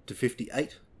 1957 to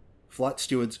 58, flight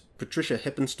stewards Patricia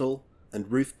Heppenstall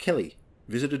and Ruth Kelly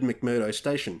visited McMurdo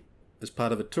Station as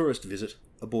part of a tourist visit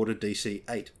aboard a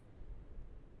DC-8.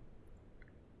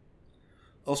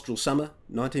 Austral Summer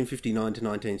 1959 to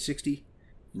 1960,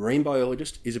 marine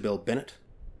biologist Isabel Bennett,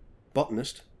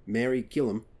 botanist Mary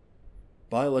Gillam,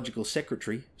 biological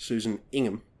secretary Susan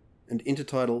Ingham, and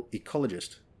intertidal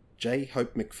ecologist J.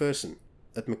 Hope McPherson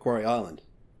at Macquarie Island.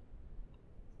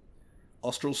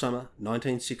 Austral Summer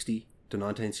 1960 to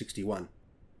 1961.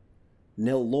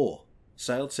 Nell Law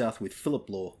sailed south with Philip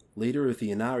Law, leader of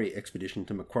the Inari expedition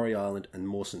to Macquarie Island and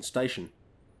Mawson Station.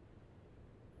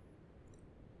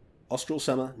 Austral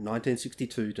Summer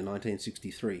 1962 to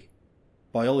 1963.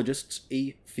 Biologists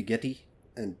E. Figetti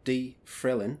and D.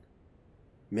 Frelin,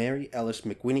 Mary Alice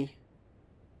McWhinney,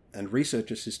 and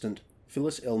research assistant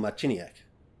Phyllis L. Marciniak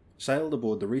sailed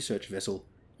aboard the research vessel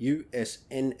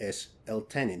USNS El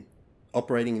Tanin,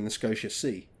 operating in the Scotia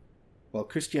Sea, while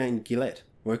Christiane Gillette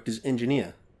worked as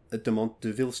engineer at de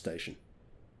Montdeville Station.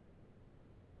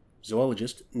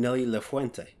 Zoologist Nellie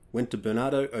Lafuente went to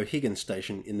Bernardo O'Higgins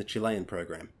Station in the Chilean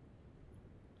program.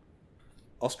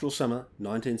 Austral Summer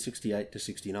 1968 to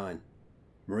 69.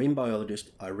 Marine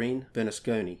biologist Irene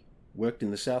Bernasconi worked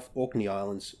in the South Orkney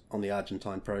Islands on the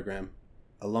Argentine program,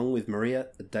 along with Maria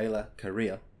Adela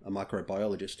Carrillo, a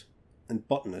microbiologist, and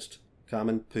botanist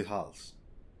Carmen Pujals,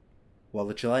 while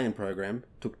the Chilean program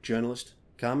took journalist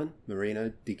Carmen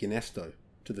Marino de Ginesto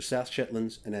to the South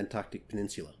Shetlands and Antarctic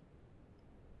Peninsula.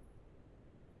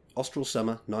 Austral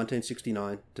Summer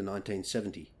 1969 to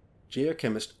 1970.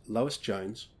 Geochemist Lois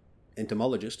Jones,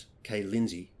 entomologist Kay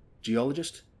Lindsay,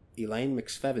 geologist Elaine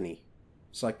McSpavany,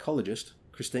 psychologist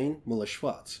Christine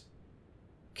Muller-Schwartz,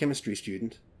 chemistry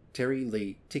student Terry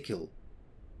Lee Tickhill,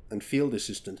 and field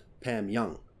assistant Pam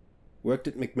Young worked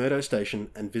at McMurdo Station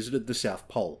and visited the South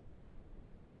Pole.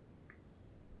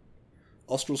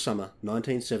 Austral Summer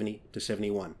 1970 to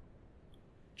 71.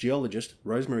 Geologist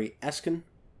Rosemary Askin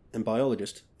and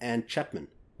biologist Anne Chapman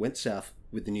went south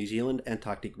with the New Zealand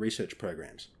Antarctic research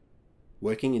programs,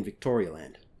 working in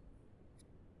Victorialand.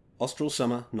 Austral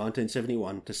Summer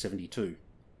 1971 to 72.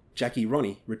 Jackie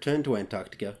Ronnie returned to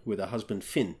Antarctica with her husband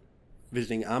Finn,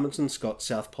 visiting Amundsen Scott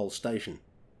South Pole Station.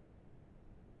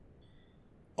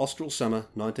 Austral Summer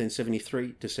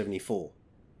 1973 to 74.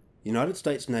 United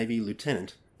States Navy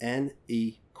Lieutenant Anne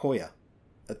E. Coyer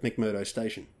at McMurdo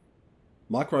Station.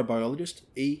 Microbiologist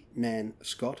E. Nan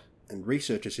Scott and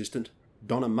research assistant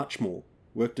Donna Muchmore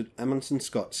worked at Amundsen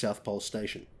Scott South Pole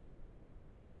Station.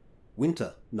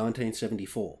 Winter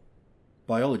 1974.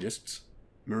 Biologists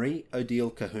Marie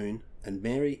Odile Cahoon and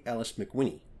Mary Alice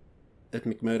McWhinney at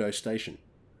McMurdo Station.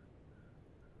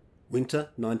 Winter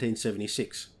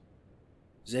 1976.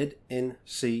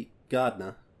 Z.N.C.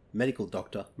 Gardner, medical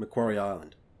doctor, Macquarie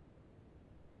Island.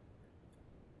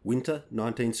 Winter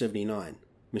 1979.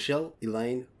 Michelle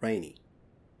Elaine Rainey,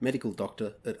 medical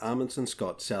doctor at Amundsen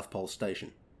Scott South Pole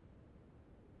Station.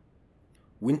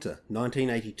 Winter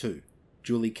 1982.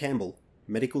 Julie Campbell,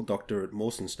 medical doctor at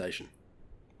Mawson Station.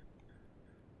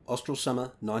 Austral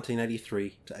Summer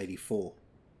 1983 to 84.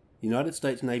 United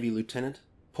States Navy Lieutenant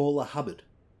Paula Hubbard,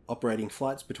 operating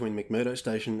flights between McMurdo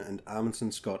Station and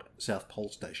Amundsen Scott South Pole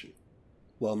Station,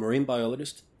 while marine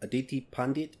biologist Aditi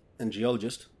Pandit and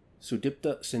geologist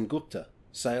Sudipta Sengupta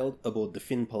sailed aboard the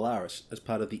Finn Polaris as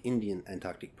part of the Indian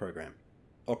Antarctic program,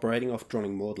 operating off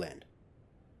Dronning Maudland.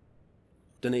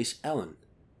 Denise Allen,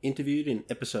 interviewed in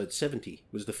episode 70,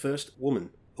 was the first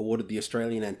woman awarded the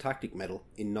Australian Antarctic Medal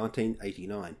in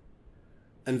 1989,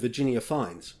 and Virginia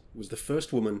Fines was the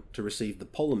first woman to receive the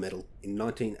Polar Medal in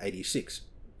 1986,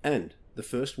 and the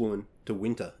first woman to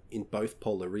winter in both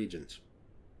polar regions.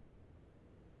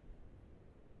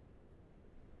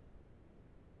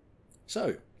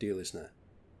 So, dear listener,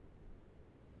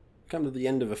 come to the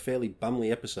end of a fairly bumly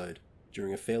episode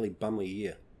during a fairly bumly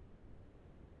year.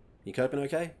 You coping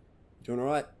okay? Doing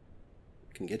alright?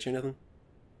 Can get you anything?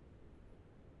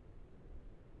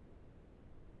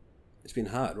 It's been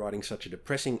hard writing such a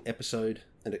depressing episode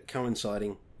and it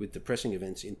coinciding with depressing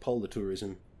events in polar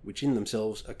tourism, which in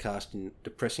themselves are cast in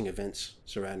depressing events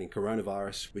surrounding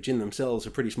coronavirus, which in themselves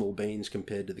are pretty small beans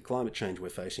compared to the climate change we're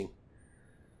facing.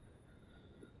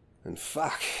 And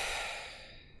fuck,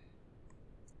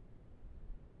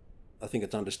 I think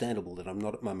it's understandable that I'm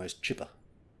not at my most chipper.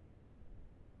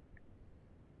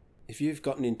 If you've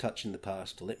gotten in touch in the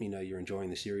past to let me know you're enjoying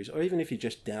the series, or even if you're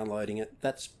just downloading it,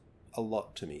 that's a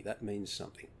lot to me. That means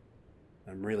something.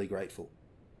 I'm really grateful.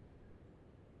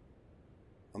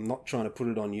 I'm not trying to put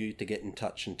it on you to get in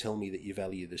touch and tell me that you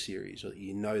value the series or that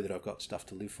you know that I've got stuff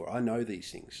to live for. I know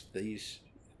these things. They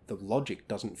the logic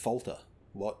doesn't falter.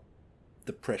 What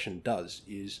depression does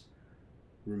is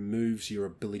removes your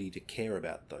ability to care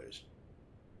about those.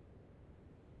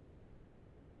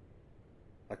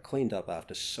 I cleaned up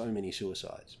after so many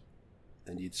suicides,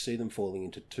 and you'd see them falling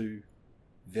into two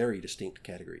very distinct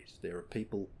categories. There are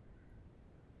people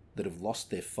that have lost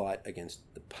their fight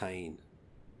against the pain.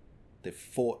 They've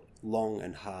fought long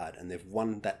and hard, and they've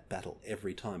won that battle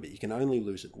every time, but you can only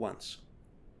lose it once.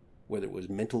 Whether it was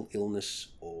mental illness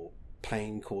or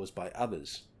pain caused by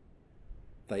others,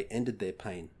 they ended their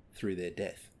pain through their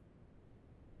death.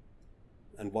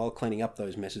 And while cleaning up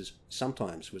those messes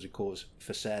sometimes was a cause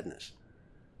for sadness,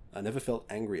 I never felt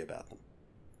angry about them.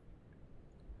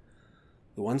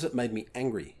 The ones that made me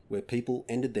angry were people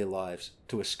ended their lives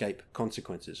to escape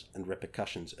consequences and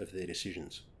repercussions of their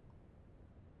decisions.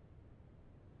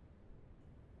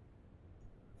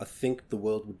 I think the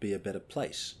world would be a better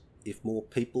place if more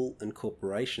people and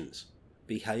corporations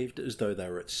behaved as though they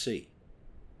were at sea.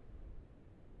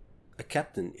 A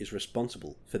captain is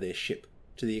responsible for their ship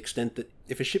to the extent that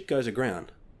if a ship goes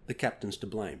aground, the captain's to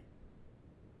blame.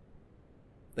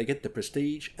 They get the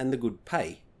prestige and the good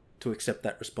pay to accept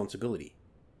that responsibility.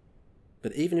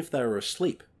 But even if they were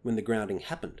asleep when the grounding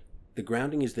happened, the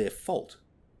grounding is their fault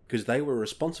because they were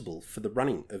responsible for the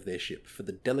running of their ship, for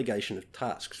the delegation of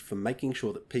tasks, for making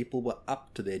sure that people were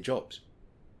up to their jobs.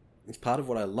 It's part of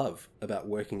what I love about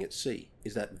working at sea,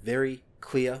 is that very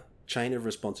clear chain of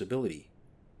responsibility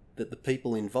that the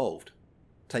people involved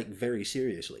take very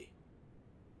seriously.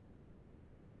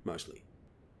 Mostly.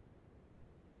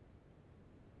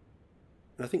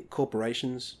 And I think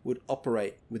corporations would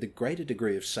operate with a greater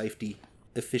degree of safety,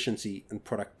 efficiency, and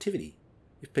productivity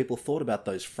if people thought about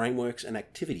those frameworks and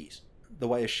activities the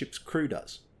way a ship's crew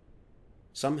does.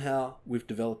 Somehow we've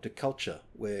developed a culture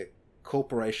where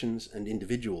corporations and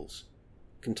individuals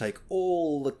can take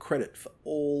all the credit for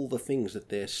all the things that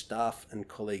their staff and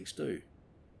colleagues do,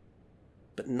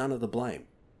 but none of the blame.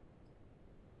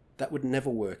 That would never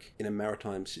work in a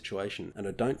maritime situation, and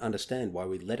I don't understand why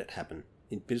we let it happen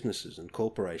in businesses and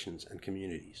corporations and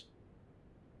communities.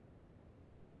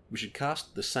 We should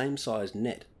cast the same size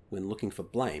net when looking for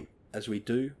blame as we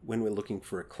do when we're looking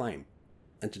for a claim.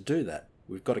 And to do that,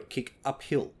 we've got to kick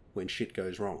uphill when shit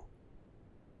goes wrong.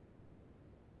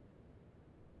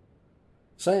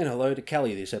 Saying hello to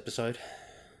Callie this episode.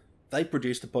 They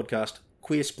produced the podcast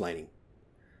Queersplaining.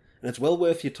 And it's well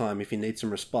worth your time if you need some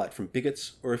respite from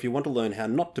bigots, or if you want to learn how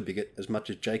not to bigot as much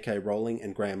as J.K. Rowling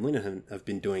and Graham Linehan have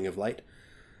been doing of late,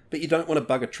 but you don't want to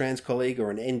bug a trans colleague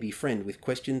or an NB friend with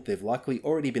questions they've likely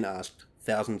already been asked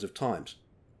thousands of times.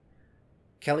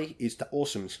 Callie is to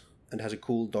awesomes and has a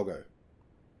cool doggo.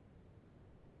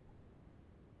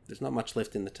 There's not much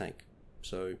left in the tank,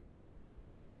 so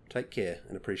take care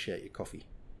and appreciate your coffee.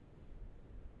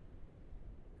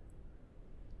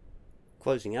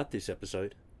 Closing out this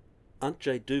episode, Aunt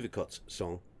Jay Duvicot's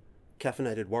song,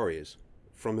 Caffeinated Warriors,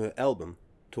 from her album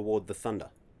Toward the Thunder.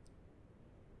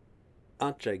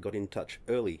 Aunt Jay got in touch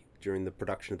early during the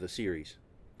production of the series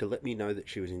to let me know that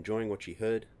she was enjoying what she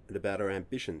heard and about her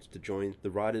ambitions to join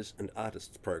the Writers and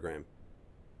Artists program.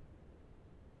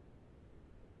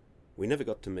 We never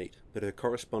got to meet, but her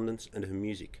correspondence and her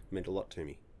music meant a lot to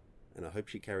me, and I hope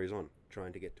she carries on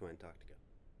trying to get to Antarctica.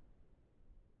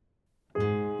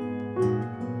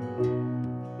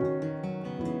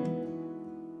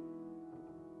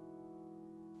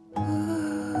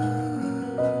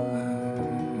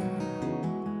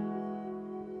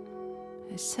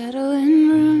 I settle in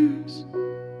rooms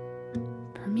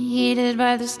permeated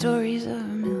by the stories of a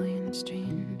million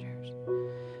strangers.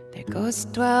 Their ghosts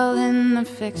dwell in the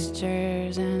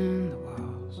fixtures and the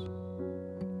walls,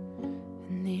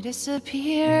 and they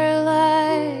disappear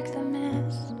like the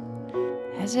mist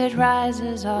as it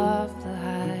rises off the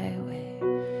highway,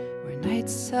 where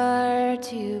nights are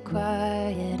too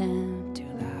quiet and too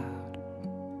loud.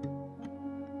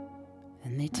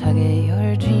 And they tug at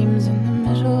your dreams in the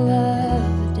middle of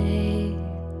the day.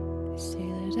 They say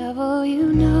the devil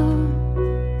you know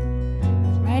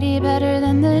is mighty better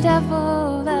than the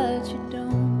devil that you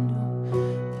don't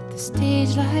know. But the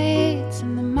stage lights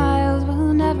and the miles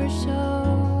will never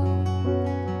show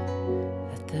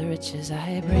that the riches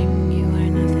I bring you are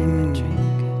nothing but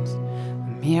trinkets,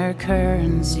 a mere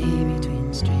currency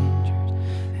between strangers.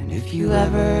 And if you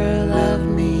ever loved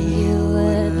me, you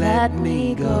would let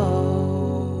me go.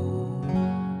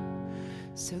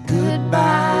 So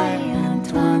goodbye,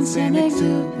 Antoine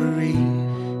Saint-Exupéry,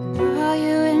 and all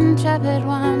you intrepid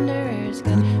wanderers.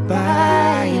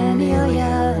 Goodbye,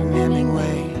 Amelia and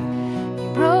Hemingway,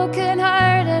 you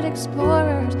broken-hearted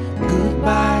explorers.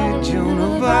 Goodbye, Joan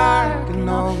of Arc, and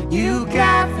all you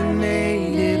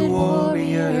caffeinated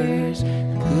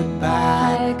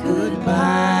goodbye,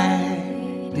 goodbye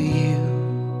to you.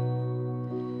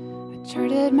 I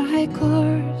charted my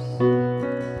course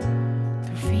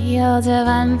through fields of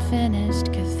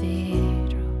unfinished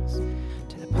cathedrals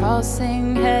to the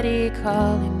pulsing, heady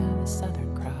calling of the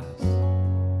Southern Cross.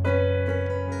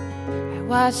 I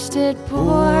watched it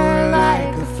pour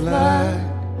like a flood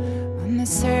on the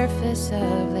surface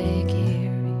of Lake Erie.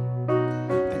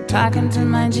 Been talking to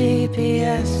my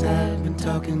GPS, I've been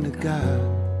talking to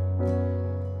God.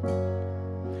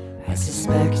 I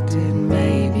suspect it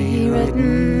may be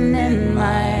written in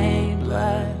my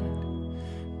blood,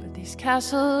 but these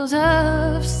castles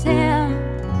of sand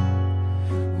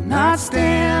will not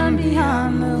stand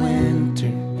beyond the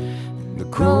winter. The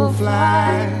crow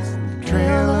flies and the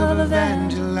trail of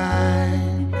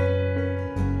Evangeline.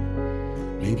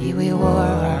 Maybe we wore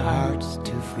our hearts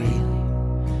too freely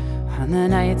on the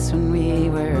nights when we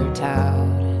were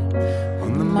touted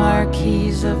on the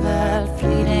marquees of that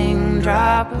fleeting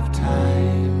drop of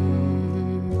time.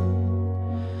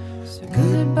 So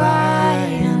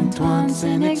goodbye, Antoine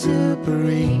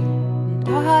Saint-Exupéry, and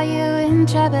all you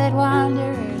intrepid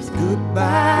wanderers.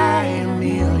 Goodbye,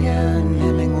 Amelia and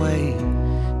Hemingway,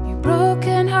 you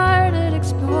broken-hearted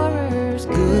explorers.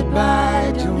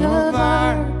 Goodbye, Joan of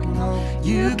Arc,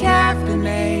 you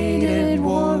caffeinated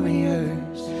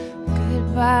warriors.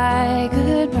 Goodbye,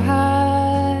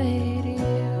 goodbye to you.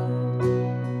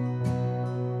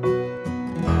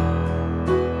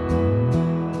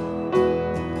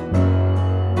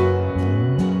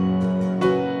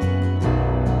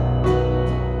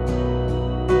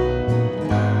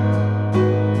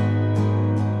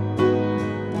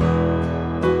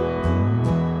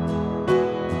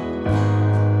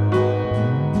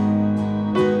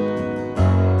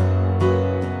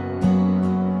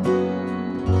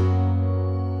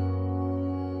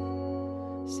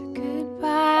 So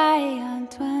goodbye,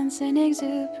 Antoine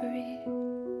Saint-Exupéry,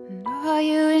 and all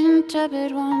you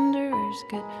intrepid wanderers.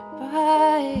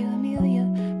 Goodbye, Amelia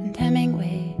and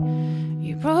Hemingway,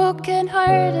 you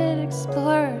broken-hearted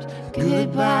explorers.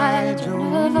 Goodbye,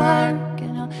 Joan of Arc,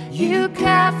 and all you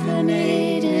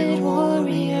caffeinated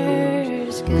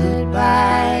warriors.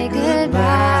 Goodbye,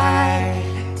 goodbye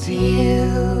to you.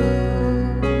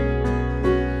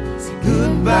 So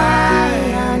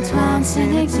goodbye, Antoine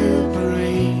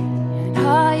Saint-Exupéry, and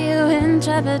all you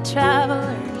intrepid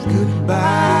travelers.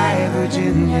 Goodbye,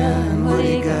 Virginia and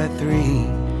Woody Guthrie,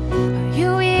 are you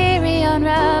weary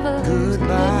unravelers?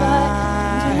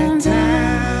 Goodbye,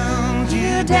 towns,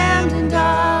 you damned and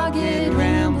dogged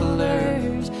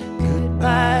ramblers.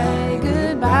 Goodbye,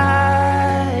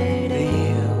 goodbye to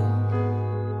you.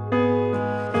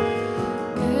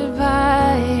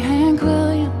 Goodbye, Hank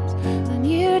Williams, and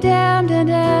you damned and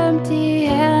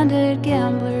empty-handed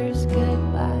gamblers.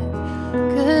 Goodbye,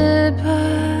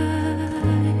 goodbye.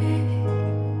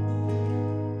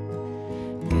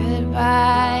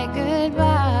 Goodbye,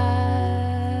 goodbye.